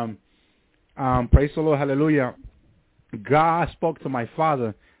 And praise the Lord, hallelujah. God spoke to my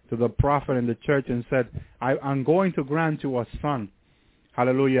father, to the prophet in the church, and said, I'm going to grant you a son,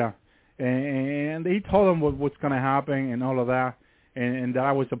 hallelujah. And he told him what's going to happen and all of that, and that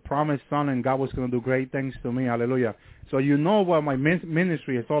I was a promised son, and God was going to do great things to me, hallelujah. So you know what my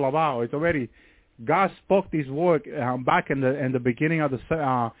ministry is all about. It's already, God spoke this word back in the beginning of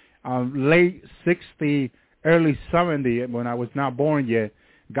the late 60, early 70, when I was not born yet.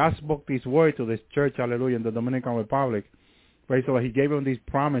 God spoke this word to this church, hallelujah, in the Dominican Republic. Praise the Lord. He gave him this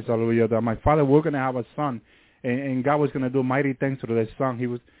promise, hallelujah, that my father was going to have a son, and God was going to do mighty things through this son. He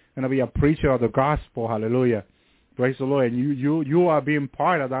was going to be a preacher of the gospel, hallelujah. Praise the Lord. And you are being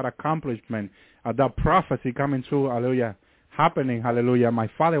part of that accomplishment, of that prophecy coming true, hallelujah, happening, hallelujah. My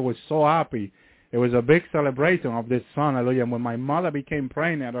father was so happy. It was a big celebration of this son, hallelujah. When my mother became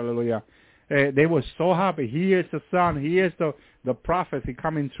pregnant, hallelujah, they were so happy. He is the son. He is the prophecy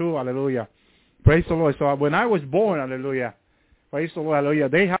coming true, hallelujah. Praise the Lord. So when I was born, hallelujah, praise the Lord, hallelujah,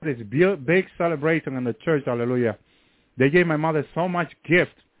 they had this big celebration in the church, hallelujah. They gave my mother so much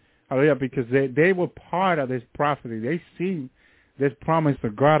gift, hallelujah, because they were part of this prophecy. They seen this promise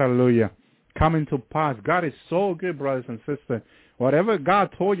of God, hallelujah, coming to pass. God is so good, brothers and sisters. Whatever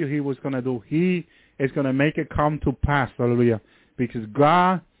God told you He was going to do, He is going to make it come to pass. Hallelujah. Because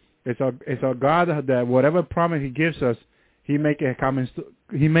God is our God that whatever promise he gives us, he makes it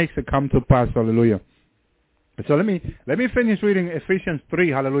come to pass. Hallelujah. So let me finish reading Ephesians 3.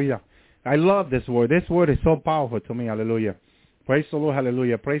 Hallelujah. I love this word. This word is so powerful to me. Hallelujah. Praise the Lord.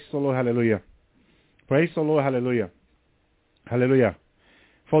 Hallelujah. Praise the Lord. Hallelujah. Praise the Lord. Hallelujah. Hallelujah.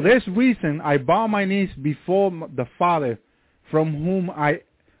 For this reason, I bow my knees before the Father, from whom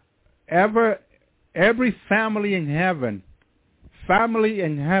every family in heaven,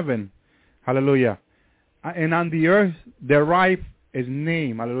 hallelujah, and on the earth derive his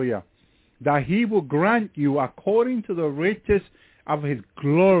name, hallelujah, that he will grant you according to the riches of his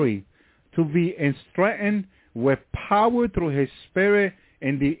glory to be strengthened with power through his Spirit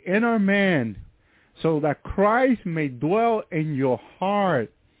in the inner man, so that Christ may dwell in your heart.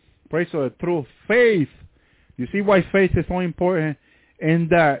 Praise the Lord. Through faith. You see why faith is so important? In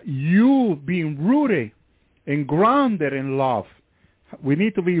that you being rooted and grounded in love. We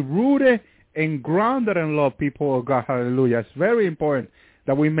need to be rooted and grounded in love, people of God. Hallelujah. It's very important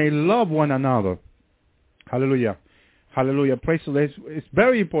that we may love one another. Hallelujah. Hallelujah. Praise the Lord. It's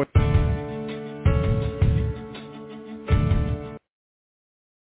very important.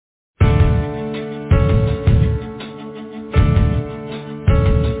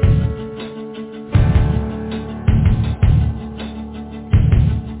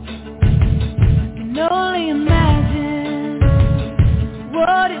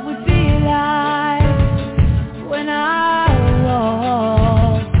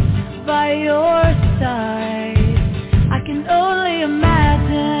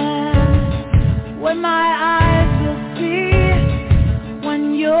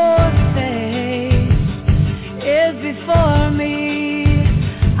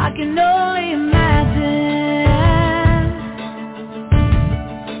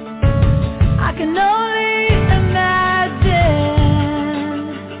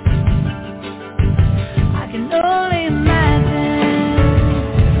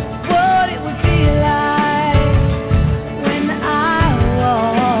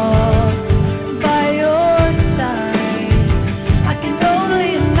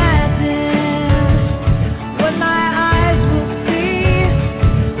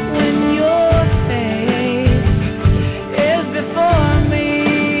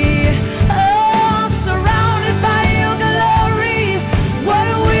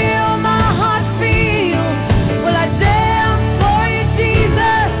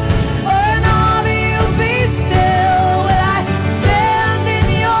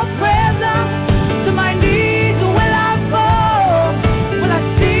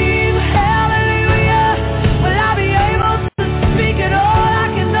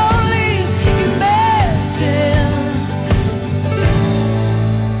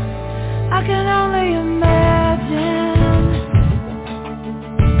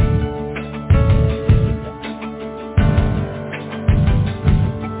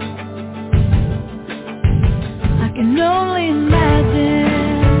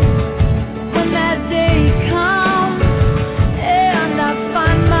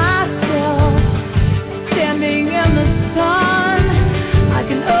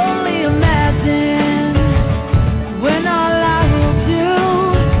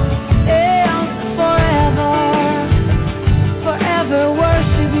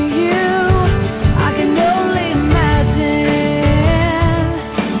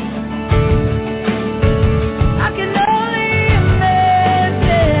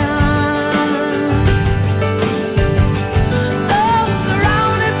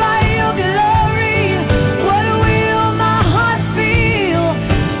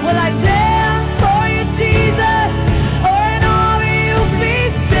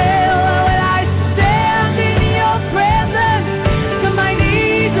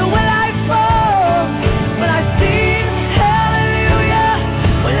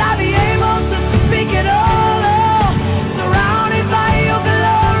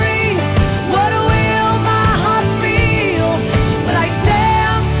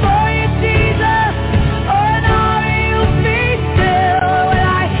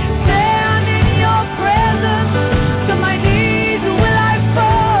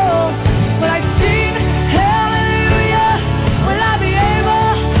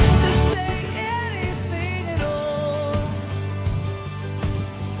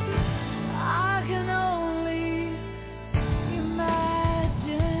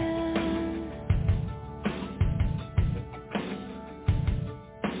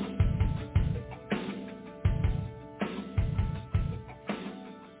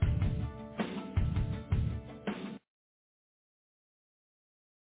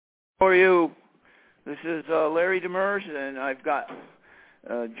 How are you? This is Larry Demers, and I've got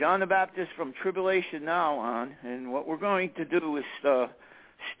John the Baptist from Tribulation Now on, and what we're going to do is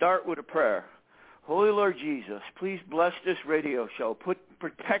start with a prayer. Holy Lord Jesus, please bless this radio show. Put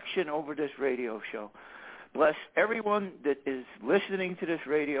protection over this radio show. Bless everyone that is listening to this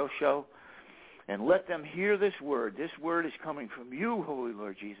radio show, and let them hear this word. This word is coming from you, Holy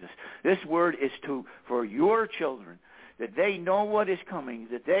Lord Jesus. This word is for your children, that they know what is coming,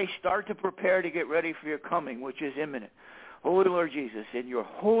 that they start to prepare to get ready for your coming, which is imminent. Holy Lord Jesus, in your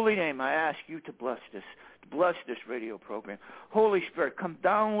holy name, I ask you to bless this radio program. Holy Spirit, come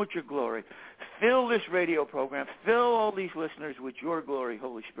down with your glory. Fill this radio program. Fill all these listeners with your glory,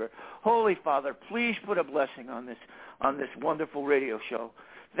 Holy Spirit. Holy Father, please put a blessing on this wonderful radio show.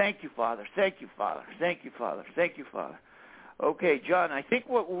 Thank you, Father. Thank you, Father. Thank you, Father. Thank you, Father. Okay, John, I think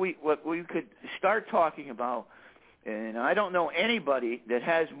what we could start talking about, and I don't know anybody that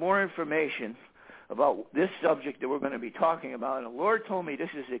has more information about this subject that we're going to be talking about, and the Lord told me this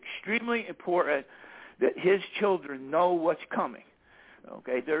is extremely important that his children know what's coming.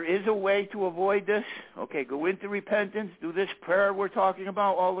 Okay, there is a way to avoid this. Okay, go into repentance, do this prayer we're talking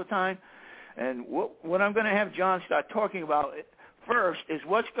about all the time, and what I'm going to have John start talking about first is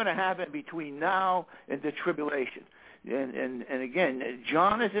what's going to happen between now and the tribulation. And again,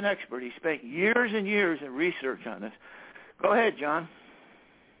 John is an expert. He spent years and years in research on this. Go ahead, John.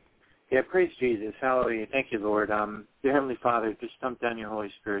 Yeah, praise Jesus. Hallelujah. Thank you, Lord. Dear Heavenly Father, just dump down your Holy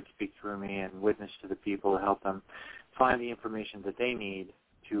Spirit, speak through me, and witness to the people, help them find the information that they need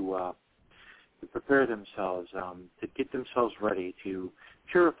to prepare themselves, to get themselves ready, to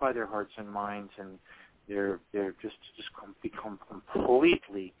purify their hearts and minds, and they're just become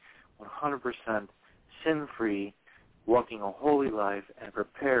completely 100% sin-free, walking a holy life, and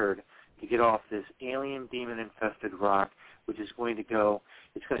prepared to get off this alien, demon-infested rock, which is going to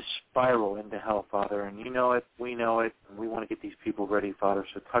spiral into hell, Father. And you know it, we know it, and we want to get these people ready, Father,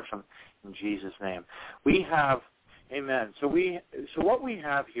 so touch them in Jesus' name. We have, amen. So what we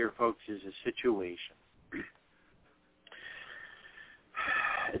have here, folks, is a situation.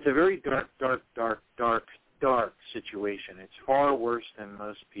 It's a very dark situation. It's far worse than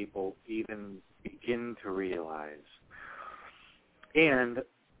most people even begin to realize. And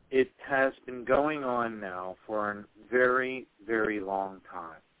it has been going on now for a very, very long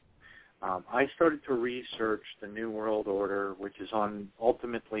time. I started to research the New World Order, which is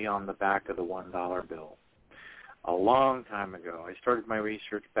ultimately on the back of the $1 bill, a long time ago. I started my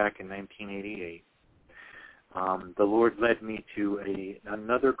research back in 1988. The Lord led me to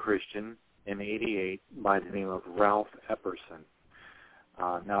another Christian in 88 by the name of Ralph Epperson.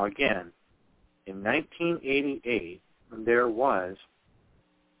 Now, again, in 1988, there was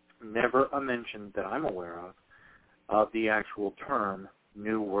never a mention that I'm aware of the actual term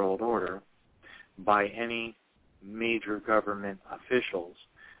New World Order by any major government officials.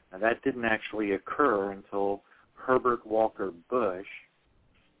 Now, that didn't actually occur until Herbert Walker Bush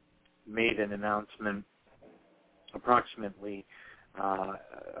made an announcement approximately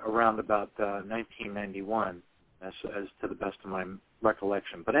around about 1991, as to the best of my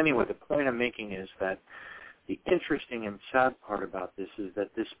recollection. But anyway, the point I'm making is that the interesting and sad part about this is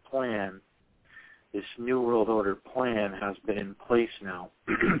that this plan, this New World Order plan, has been in place now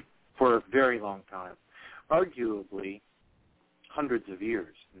for a very long time, arguably hundreds of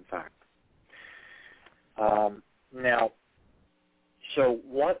years, in fact. Now, so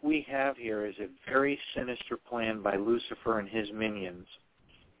what we have here is a very sinister plan by Lucifer and his minions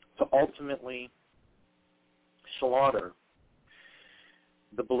to ultimately slaughter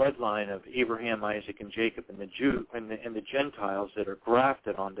the bloodline of Abraham, Isaac, and Jacob, and the Jew and the Gentiles that are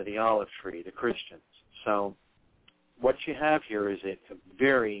grafted onto the olive tree, the Christians. So what you have here is a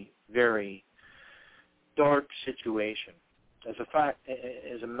very, very dark situation. As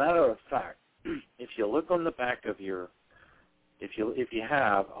a matter of fact, if you look on the back of if you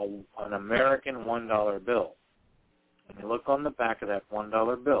have an American $1 bill, and you look on the back of that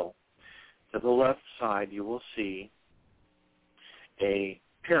 $1 bill, to the left side you will see a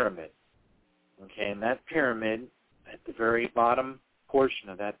pyramid. Okay, and that pyramid, at the very bottom portion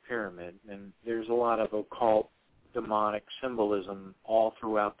of that pyramid, and there's a lot of occult, demonic symbolism all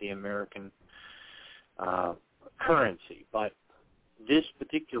throughout the American currency, but this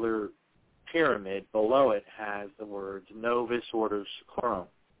particular pyramid below it has the words Novus Ordo Seclorum.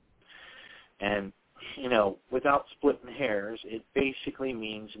 And, without splitting hairs, it basically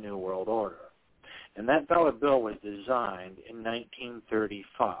means New World Order. And that dollar bill was designed in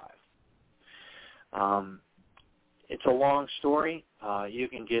 1935. It's a long story. You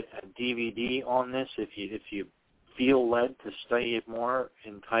can get a DVD on this if you feel led to study it more,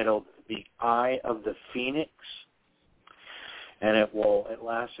 entitled The Eye of the Phoenix. And it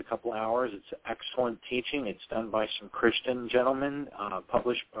lasts a couple hours. It's excellent teaching. It's done by some Christian gentlemen,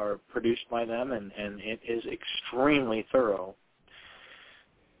 published or produced by them, and it is extremely thorough.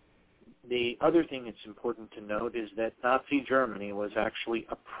 The other thing that's important to note is that Nazi Germany was actually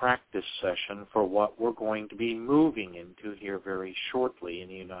a practice session for what we're going to be moving into here very shortly in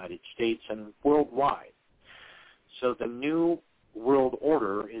the United States and worldwide. So the new world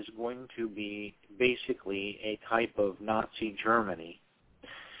order is going to be basically a type of Nazi Germany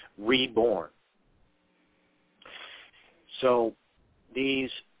reborn. So these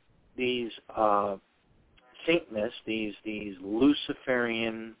Satanists, these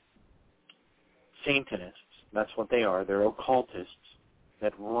Luciferian Satanists, that's what they are. They're occultists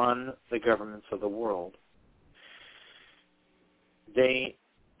that run the governments of the world. They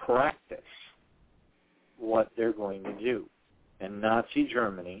practice what they're going to do. And Nazi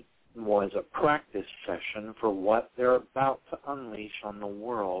Germany was a practice session for what they're about to unleash on the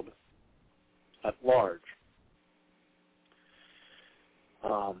world at large.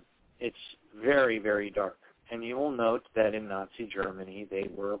 It's very, very dark. And you will note that in Nazi Germany, they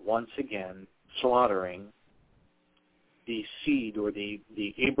were once again slaughtering the seed or the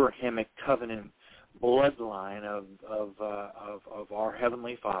Abrahamic covenant bloodline of our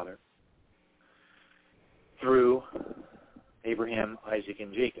Heavenly Father through Abraham, Isaac,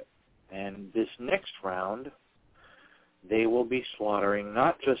 and Jacob. And this next round, they will be slaughtering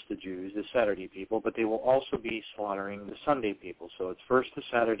not just the Jews, the Saturday people, but they will also be slaughtering the Sunday people. So it's first the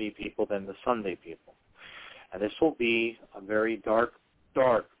Saturday people, then the Sunday people. And this will be a very dark,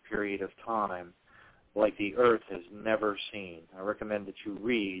 dark period of time like the earth has never seen. I recommend that you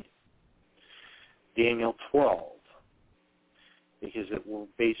read Daniel 12, because it will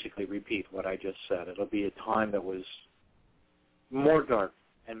basically repeat what I just said. It'll be a time that was more dark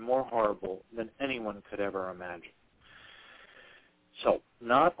and more horrible than anyone could ever imagine. So,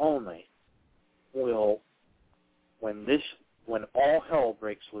 not only will, when all hell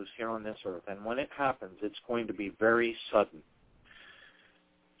breaks loose here on this earth, and when it happens, it's going to be very sudden.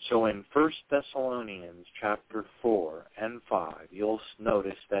 So in 1 Thessalonians chapter 4 and 5, you'll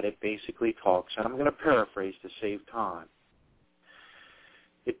notice that it basically talks, and I'm going to paraphrase to save time.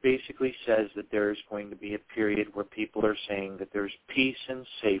 It basically says that there's going to be a period where people are saying that there's peace and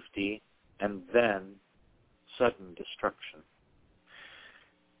safety and then sudden destruction.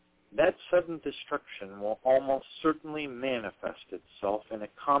 That sudden destruction will almost certainly manifest itself in a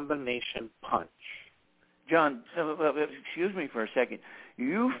combination punch. John, excuse me for a second.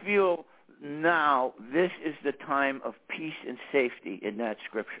 You feel now this is the time of peace and safety in that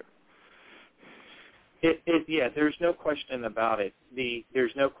scripture? Yeah, there's no question about it.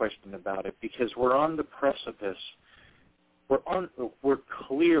 There's no question about it, because we're on the precipice. We're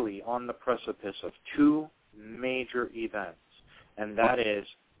clearly on the precipice of two major events, and that is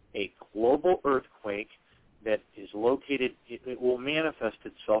a global earthquake that is located. It will manifest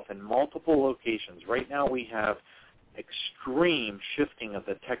itself in multiple locations. Right now, we have extreme shifting of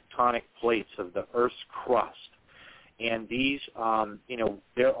the tectonic plates of the Earth's crust. And these,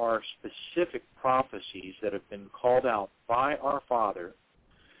 there are specific prophecies that have been called out by our Father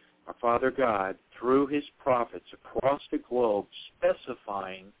God, through his prophets across the globe,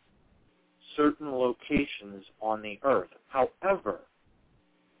 specifying certain locations on the earth. However,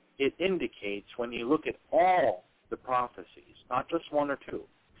 it indicates, when you look at all the prophecies, not just one or two,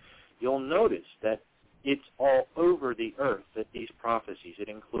 you'll notice that it's all over the earth that these prophecies, it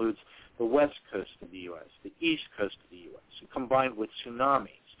includes the west coast of the U.S., the east coast of the U.S., combined with tsunamis.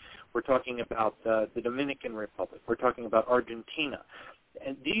 We're talking about the Dominican Republic. We're talking about Argentina.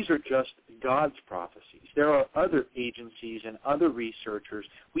 And these are just God's prophecies. There are other agencies and other researchers.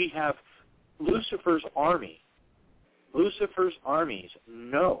 We have Lucifer's army. Lucifer's armies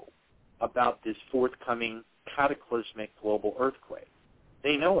know about this forthcoming cataclysmic global earthquake.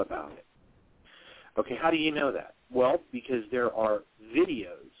 They know about it. Okay, how do you know that? Well, because there are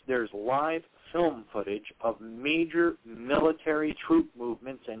videos, there's live film footage of major military troop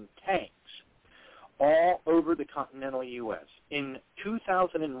movements and tanks all over the continental U.S. In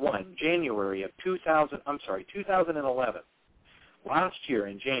 2001, 2011, last year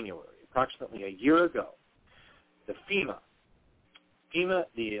in January, approximately a year ago, the FEMA,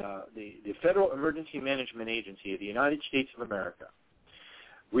 the Federal Emergency Management Agency of the United States of America,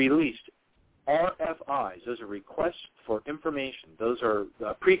 released RFIs. Those are requests for information. Those are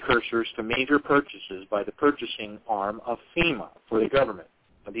precursors to major purchases by the purchasing arm of FEMA for the government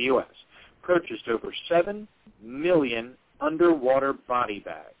of the U.S. Purchased over 7 million underwater body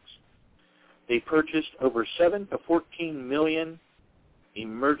bags. They purchased over 7 to 14 million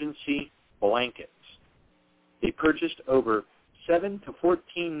emergency blankets. They purchased over 7 to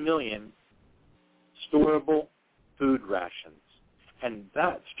 14 million storable food rations. And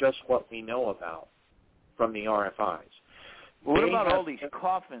that's just what we know about from the RFIs. What about all these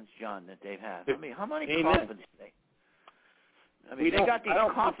coffins, John, that they have? I mean, how many coffins do they? I mean, they got these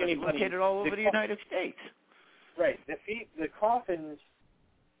coffins located all over the United States. Right. The coffins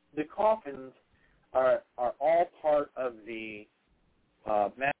are all part of the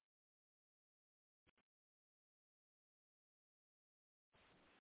mass